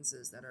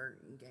acquaintances that are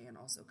gay and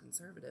also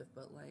conservative.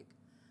 But, like,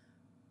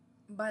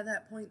 by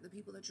that point, the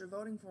people that you're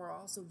voting for are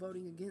also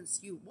voting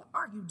against you. What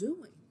are you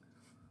doing?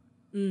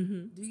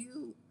 Mm-hmm. Do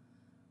you,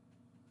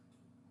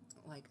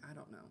 like, I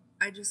don't know.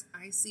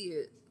 I see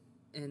it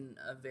in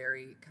a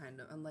very kind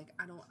of, and, like,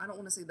 I don't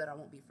want to say that I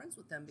won't be friends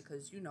with them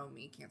because you know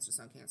me, Cancer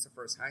Sun, Cancer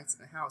First, hi,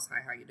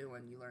 how you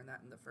doing? You learned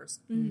that in the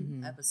first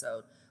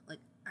episode. Like,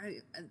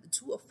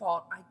 to a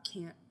fault, I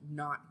can't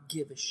not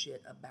give a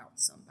shit about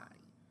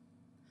somebody.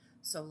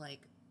 So,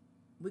 like,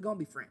 we're gonna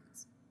be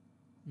friends.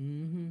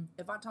 Mm-hmm.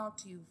 If I talk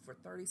to you for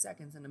 30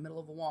 seconds in the middle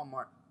of a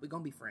Walmart, we're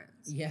gonna be friends.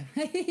 Yeah.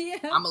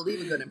 I'm gonna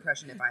leave a good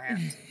impression if I have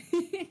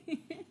to.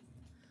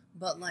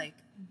 But, like,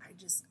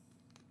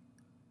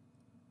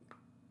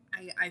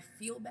 I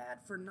feel bad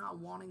for not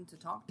wanting to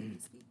talk to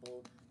these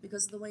people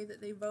because of the way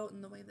that they vote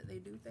and the way that they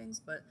do things,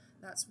 but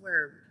that's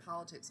where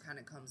politics kind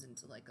of comes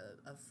into, like,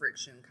 a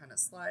friction kind of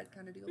slide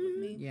kind of deal with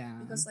me. Yeah.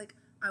 Because, like,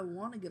 I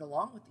want to get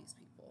along with these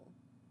people,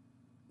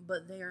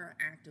 but they are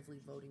actively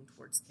voting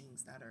towards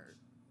things that are,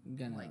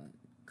 like,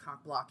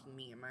 cock-blocking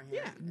me and my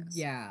happiness.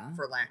 Yeah.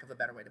 For lack of a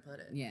better way to put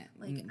it. Yeah.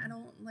 Like, I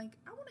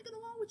want to get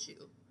along with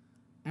you.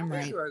 I'm I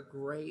right. think you're a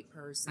great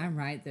person. I'm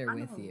right there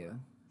with you.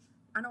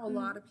 I know a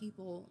lot of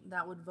people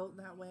that would vote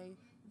that way.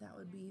 That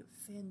would be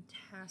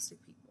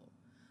fantastic people.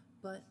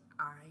 But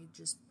I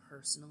just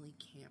personally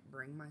can't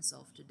bring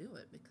myself to do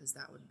it because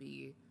that would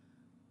be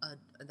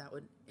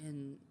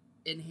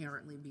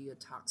inherently be a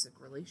toxic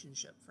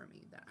relationship for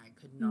me that I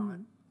could not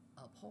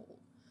uphold.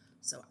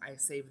 So I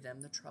save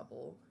them the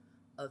trouble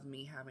of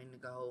me having to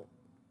go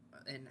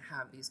and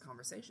have these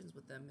conversations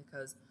with them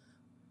because,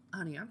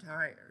 honey, I'm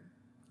tired.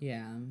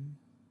 Yeah.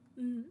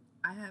 Mm-hmm.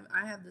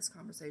 I have this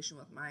conversation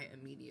with my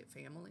immediate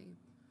family,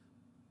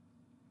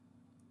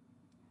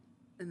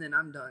 and then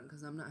I'm done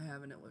because I'm not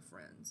having it with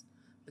friends.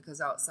 Because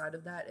outside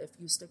of that, if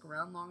you stick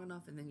around long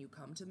enough and then you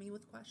come to me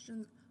with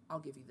questions, I'll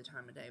give you the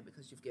time of day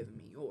because you've given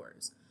me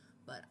yours.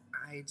 But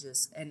I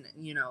just, and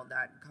you know,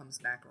 that comes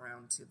back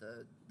around to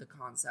the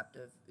concept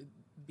of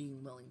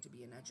being willing to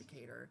be an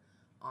educator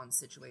on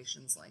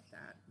situations like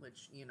that,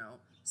 which, you know,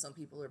 some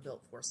people are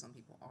built for, some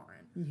people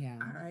aren't. Yeah.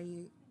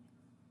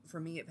 For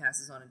me, it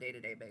passes on a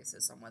day-to-day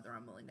basis on whether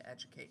I'm willing to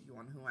educate you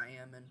on who I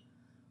am and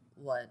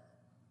what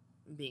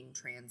being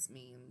trans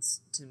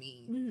means to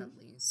me, at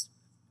least,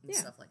 and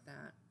stuff like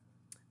that.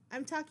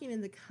 I'm talking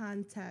in the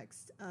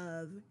context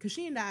of, because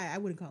she and I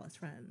wouldn't call us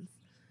friends.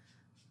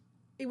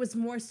 It was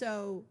more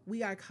so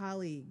we are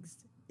colleagues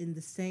in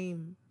the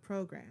same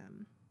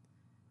program.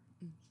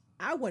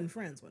 I wasn't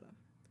friends with her.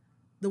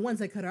 The ones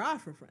that cut her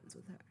off were friends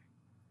with her.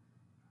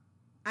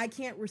 I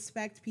can't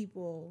respect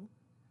people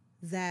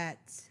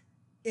that,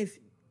 if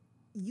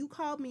you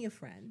called me a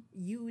friend,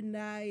 you and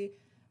I,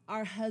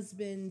 our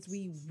husbands,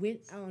 we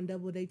went on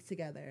double dates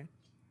together,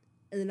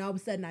 and then all of a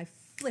sudden I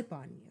flip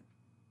on you.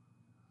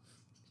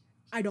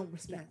 I don't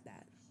respect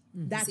that.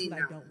 That's See, what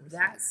now, I don't respect.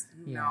 That's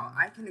no,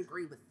 I can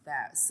agree with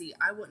that. See,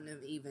 I wouldn't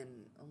have even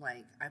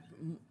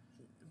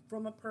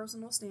from a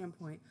personal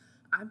standpoint,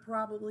 I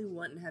probably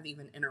wouldn't have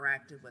even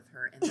interacted with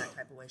her in that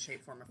type of way,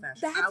 shape, form, or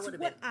fashion. That's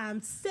what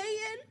I'm saying.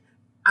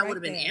 I would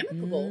have been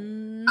amicable.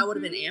 I would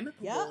have been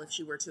amicable Yep. if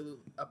she were to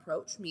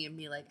approach me and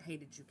be like, "Hey,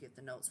 did you get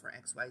the notes for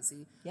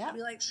XYZ?" Yeah. I'd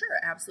be like, "Sure,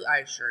 absolutely,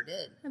 I sure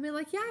did." I'd be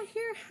like, yeah,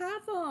 here,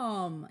 have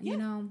them. Yeah. You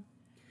know?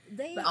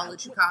 But I'll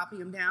let you copy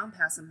them down,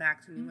 pass them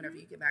back to me whenever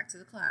you get back to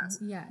the class.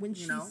 Yeah. When You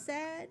she know?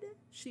 said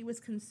she was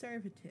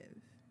conservative,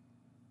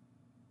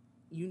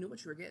 You knew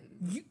what you were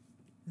getting.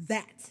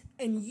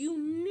 and you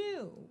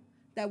knew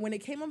that when it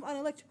came up on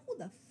election, who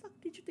the fuck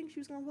did you think she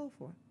was gonna vote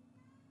for?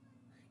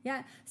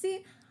 Yeah.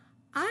 See,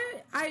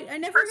 I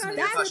never Personally,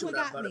 got I thought she what would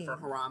have got voted me. for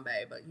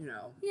Harambe, but you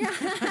know.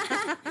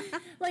 Yeah.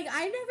 Like,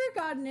 I never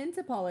gotten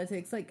into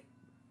politics. Like,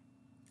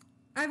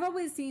 I've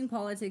always seen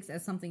politics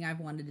as something I've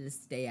wanted to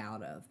stay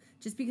out of.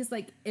 Just because,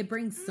 like, it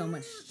brings so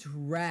much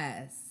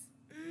stress.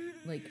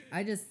 Like,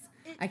 I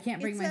can't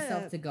bring It's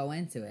myself a- to go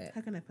into it.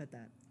 How can I put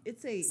that?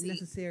 It's a See-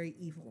 necessary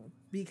evil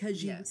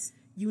because Yes.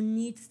 you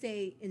need to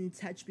stay in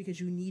touch because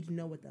you need to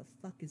know what the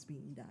fuck is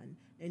being done,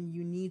 and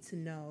you need to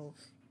know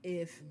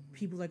if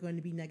people are going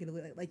to be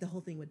negatively, like the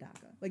whole thing with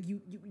DACA. Like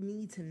you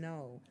need to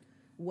know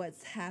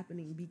what's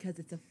happening because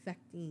it's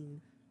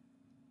affecting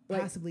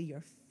Like- possibly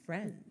your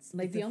friends.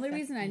 Like, It's the only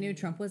reason I knew affecting-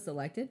 Trump was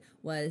elected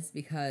was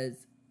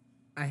because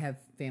I have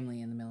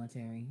family in the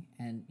military,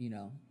 and, you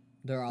know,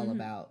 they're all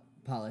about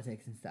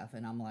politics and stuff.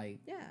 And I'm like,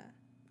 Yeah.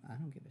 I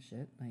don't give a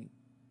shit. Like,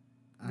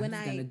 I'm When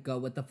just I- going to go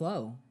with the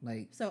flow.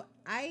 Like, So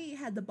I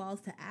had the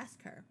balls to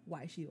ask her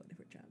why she voted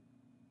for Trump.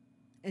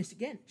 And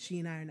she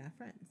and I are not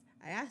friends.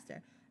 I asked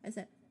her, I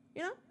said,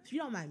 you know, if you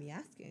don't mind me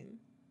asking,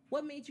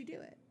 what made you do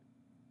it?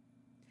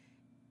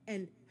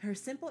 And her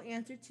simple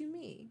answer to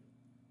me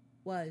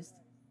was,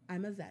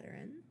 I'm a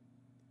veteran,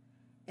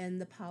 and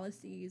the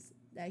policies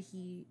that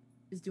he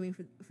is doing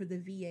for the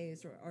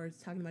VAs or is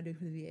talking about doing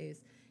for the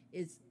VAs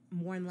is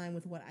more in line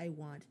with what I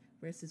want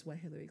versus what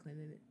Hillary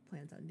Clinton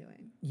plans on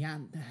doing. yeah,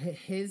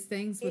 his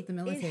things with the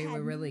military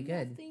were really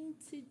good.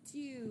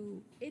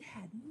 It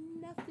had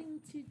nothing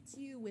to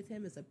do with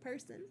him as a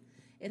person.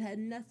 It had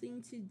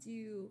nothing to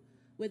do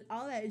with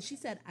all that. And she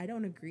said, I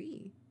don't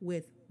agree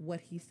with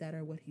what he said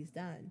or what he's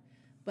done.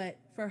 But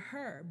for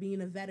her,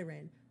 being a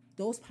veteran,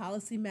 those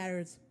policy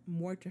matters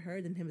more to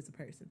her than him as a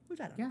person, which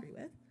I don't Yeah. agree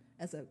with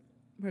as a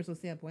personal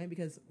standpoint,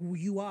 because who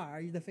you are,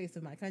 you're the face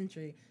of my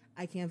country.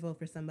 I can't vote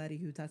for somebody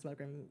who talks about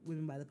grabbing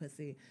women by the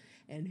pussy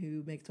and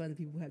who makes fun of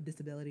people who have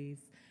disabilities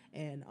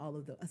and all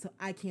of those. So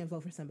I can't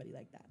vote for somebody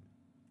like that,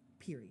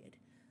 period.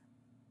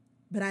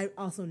 But I'm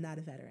also not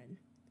a veteran.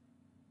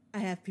 I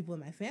have people in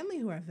my family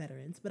who are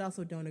veterans, but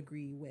also don't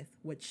agree with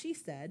what she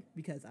said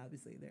because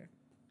obviously they're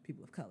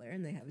people of color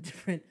and they have a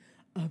different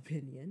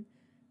opinion.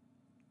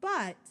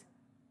 But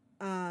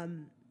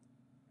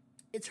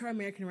it's her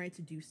American right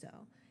to do so.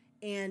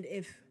 And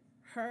if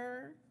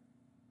her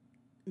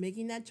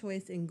making that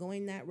choice and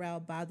going that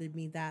route bothered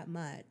me that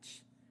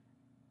much,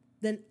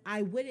 then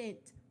I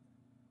wouldn't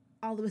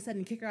all of a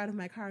sudden kick her out of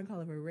my car and call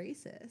her a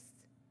racist.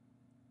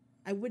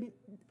 I wouldn't.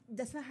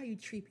 That's not how you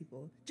treat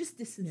people. Just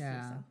distance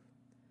yourself.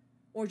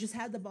 Or just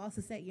have the boss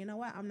to say, you know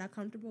what, I'm not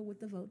comfortable with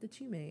the vote that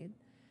you made,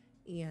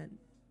 and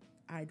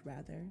I'd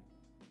rather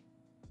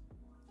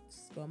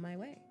just go my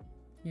way.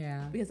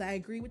 Yeah. Because I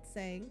agree with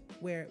saying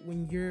where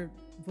when you're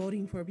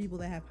voting for people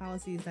that have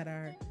policies that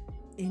are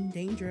in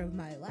danger of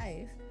my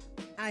life,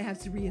 I have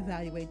to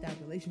reevaluate that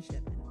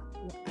relationship.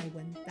 And I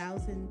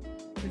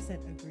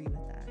 1000% agree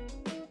with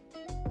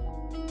that.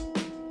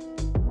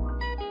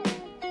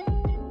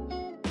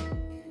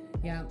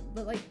 Yeah,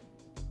 but like,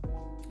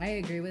 I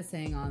agree with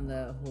saying on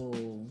that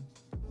whole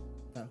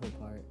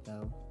part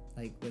though,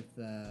 like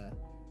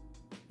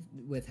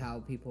with how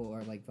people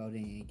are like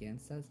voting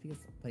against us, because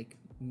like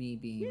me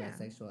being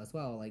bisexual as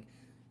well, like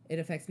it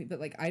affects me. But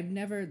like I've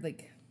never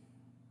like,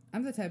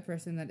 I'm the type of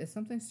person that if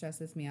something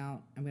stresses me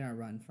out, I'm gonna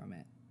run from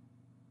it.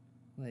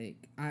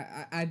 Like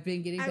I've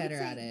been getting better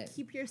at it.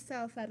 Keep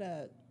yourself at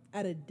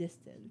a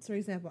distance. For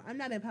example, I'm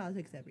not in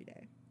politics every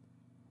day.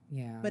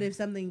 Yeah. But if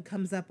something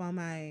comes up on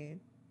my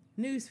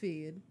news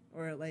feed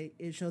or like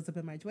it shows up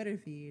in my Twitter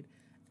feed,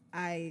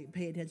 I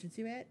pay attention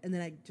to it and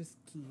then I just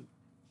keep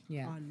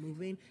on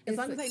moving as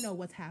long as I know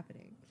what's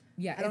happening.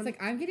 Yeah, it's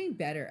like I'm getting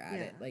better at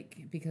it, like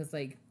because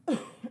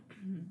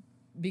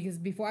because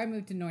before I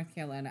moved to North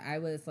Carolina, I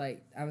was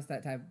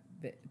that type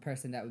of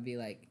person that would be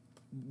like,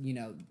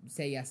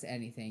 say yes to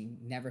anything,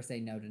 never say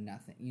no to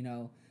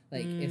nothing.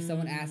 Like if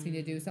someone asked me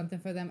to do something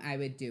for them, I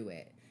would do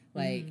it.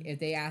 Like if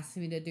they asked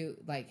me to do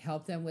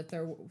help them with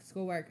their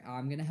schoolwork,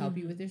 I'm gonna help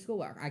you with your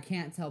schoolwork. I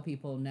can't tell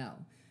people no,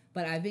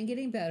 but I've been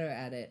getting better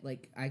at it.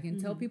 Like I can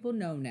tell people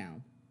no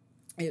now.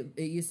 It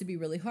used to be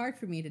really hard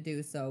for me to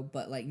do so,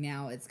 but like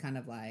now it's kind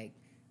of like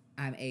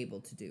I'm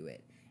able to do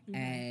it.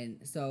 And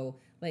so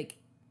like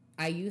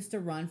I used to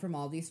run from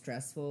all these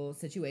stressful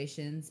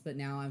situations, but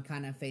now I'm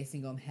kind of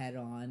facing them head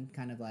on,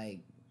 kind of like,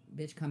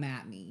 bitch, come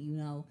at me,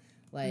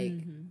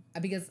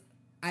 because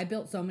I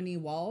built so many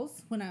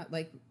walls when I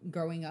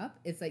growing up.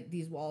 It's like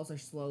these walls are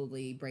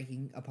slowly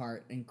breaking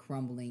apart and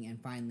crumbling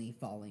and finally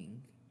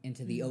falling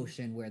into the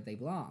ocean where they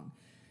belong,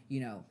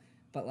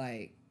 but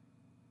like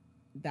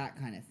that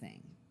kind of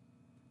thing.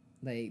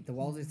 Like the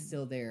walls are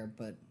still there,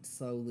 but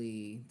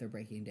slowly they're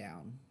breaking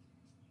down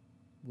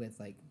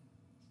with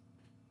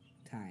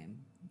time.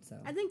 So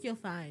I think you'll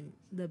find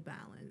the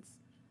balance,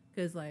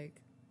 because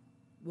like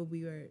what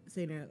we were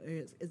saying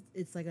earlier,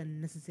 it's like a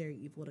necessary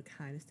evil to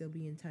kind of still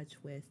be in touch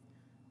with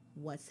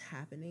what's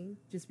happening,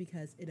 just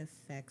because it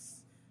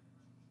affects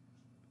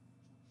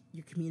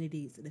your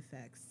communities, it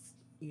affects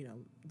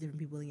different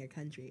people in your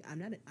country. I'm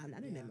not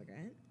an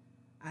immigrant.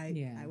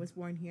 I was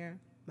born here.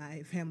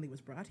 My family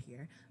was brought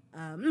here.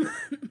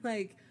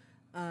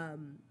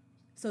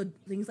 So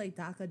things like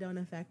DACA don't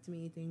affect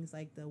me. Things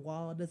like the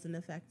wall doesn't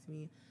affect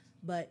me,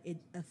 but it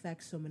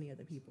affects so many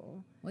other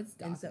people. What's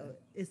DACA? And so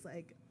it's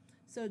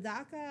so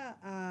DACA.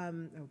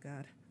 Oh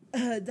God,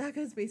 DACA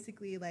is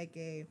basically like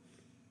if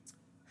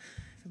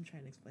I'm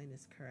trying to explain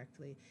this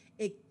correctly,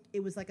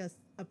 it was like a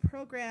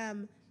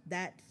program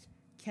that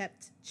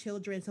kept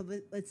children. So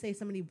let's say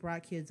somebody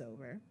brought kids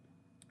over,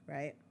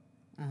 right?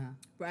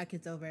 Brought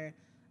kids over.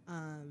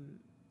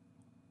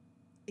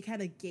 It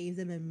kind of gave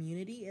them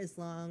immunity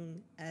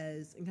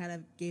and kind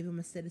of gave them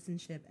a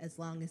citizenship as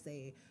long as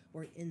they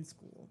were in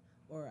school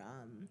or,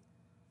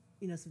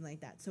 something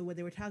like that. So what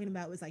they were talking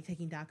about was like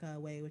taking DACA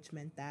away, which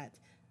meant that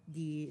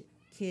the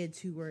kids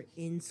who were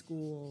in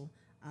school,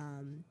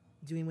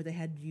 doing what they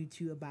had to do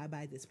to abide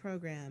by this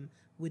program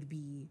would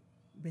be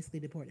basically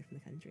deported from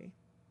the country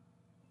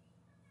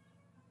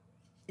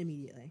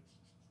immediately.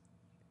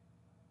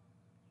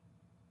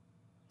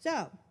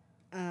 So,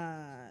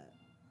 I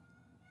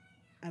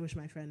wish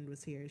my friend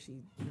was here. She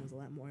knows a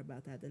lot more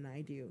about that than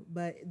I do.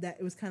 But that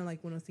it was kind of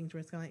like one of those things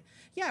where it's kind of like,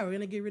 yeah, we're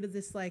gonna get rid of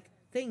this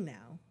thing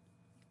now,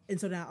 and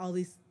so now all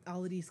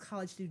of these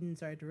college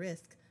students are at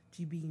risk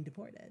to being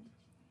deported.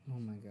 Oh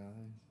my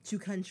God! To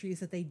countries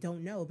that they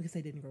don't know because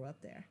they didn't grow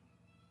up there.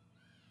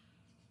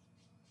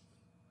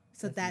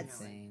 So that's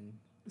insane.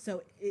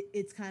 So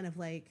it's kind of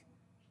like,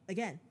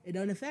 again, it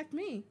don't affect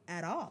me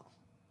at all,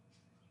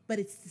 but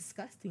it's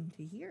disgusting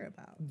to hear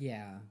about.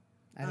 Yeah,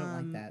 I don't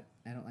like that.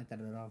 I don't like that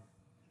at all.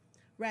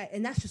 Right,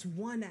 and that's just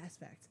one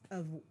aspect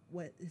of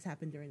what has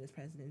happened during this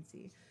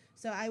presidency.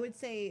 So I would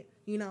say,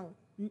 know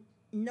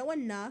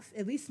enough,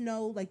 at least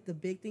know the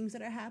big things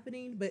that are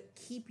happening, but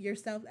keep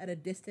yourself at a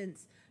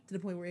distance to the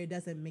point where it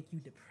doesn't make you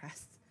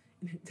depressed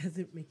and it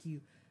doesn't make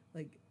you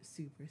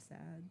super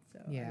sad. So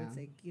I would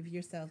say give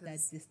yourself that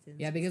distance.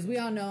 Yeah, because we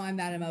all know I'm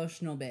that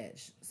emotional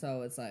bitch.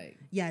 So it's like,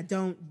 you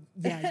will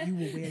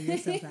wear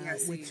yourself out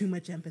with too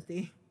much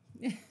empathy.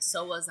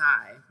 So was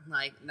I.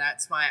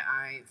 That's why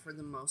I, for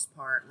the most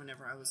part,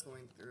 whenever I was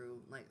going through,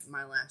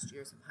 my last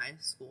years of high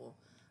school,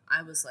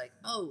 I was like,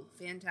 oh,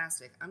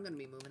 fantastic. I'm going to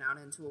be moving out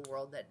into a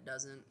world that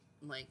doesn't,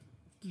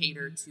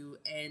 cater to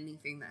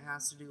anything that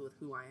has to do with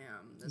who I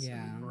am. This would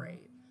be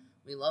great.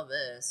 We love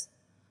this.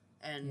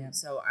 And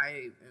so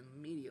I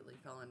immediately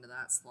fell into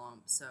that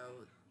slump. So,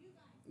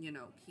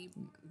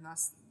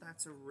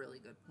 that's a really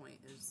good point,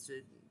 is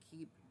to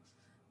keep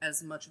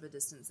as much of a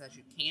distance as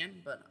you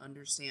can, but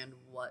understand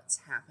what's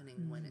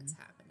happening when it's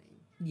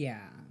happening.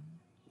 Yeah.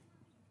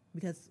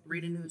 Because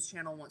read a news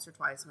channel once or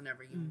twice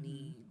whenever you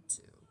need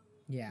to.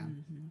 Yeah.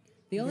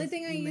 The only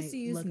thing I used to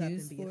use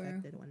news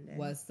for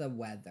was the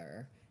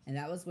weather. And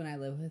that was when I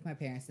lived with my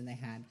parents and they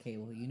had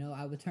cable.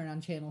 I would turn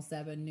on Channel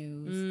 7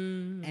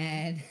 news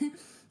and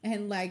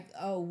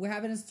we're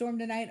having a storm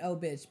tonight. Oh,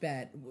 bitch,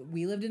 bet.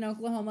 We lived in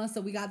Oklahoma, so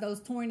we got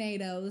those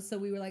tornadoes. So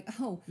we were like,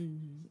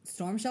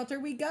 storm shelter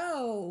we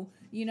go.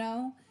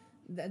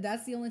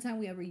 That's the only time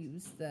we ever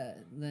used the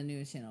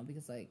news channel,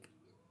 because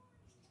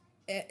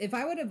if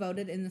I would have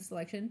voted in this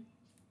election,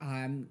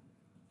 I'm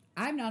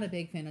not a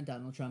big fan of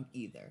Donald Trump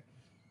either.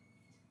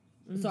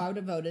 So I would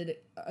have voted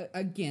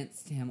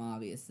against him,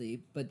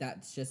 obviously, but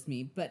that's just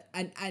me. But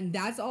and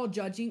that's all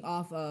judging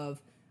off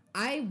of,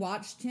 I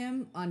watched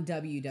him on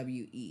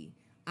WWE.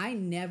 I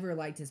never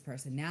liked his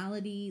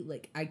personality.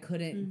 I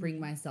couldn't bring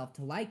myself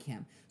to like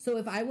him. So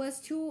if I was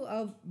to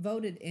have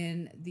voted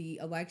in the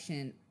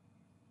election,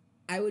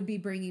 I would be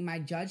bringing my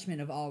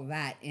judgment of all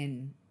that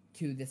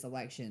into this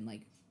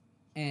election.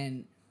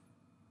 And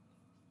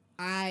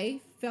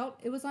I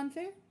felt it was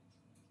unfair.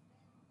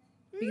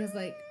 Because,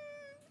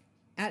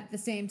 at the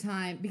same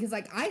time, because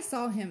I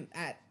saw him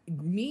at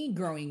me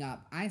growing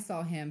up, I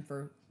saw him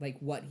for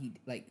what he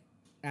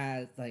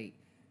as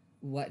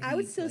what I he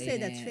would still played say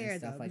that's in fair and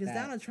stuff though, like because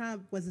that. Donald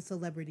Trump was a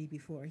celebrity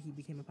before he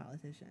became a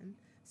politician.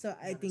 So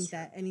I That is think true.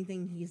 that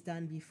anything he's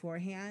done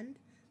beforehand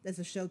that's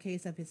a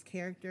showcase of his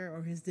character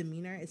or his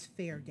demeanor is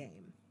fair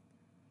game.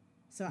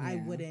 So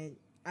Yeah.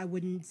 I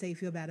wouldn't say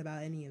feel bad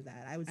about any of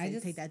that. I would I say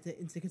just- take that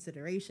into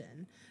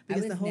consideration I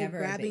because was the whole never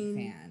a big grabbing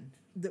fan.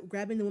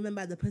 grabbing the woman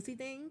by the pussy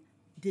thing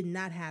did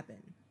not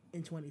happen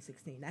in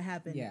 2016. That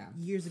happened Yeah.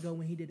 years ago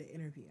when he did an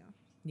interview.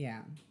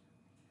 Yeah.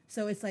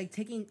 So it's like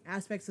taking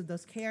aspects of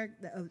those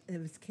of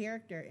his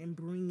character and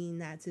bringing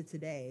that to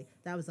today.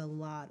 That was a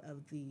lot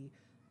of the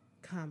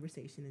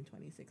conversation in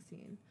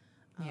 2016.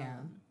 Yeah.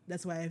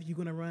 That's why if you're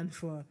gonna run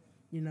for,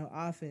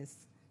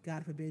 office,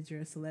 God forbid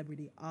you're a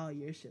celebrity, all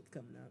your shit's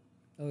coming up,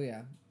 Oh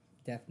yeah,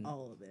 definitely.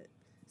 all of it.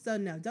 So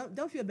no,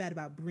 don't feel bad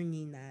about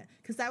bringing that,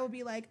 because that would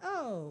be like,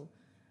 for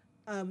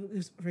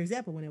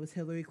example, when it was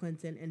Hillary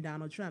Clinton and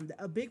Donald Trump,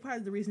 a big part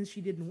of the reason she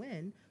didn't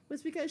win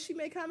was because she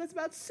made comments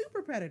about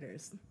super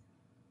predators,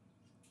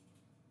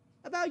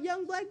 about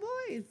young black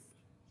boys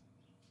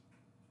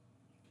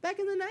back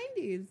in the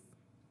 90s.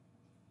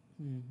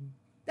 Mm-hmm.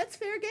 That's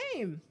fair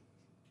game.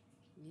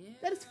 Yeah.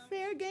 That is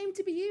fair game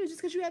to be used. Just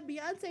because you have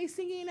Beyonce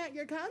singing at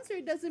your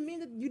concert doesn't mean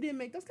that you didn't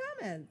make those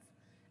comments.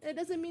 And it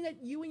doesn't mean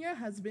that you and your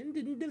husband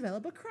didn't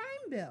develop a crime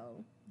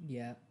bill.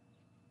 Yeah.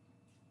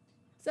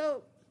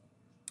 So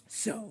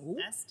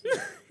That's tea.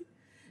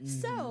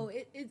 So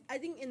I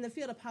think in the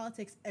field of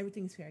politics,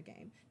 everything's fair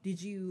game.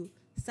 Did you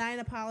sign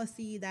a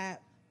policy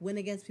that went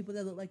against people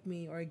that look like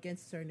me or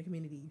against a certain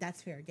community?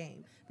 That's fair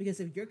game. Because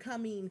if you're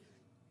coming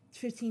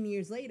 15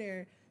 years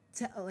later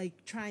to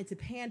trying to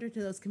pander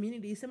to those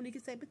communities, somebody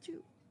could say, but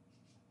you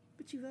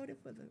voted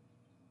for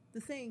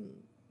the thing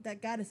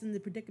that got us in the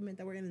predicament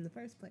that we're in the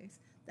first place.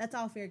 That's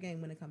all fair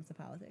game when it comes to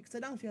politics. So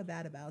don't feel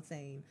bad about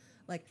saying,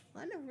 well,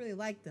 I never really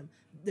liked them.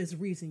 There's a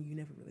reason you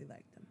never really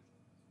liked them.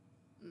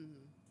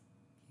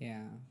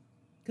 Yeah.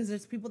 Because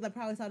there's people that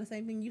probably saw the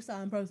same thing you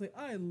saw and probably say,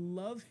 I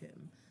love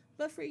him.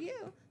 But for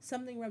you,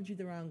 something rubbed you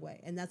the wrong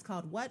way. And that's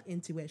called what?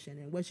 Intuition.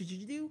 And what should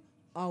you do?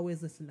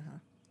 Always listen to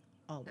her.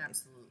 Always.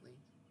 Absolutely.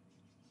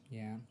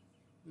 Yeah.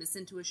 Miss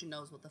Intuition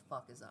knows what the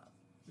fuck is up.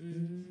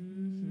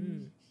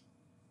 Mm-hmm.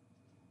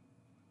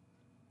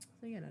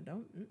 So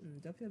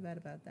don't feel bad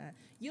about that.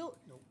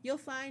 You'll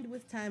find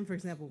with time, for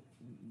example,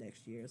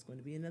 next year is going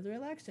to be another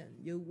election.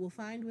 You will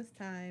find with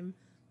time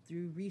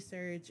through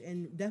research,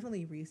 and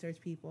definitely research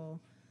people.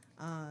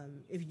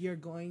 If you're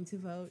going to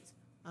vote,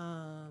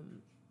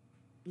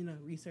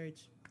 research,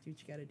 do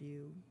what you got to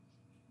do.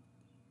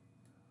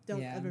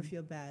 Don't Yeah. ever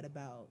feel bad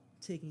about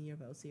taking your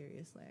vote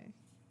seriously.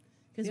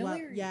 Because The while,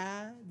 only-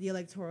 the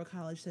Electoral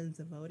College sends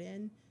the vote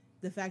in,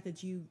 the fact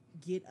that you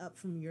get up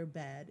from your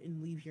bed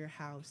and leave your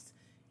house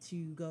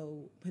to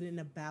go put in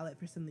a ballot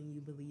for something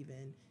you believe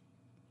in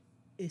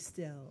is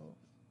still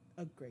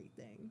a great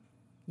thing.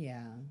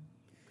 Yeah.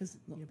 Because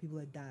people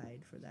have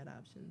died for that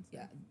option. So.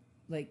 Yeah.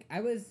 Like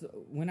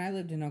when I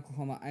lived in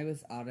Oklahoma, I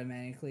was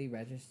automatically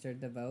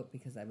registered to vote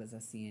because I was a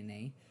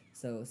CNA.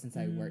 So since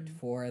I worked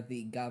for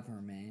the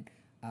government,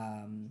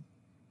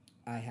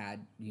 I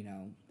had,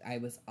 I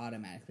was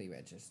automatically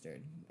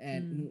registered.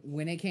 And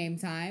when it came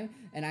time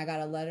and I got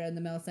a letter in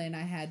the mail saying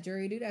I had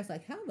jury duty, I was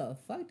like, how the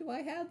fuck do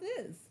I have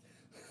this?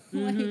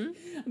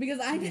 Because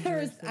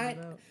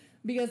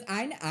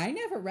I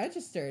never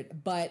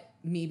registered, but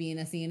me being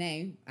a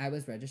CNA, I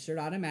was registered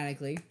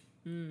automatically.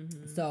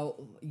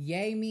 So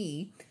yay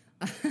me.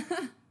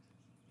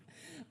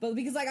 But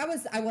because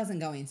I wasn't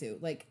going to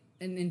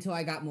until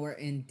I got more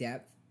in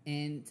depth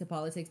into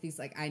politics, because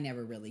I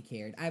never really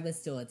cared. I was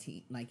still a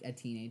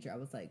teenager. I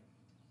was like,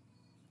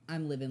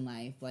 I'm living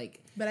life.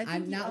 But I think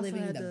I'm you not also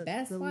living had the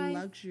best the life.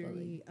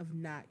 luxury of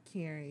not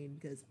caring,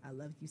 because I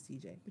love you,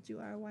 CJ, but you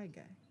are a white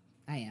guy.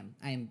 I'm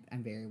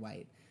very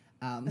white.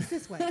 That's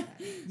this white guy.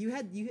 You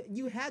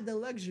had the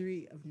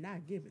luxury of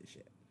not giving a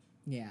shit.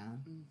 Yeah.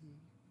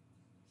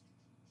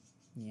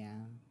 Yeah.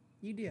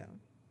 You do.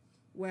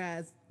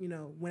 Whereas,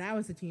 when I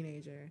was a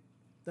teenager,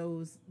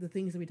 the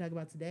things that we talk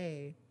about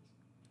today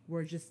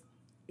were just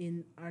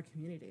in our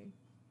community.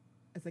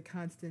 It's a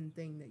constant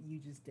thing that you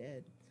just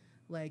did.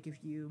 Like if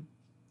you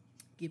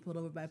get pulled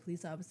over by a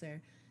police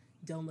officer,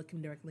 don't look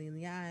him directly in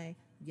the eye.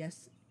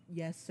 Yes,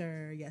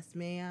 sir. Yes,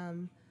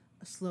 ma'am.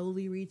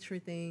 Slowly reach for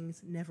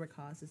things. Never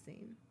cause a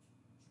scene.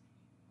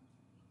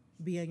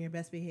 Be on your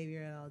best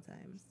behavior at all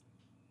times.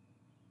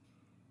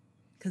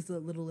 Because the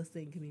littlest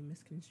thing can be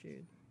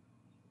misconstrued.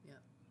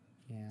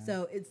 Yeah.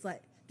 So it's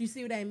like, do you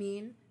see what I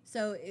mean?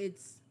 So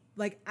it's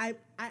like I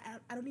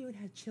don't even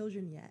have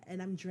children yet,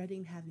 and I'm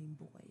dreading having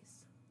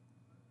boys.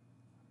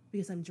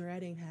 Because I'm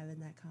dreading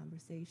having that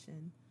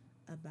conversation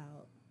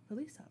about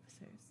police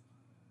officers.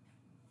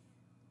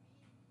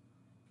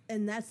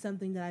 And that's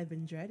something that I've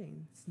been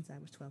dreading since I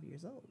was 12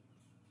 years old.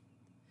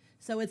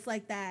 So it's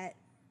like that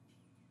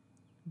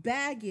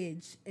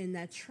baggage and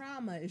that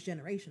trauma is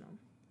generational.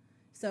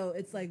 So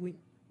it's like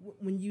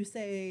when you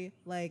say,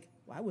 well,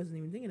 I wasn't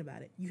even thinking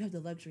about it, you have the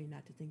luxury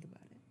not to think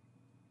about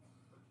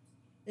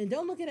it. And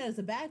don't look at it as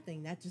a bad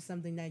thing. That's just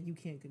something that you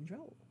can't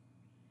control.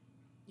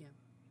 Yeah.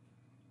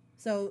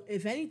 So,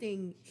 if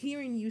anything,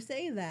 hearing you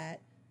say that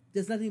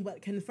does nothing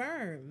but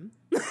confirm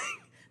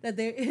that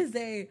there is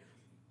a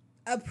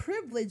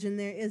privilege and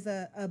there is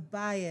a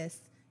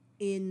bias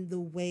in the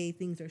way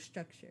things are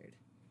structured.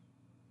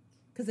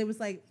 Because it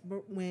was like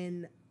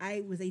when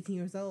I was 18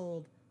 years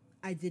old,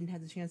 I didn't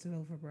have the chance to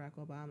vote for Barack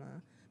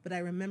Obama. But I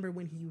remember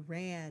when he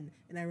ran,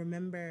 and I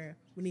remember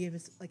when he gave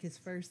his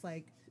first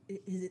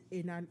his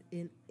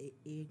inauguration.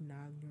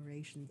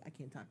 I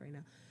can't talk right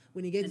now.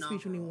 When he gave the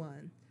speech when he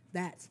won,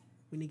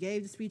 when he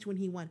gave the speech when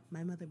he won,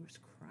 my mother was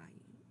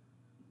crying.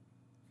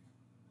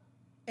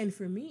 And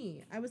for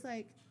me, I was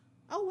like,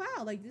 oh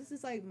wow, like this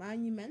is like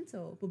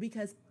monumental. But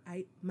because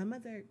my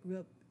mother grew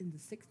up in the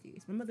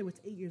 60s. My mother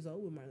was 8 years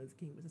old when Martin Luther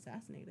King was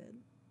assassinated.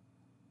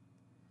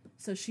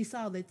 So she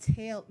saw the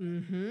tail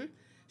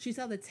she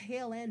saw the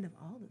tail end of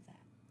all of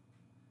that.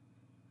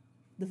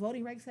 The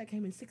Voting Rights Act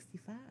came in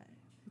 65,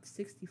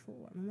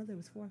 64. My mother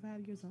was 4 or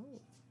 5 years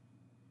old.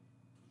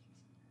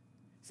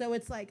 So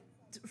it's like,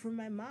 for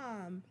my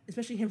mom,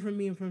 especially him from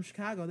me and from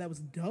Chicago, that was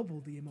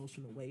double the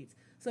emotional weight.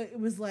 So it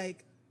was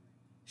like,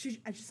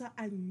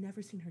 I've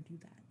never seen her do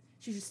that.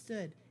 She just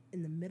stood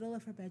in the middle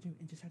of her bedroom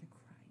and just started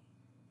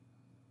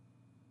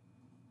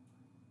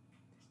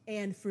crying.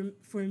 And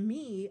for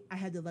me, I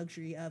had the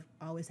luxury of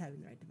always having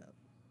the right to vote.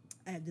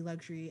 I had the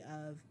luxury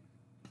of,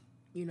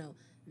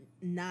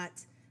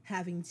 not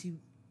having to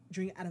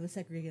drink out of a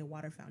segregated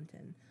water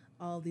fountain,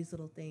 all these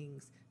little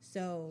things.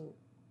 So,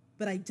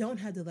 but I don't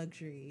have the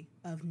luxury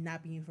of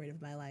not being afraid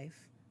of my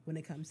life when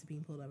it comes to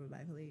being pulled over by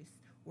police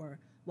or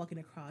walking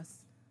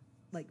across.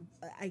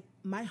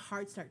 My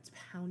heart starts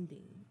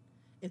pounding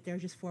if there are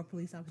just 4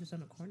 police officers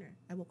on a corner.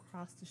 I will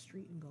cross the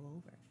street and go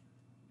over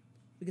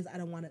because I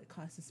don't want to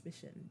cause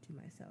suspicion to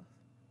myself.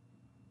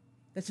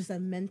 That's just a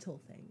mental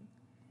thing.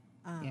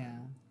 Yeah.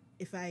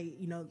 If I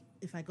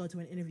go to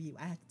an interview,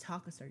 I have to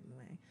talk a certain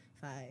way.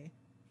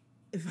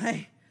 If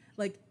I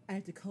I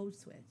have to code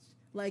switch.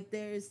 Like,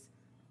 there's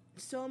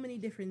so many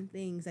different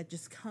things that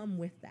just come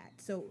with that.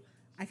 So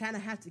I kind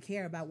of have to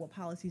care about what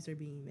policies are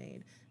being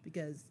made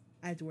because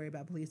I have to worry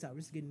about police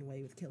officers getting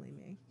away with killing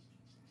me.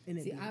 And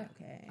it being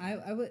okay.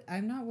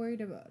 I'm not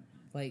worried about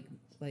like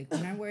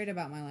when I'm worried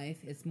about my life,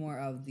 it's more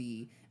of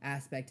the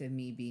aspect of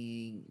me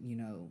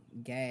being,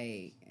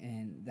 gay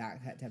and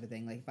that type of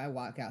thing. Like, if I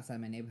walk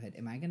outside my neighborhood,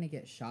 am I going to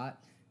get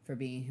shot for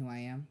being who I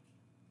am?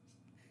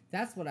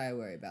 That's what I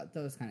worry about,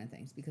 those kind of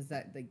things, because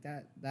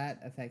that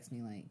affects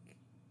me, like.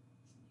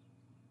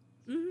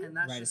 Mm-hmm. And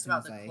that's just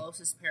about the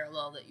closest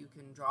parallel that you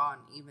can draw.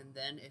 And even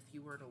then, if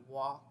you were to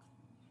walk,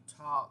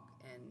 talk,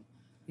 and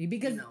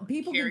because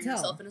people carry can tell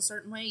yourself in a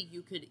certain way,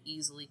 you could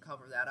easily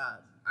cover that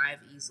up. I've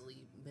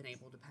easily been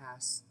able to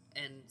pass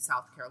in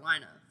South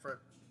Carolina for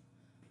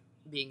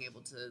being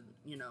able to,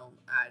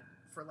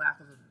 for lack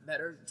of a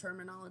better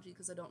terminology,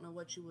 because I don't know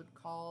what you would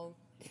call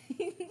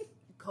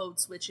code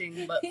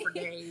switching, but for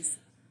gays,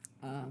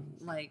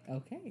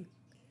 okay,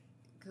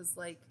 because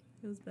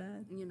it was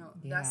bad.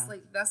 That's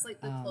the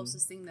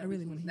closest thing that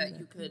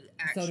you could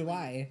actually. So do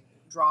I.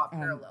 Draw a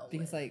parallel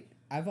because with.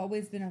 I've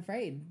always been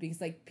afraid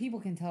because people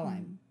can tell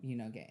I'm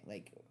gay,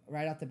 like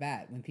right off the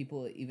bat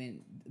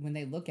when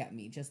they look at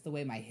me, just the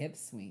way my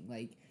hips swing,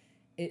 like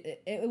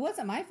it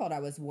wasn't my fault I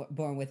was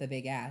born with a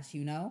big ass,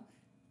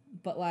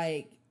 but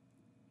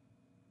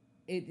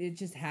it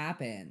just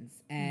happens.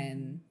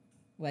 And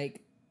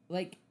like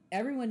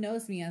everyone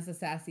knows me as a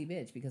sassy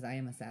bitch because I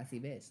am a sassy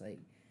bitch,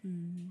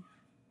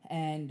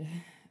 and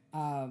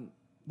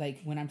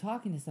when I'm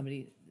talking to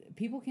somebody,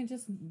 people can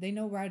just, they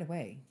know right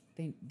away.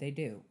 They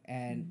do.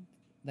 And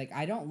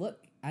I don't look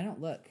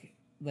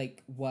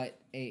like what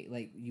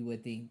you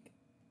would think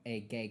a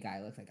gay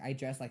guy looks like. I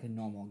dress like a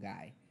normal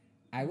guy.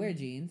 I wear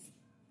jeans.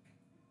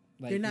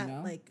 You're not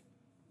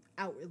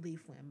outwardly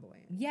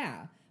flamboyant.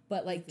 Yeah,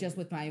 but just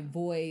with my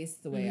voice,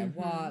 the way I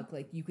walk,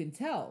 you can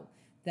tell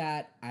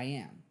that I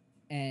am.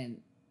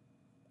 And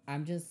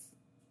I'm just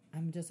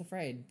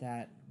afraid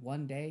that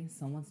one day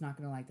someone's not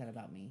going to like that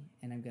about me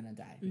and I'm going to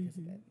die because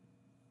of it.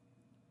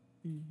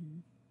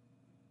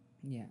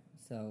 Yeah,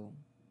 so.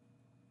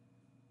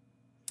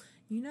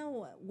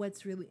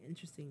 What's really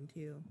interesting,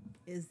 too,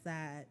 is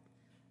that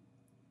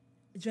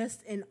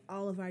just in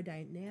all of our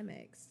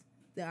dynamics,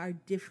 there are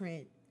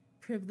different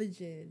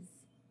privileges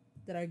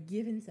that are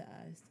given to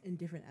us in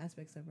different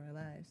aspects of our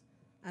lives.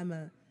 I'm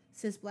a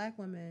cis Black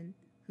woman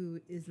who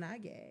is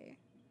not gay.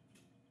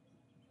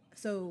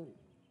 So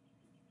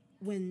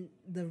when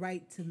the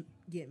right to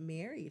get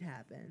married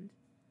happened,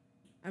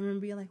 I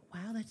remember being like,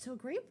 wow, that's so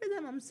great for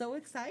them. I'm so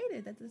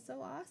excited. That is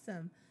so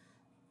awesome.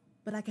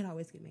 But I could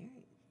always get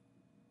married.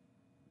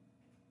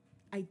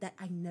 I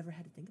never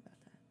had to think about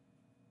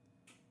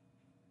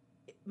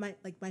that.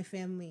 My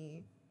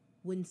family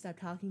wouldn't stop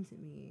talking to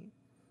me.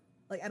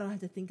 I don't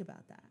have to think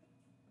about that.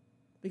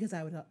 Because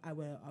I would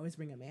always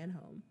bring a man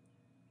home.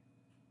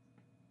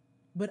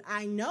 But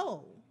I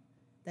know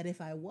that if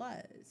I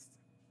was,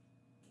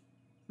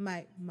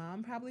 my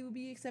mom probably would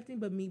be accepting,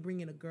 but me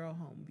bringing a girl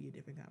home would be a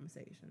different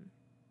conversation.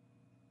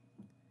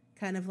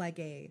 Kind of like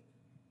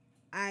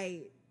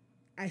I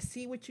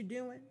see what you're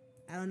doing.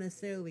 I don't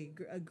necessarily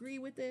agree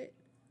with it,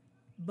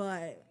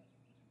 but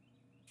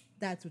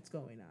that's what's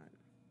going on.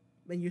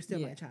 And you're still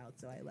my child,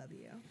 so I love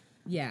you.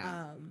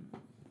 Yeah.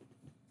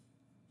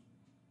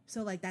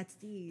 So like that's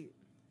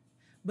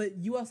but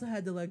you also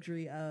had the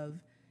luxury of,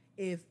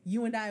 if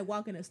you and I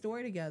walk in a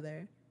store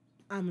together,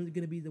 I'm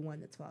gonna be the one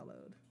that's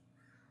followed.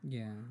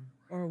 Yeah.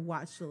 Or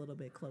watched a little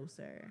bit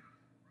closer.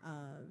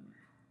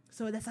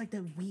 So that's like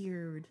the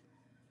weird,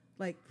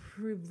 like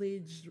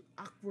privileged,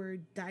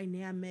 awkward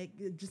dynamic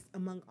just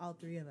among all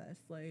three of us.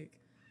 Like,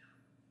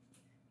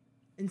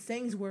 and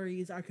Sang's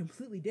worries are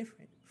completely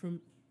different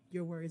from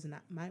your worries and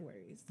not my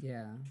worries.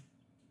 Yeah.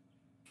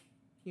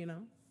 You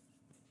know?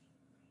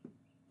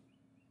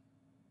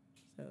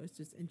 So it's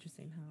just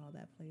interesting how all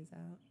that plays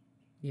out.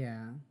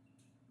 Yeah.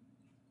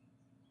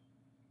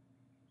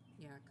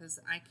 Yeah, because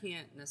I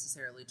can't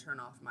necessarily turn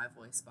off my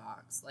voice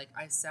box. Like,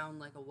 I sound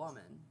like a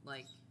woman.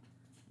 Like,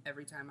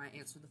 every time I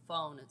answer the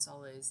phone, it's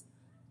always,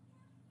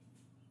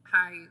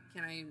 hi,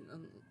 can I...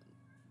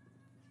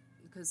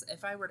 because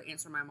if I were to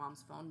answer my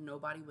mom's phone,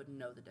 nobody would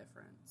know the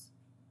difference.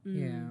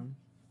 Yeah.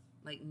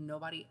 Like,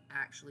 nobody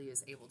actually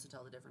is able to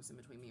tell the difference in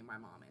between me and my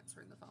mom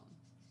answering the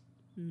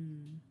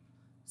phone.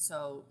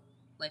 So,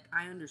 like,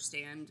 I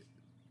understand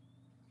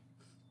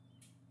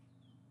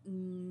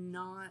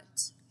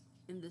not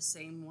in the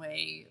same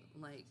way,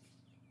 like,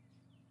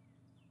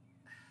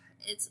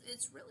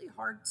 it's really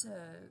hard to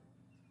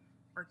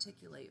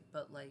articulate,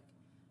 but, like,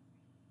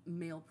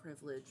 male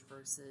privilege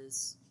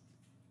versus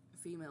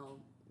female,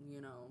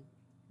 you know,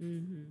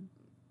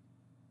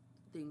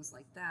 things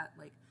like that.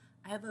 Like,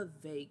 I have a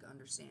vague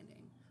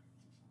understanding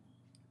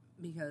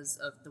because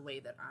of the way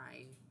that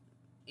I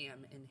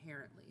am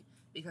inherently.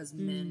 Because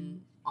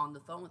men on the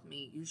phone with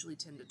me usually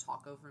tend to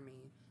talk over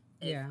me.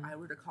 If I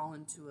were to call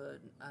into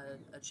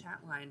a chat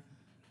line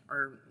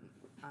or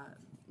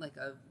like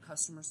a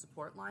customer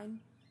support line,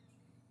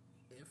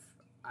 if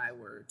I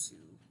were to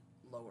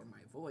lower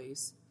my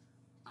voice,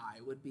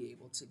 I would be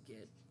able to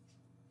get,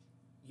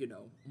 you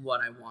know,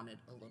 what I wanted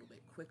a little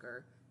bit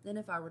quicker than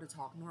if I were to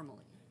talk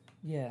normally.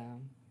 Yeah.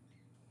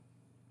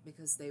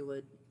 Because they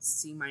would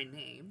see my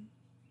name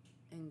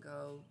and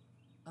go,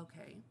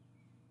 okay,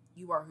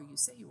 you are who you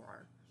say you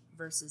are,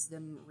 versus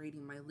them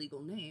reading my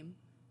legal name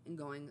and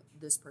going,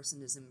 this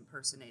person is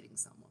impersonating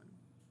someone.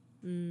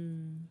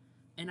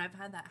 And I've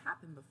had that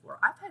happen before.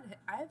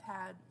 I've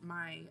had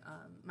my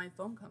my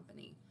phone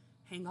company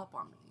hang up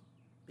on me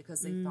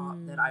because they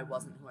thought that I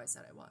wasn't who I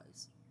said I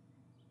was.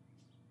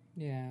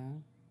 Yeah.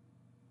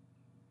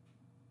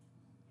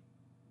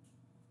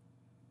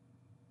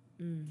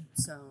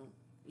 So,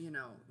 you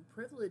know,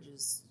 privilege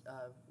is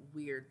a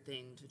weird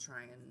thing to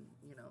try and,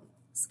 you know,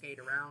 skate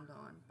around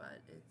on,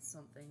 but it's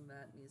something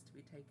that needs to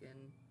be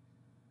taken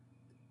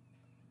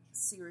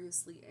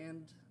seriously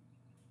and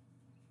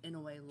in a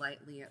way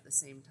lightly at the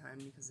same time,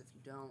 because if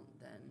you don't,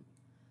 then,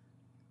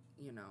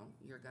 you know,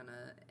 you're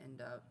gonna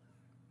end up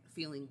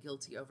feeling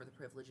guilty over the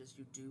privileges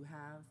you do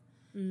have.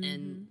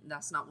 And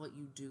that's not what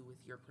you do with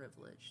your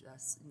privilege.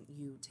 That's,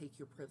 you take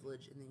your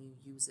privilege and then you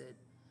use it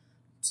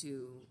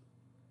to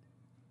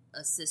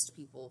assist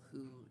people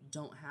who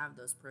don't have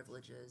those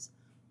privileges,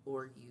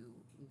 or you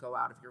go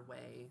out of your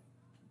way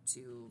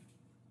to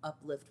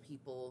uplift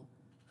people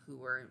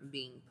who are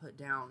being put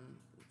down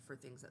for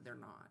things that they're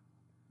not.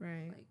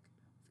 Right. Like,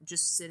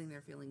 just sitting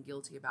there feeling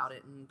guilty about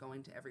it and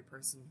going to every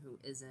person who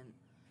isn't,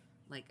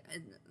 like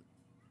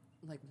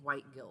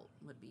white guilt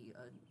would be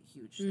a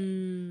huge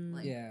thing.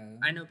 Like,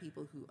 I know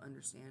people who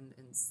understand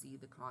and see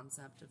the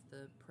concept of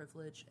the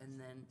privilege and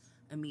then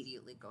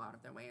immediately go out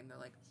of their way and they're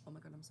like, oh my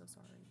God, I'm so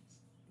sorry.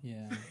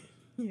 Yeah.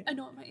 I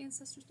know what my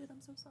ancestors did.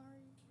 I'm so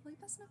sorry. Like,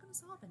 that's not going to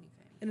solve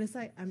anything. And it's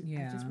like, I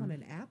just want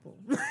an apple.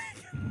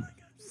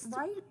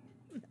 Right?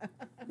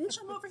 Bitch,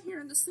 I'm over here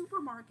in the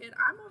supermarket.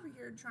 I'm over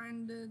here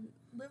trying to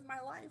live my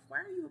life. Why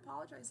are you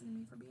apologizing to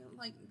me for being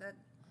like that?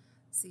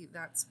 See,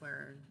 that's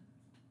where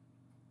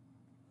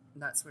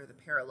the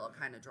parallel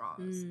kind of draws.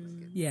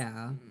 Like,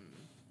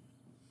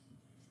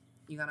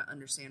 you got to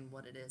understand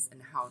what it is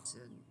and how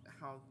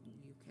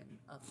you can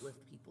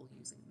uplift people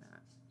using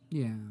that.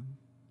 Yeah.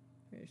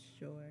 For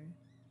sure.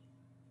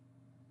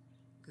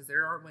 Because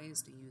there are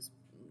ways to use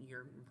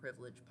your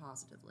privilege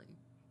positively.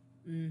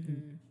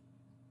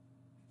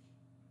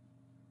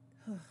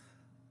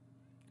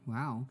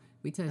 Wow.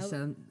 We touched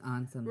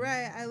on some...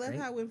 Right. I love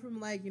how it went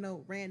from, like, you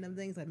know, random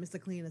things like Mr.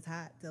 Clean is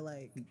hot to,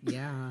 like...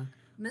 Yeah.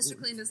 Mr.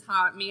 Clean is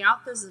hot.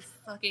 Meowth is a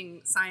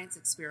fucking science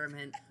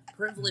experiment.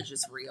 Privilege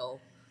is real.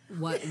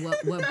 What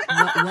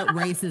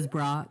race is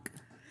Brock?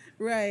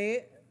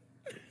 Right.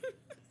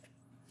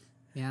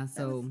 Yeah,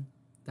 so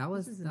that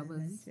was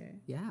adventure.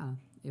 yeah.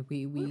 If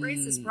we What race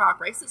is Brock?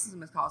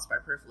 Racism is caused by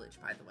privilege,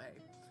 by the way.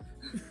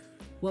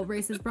 What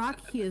race is Brock?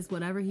 He is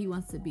whatever he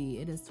wants to be.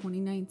 It is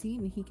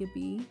 2019 and he could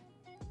be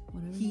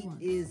whatever he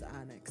wants. He is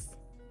Onyx.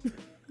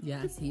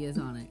 Yes, he is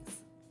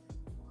Onyx.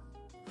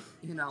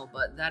 You know,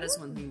 but that is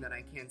one thing that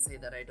I can say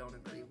that I don't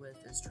agree with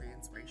is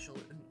transracial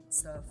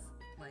stuff.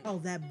 Like, oh,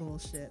 that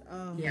bullshit.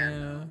 Oh,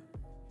 yeah.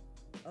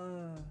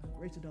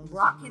 Rachel Dolezal.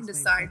 Brock can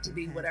decide to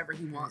be whatever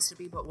he wants to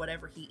be, but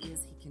whatever he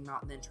is, he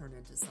cannot then turn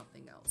into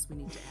something else. We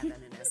need to add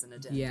that in as an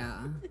addendum.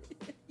 Yeah.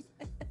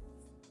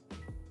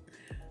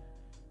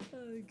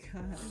 Oh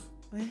God.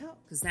 Well,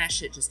 because that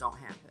shit just don't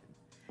happen.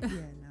 yeah,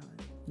 no.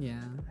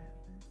 Yeah.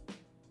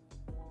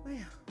 Well,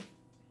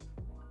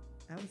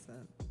 that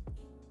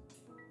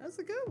was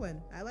a good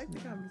one. I like the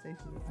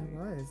conversation.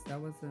 That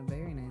was a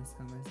very nice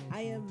conversation.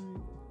 I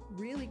am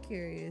really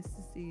curious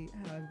to see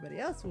how everybody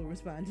else will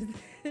respond to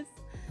this.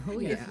 Oh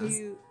yeah.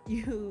 If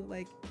you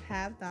like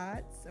have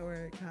thoughts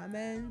or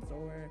comments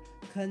or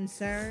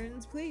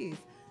concerns, please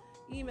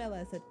email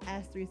us at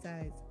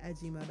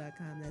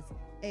ask3sides@gmail.com. That's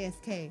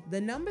ASK,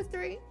 the number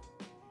 3,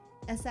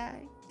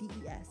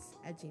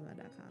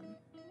 SIDES@gmail.com.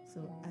 So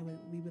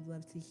we would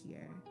love to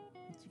hear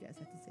what you guys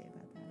have to say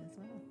about that as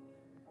well.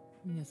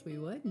 Yes, we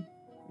would.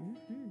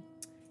 Mm-hmm.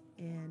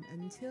 And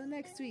until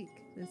next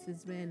week, this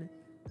has been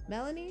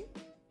Melanie,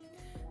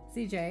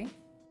 CJ,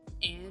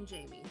 and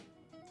Jamie.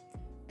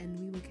 and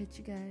we will catch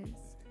you guys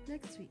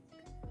next week.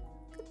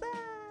 Goodbye.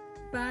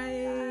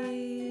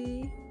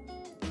 Bye.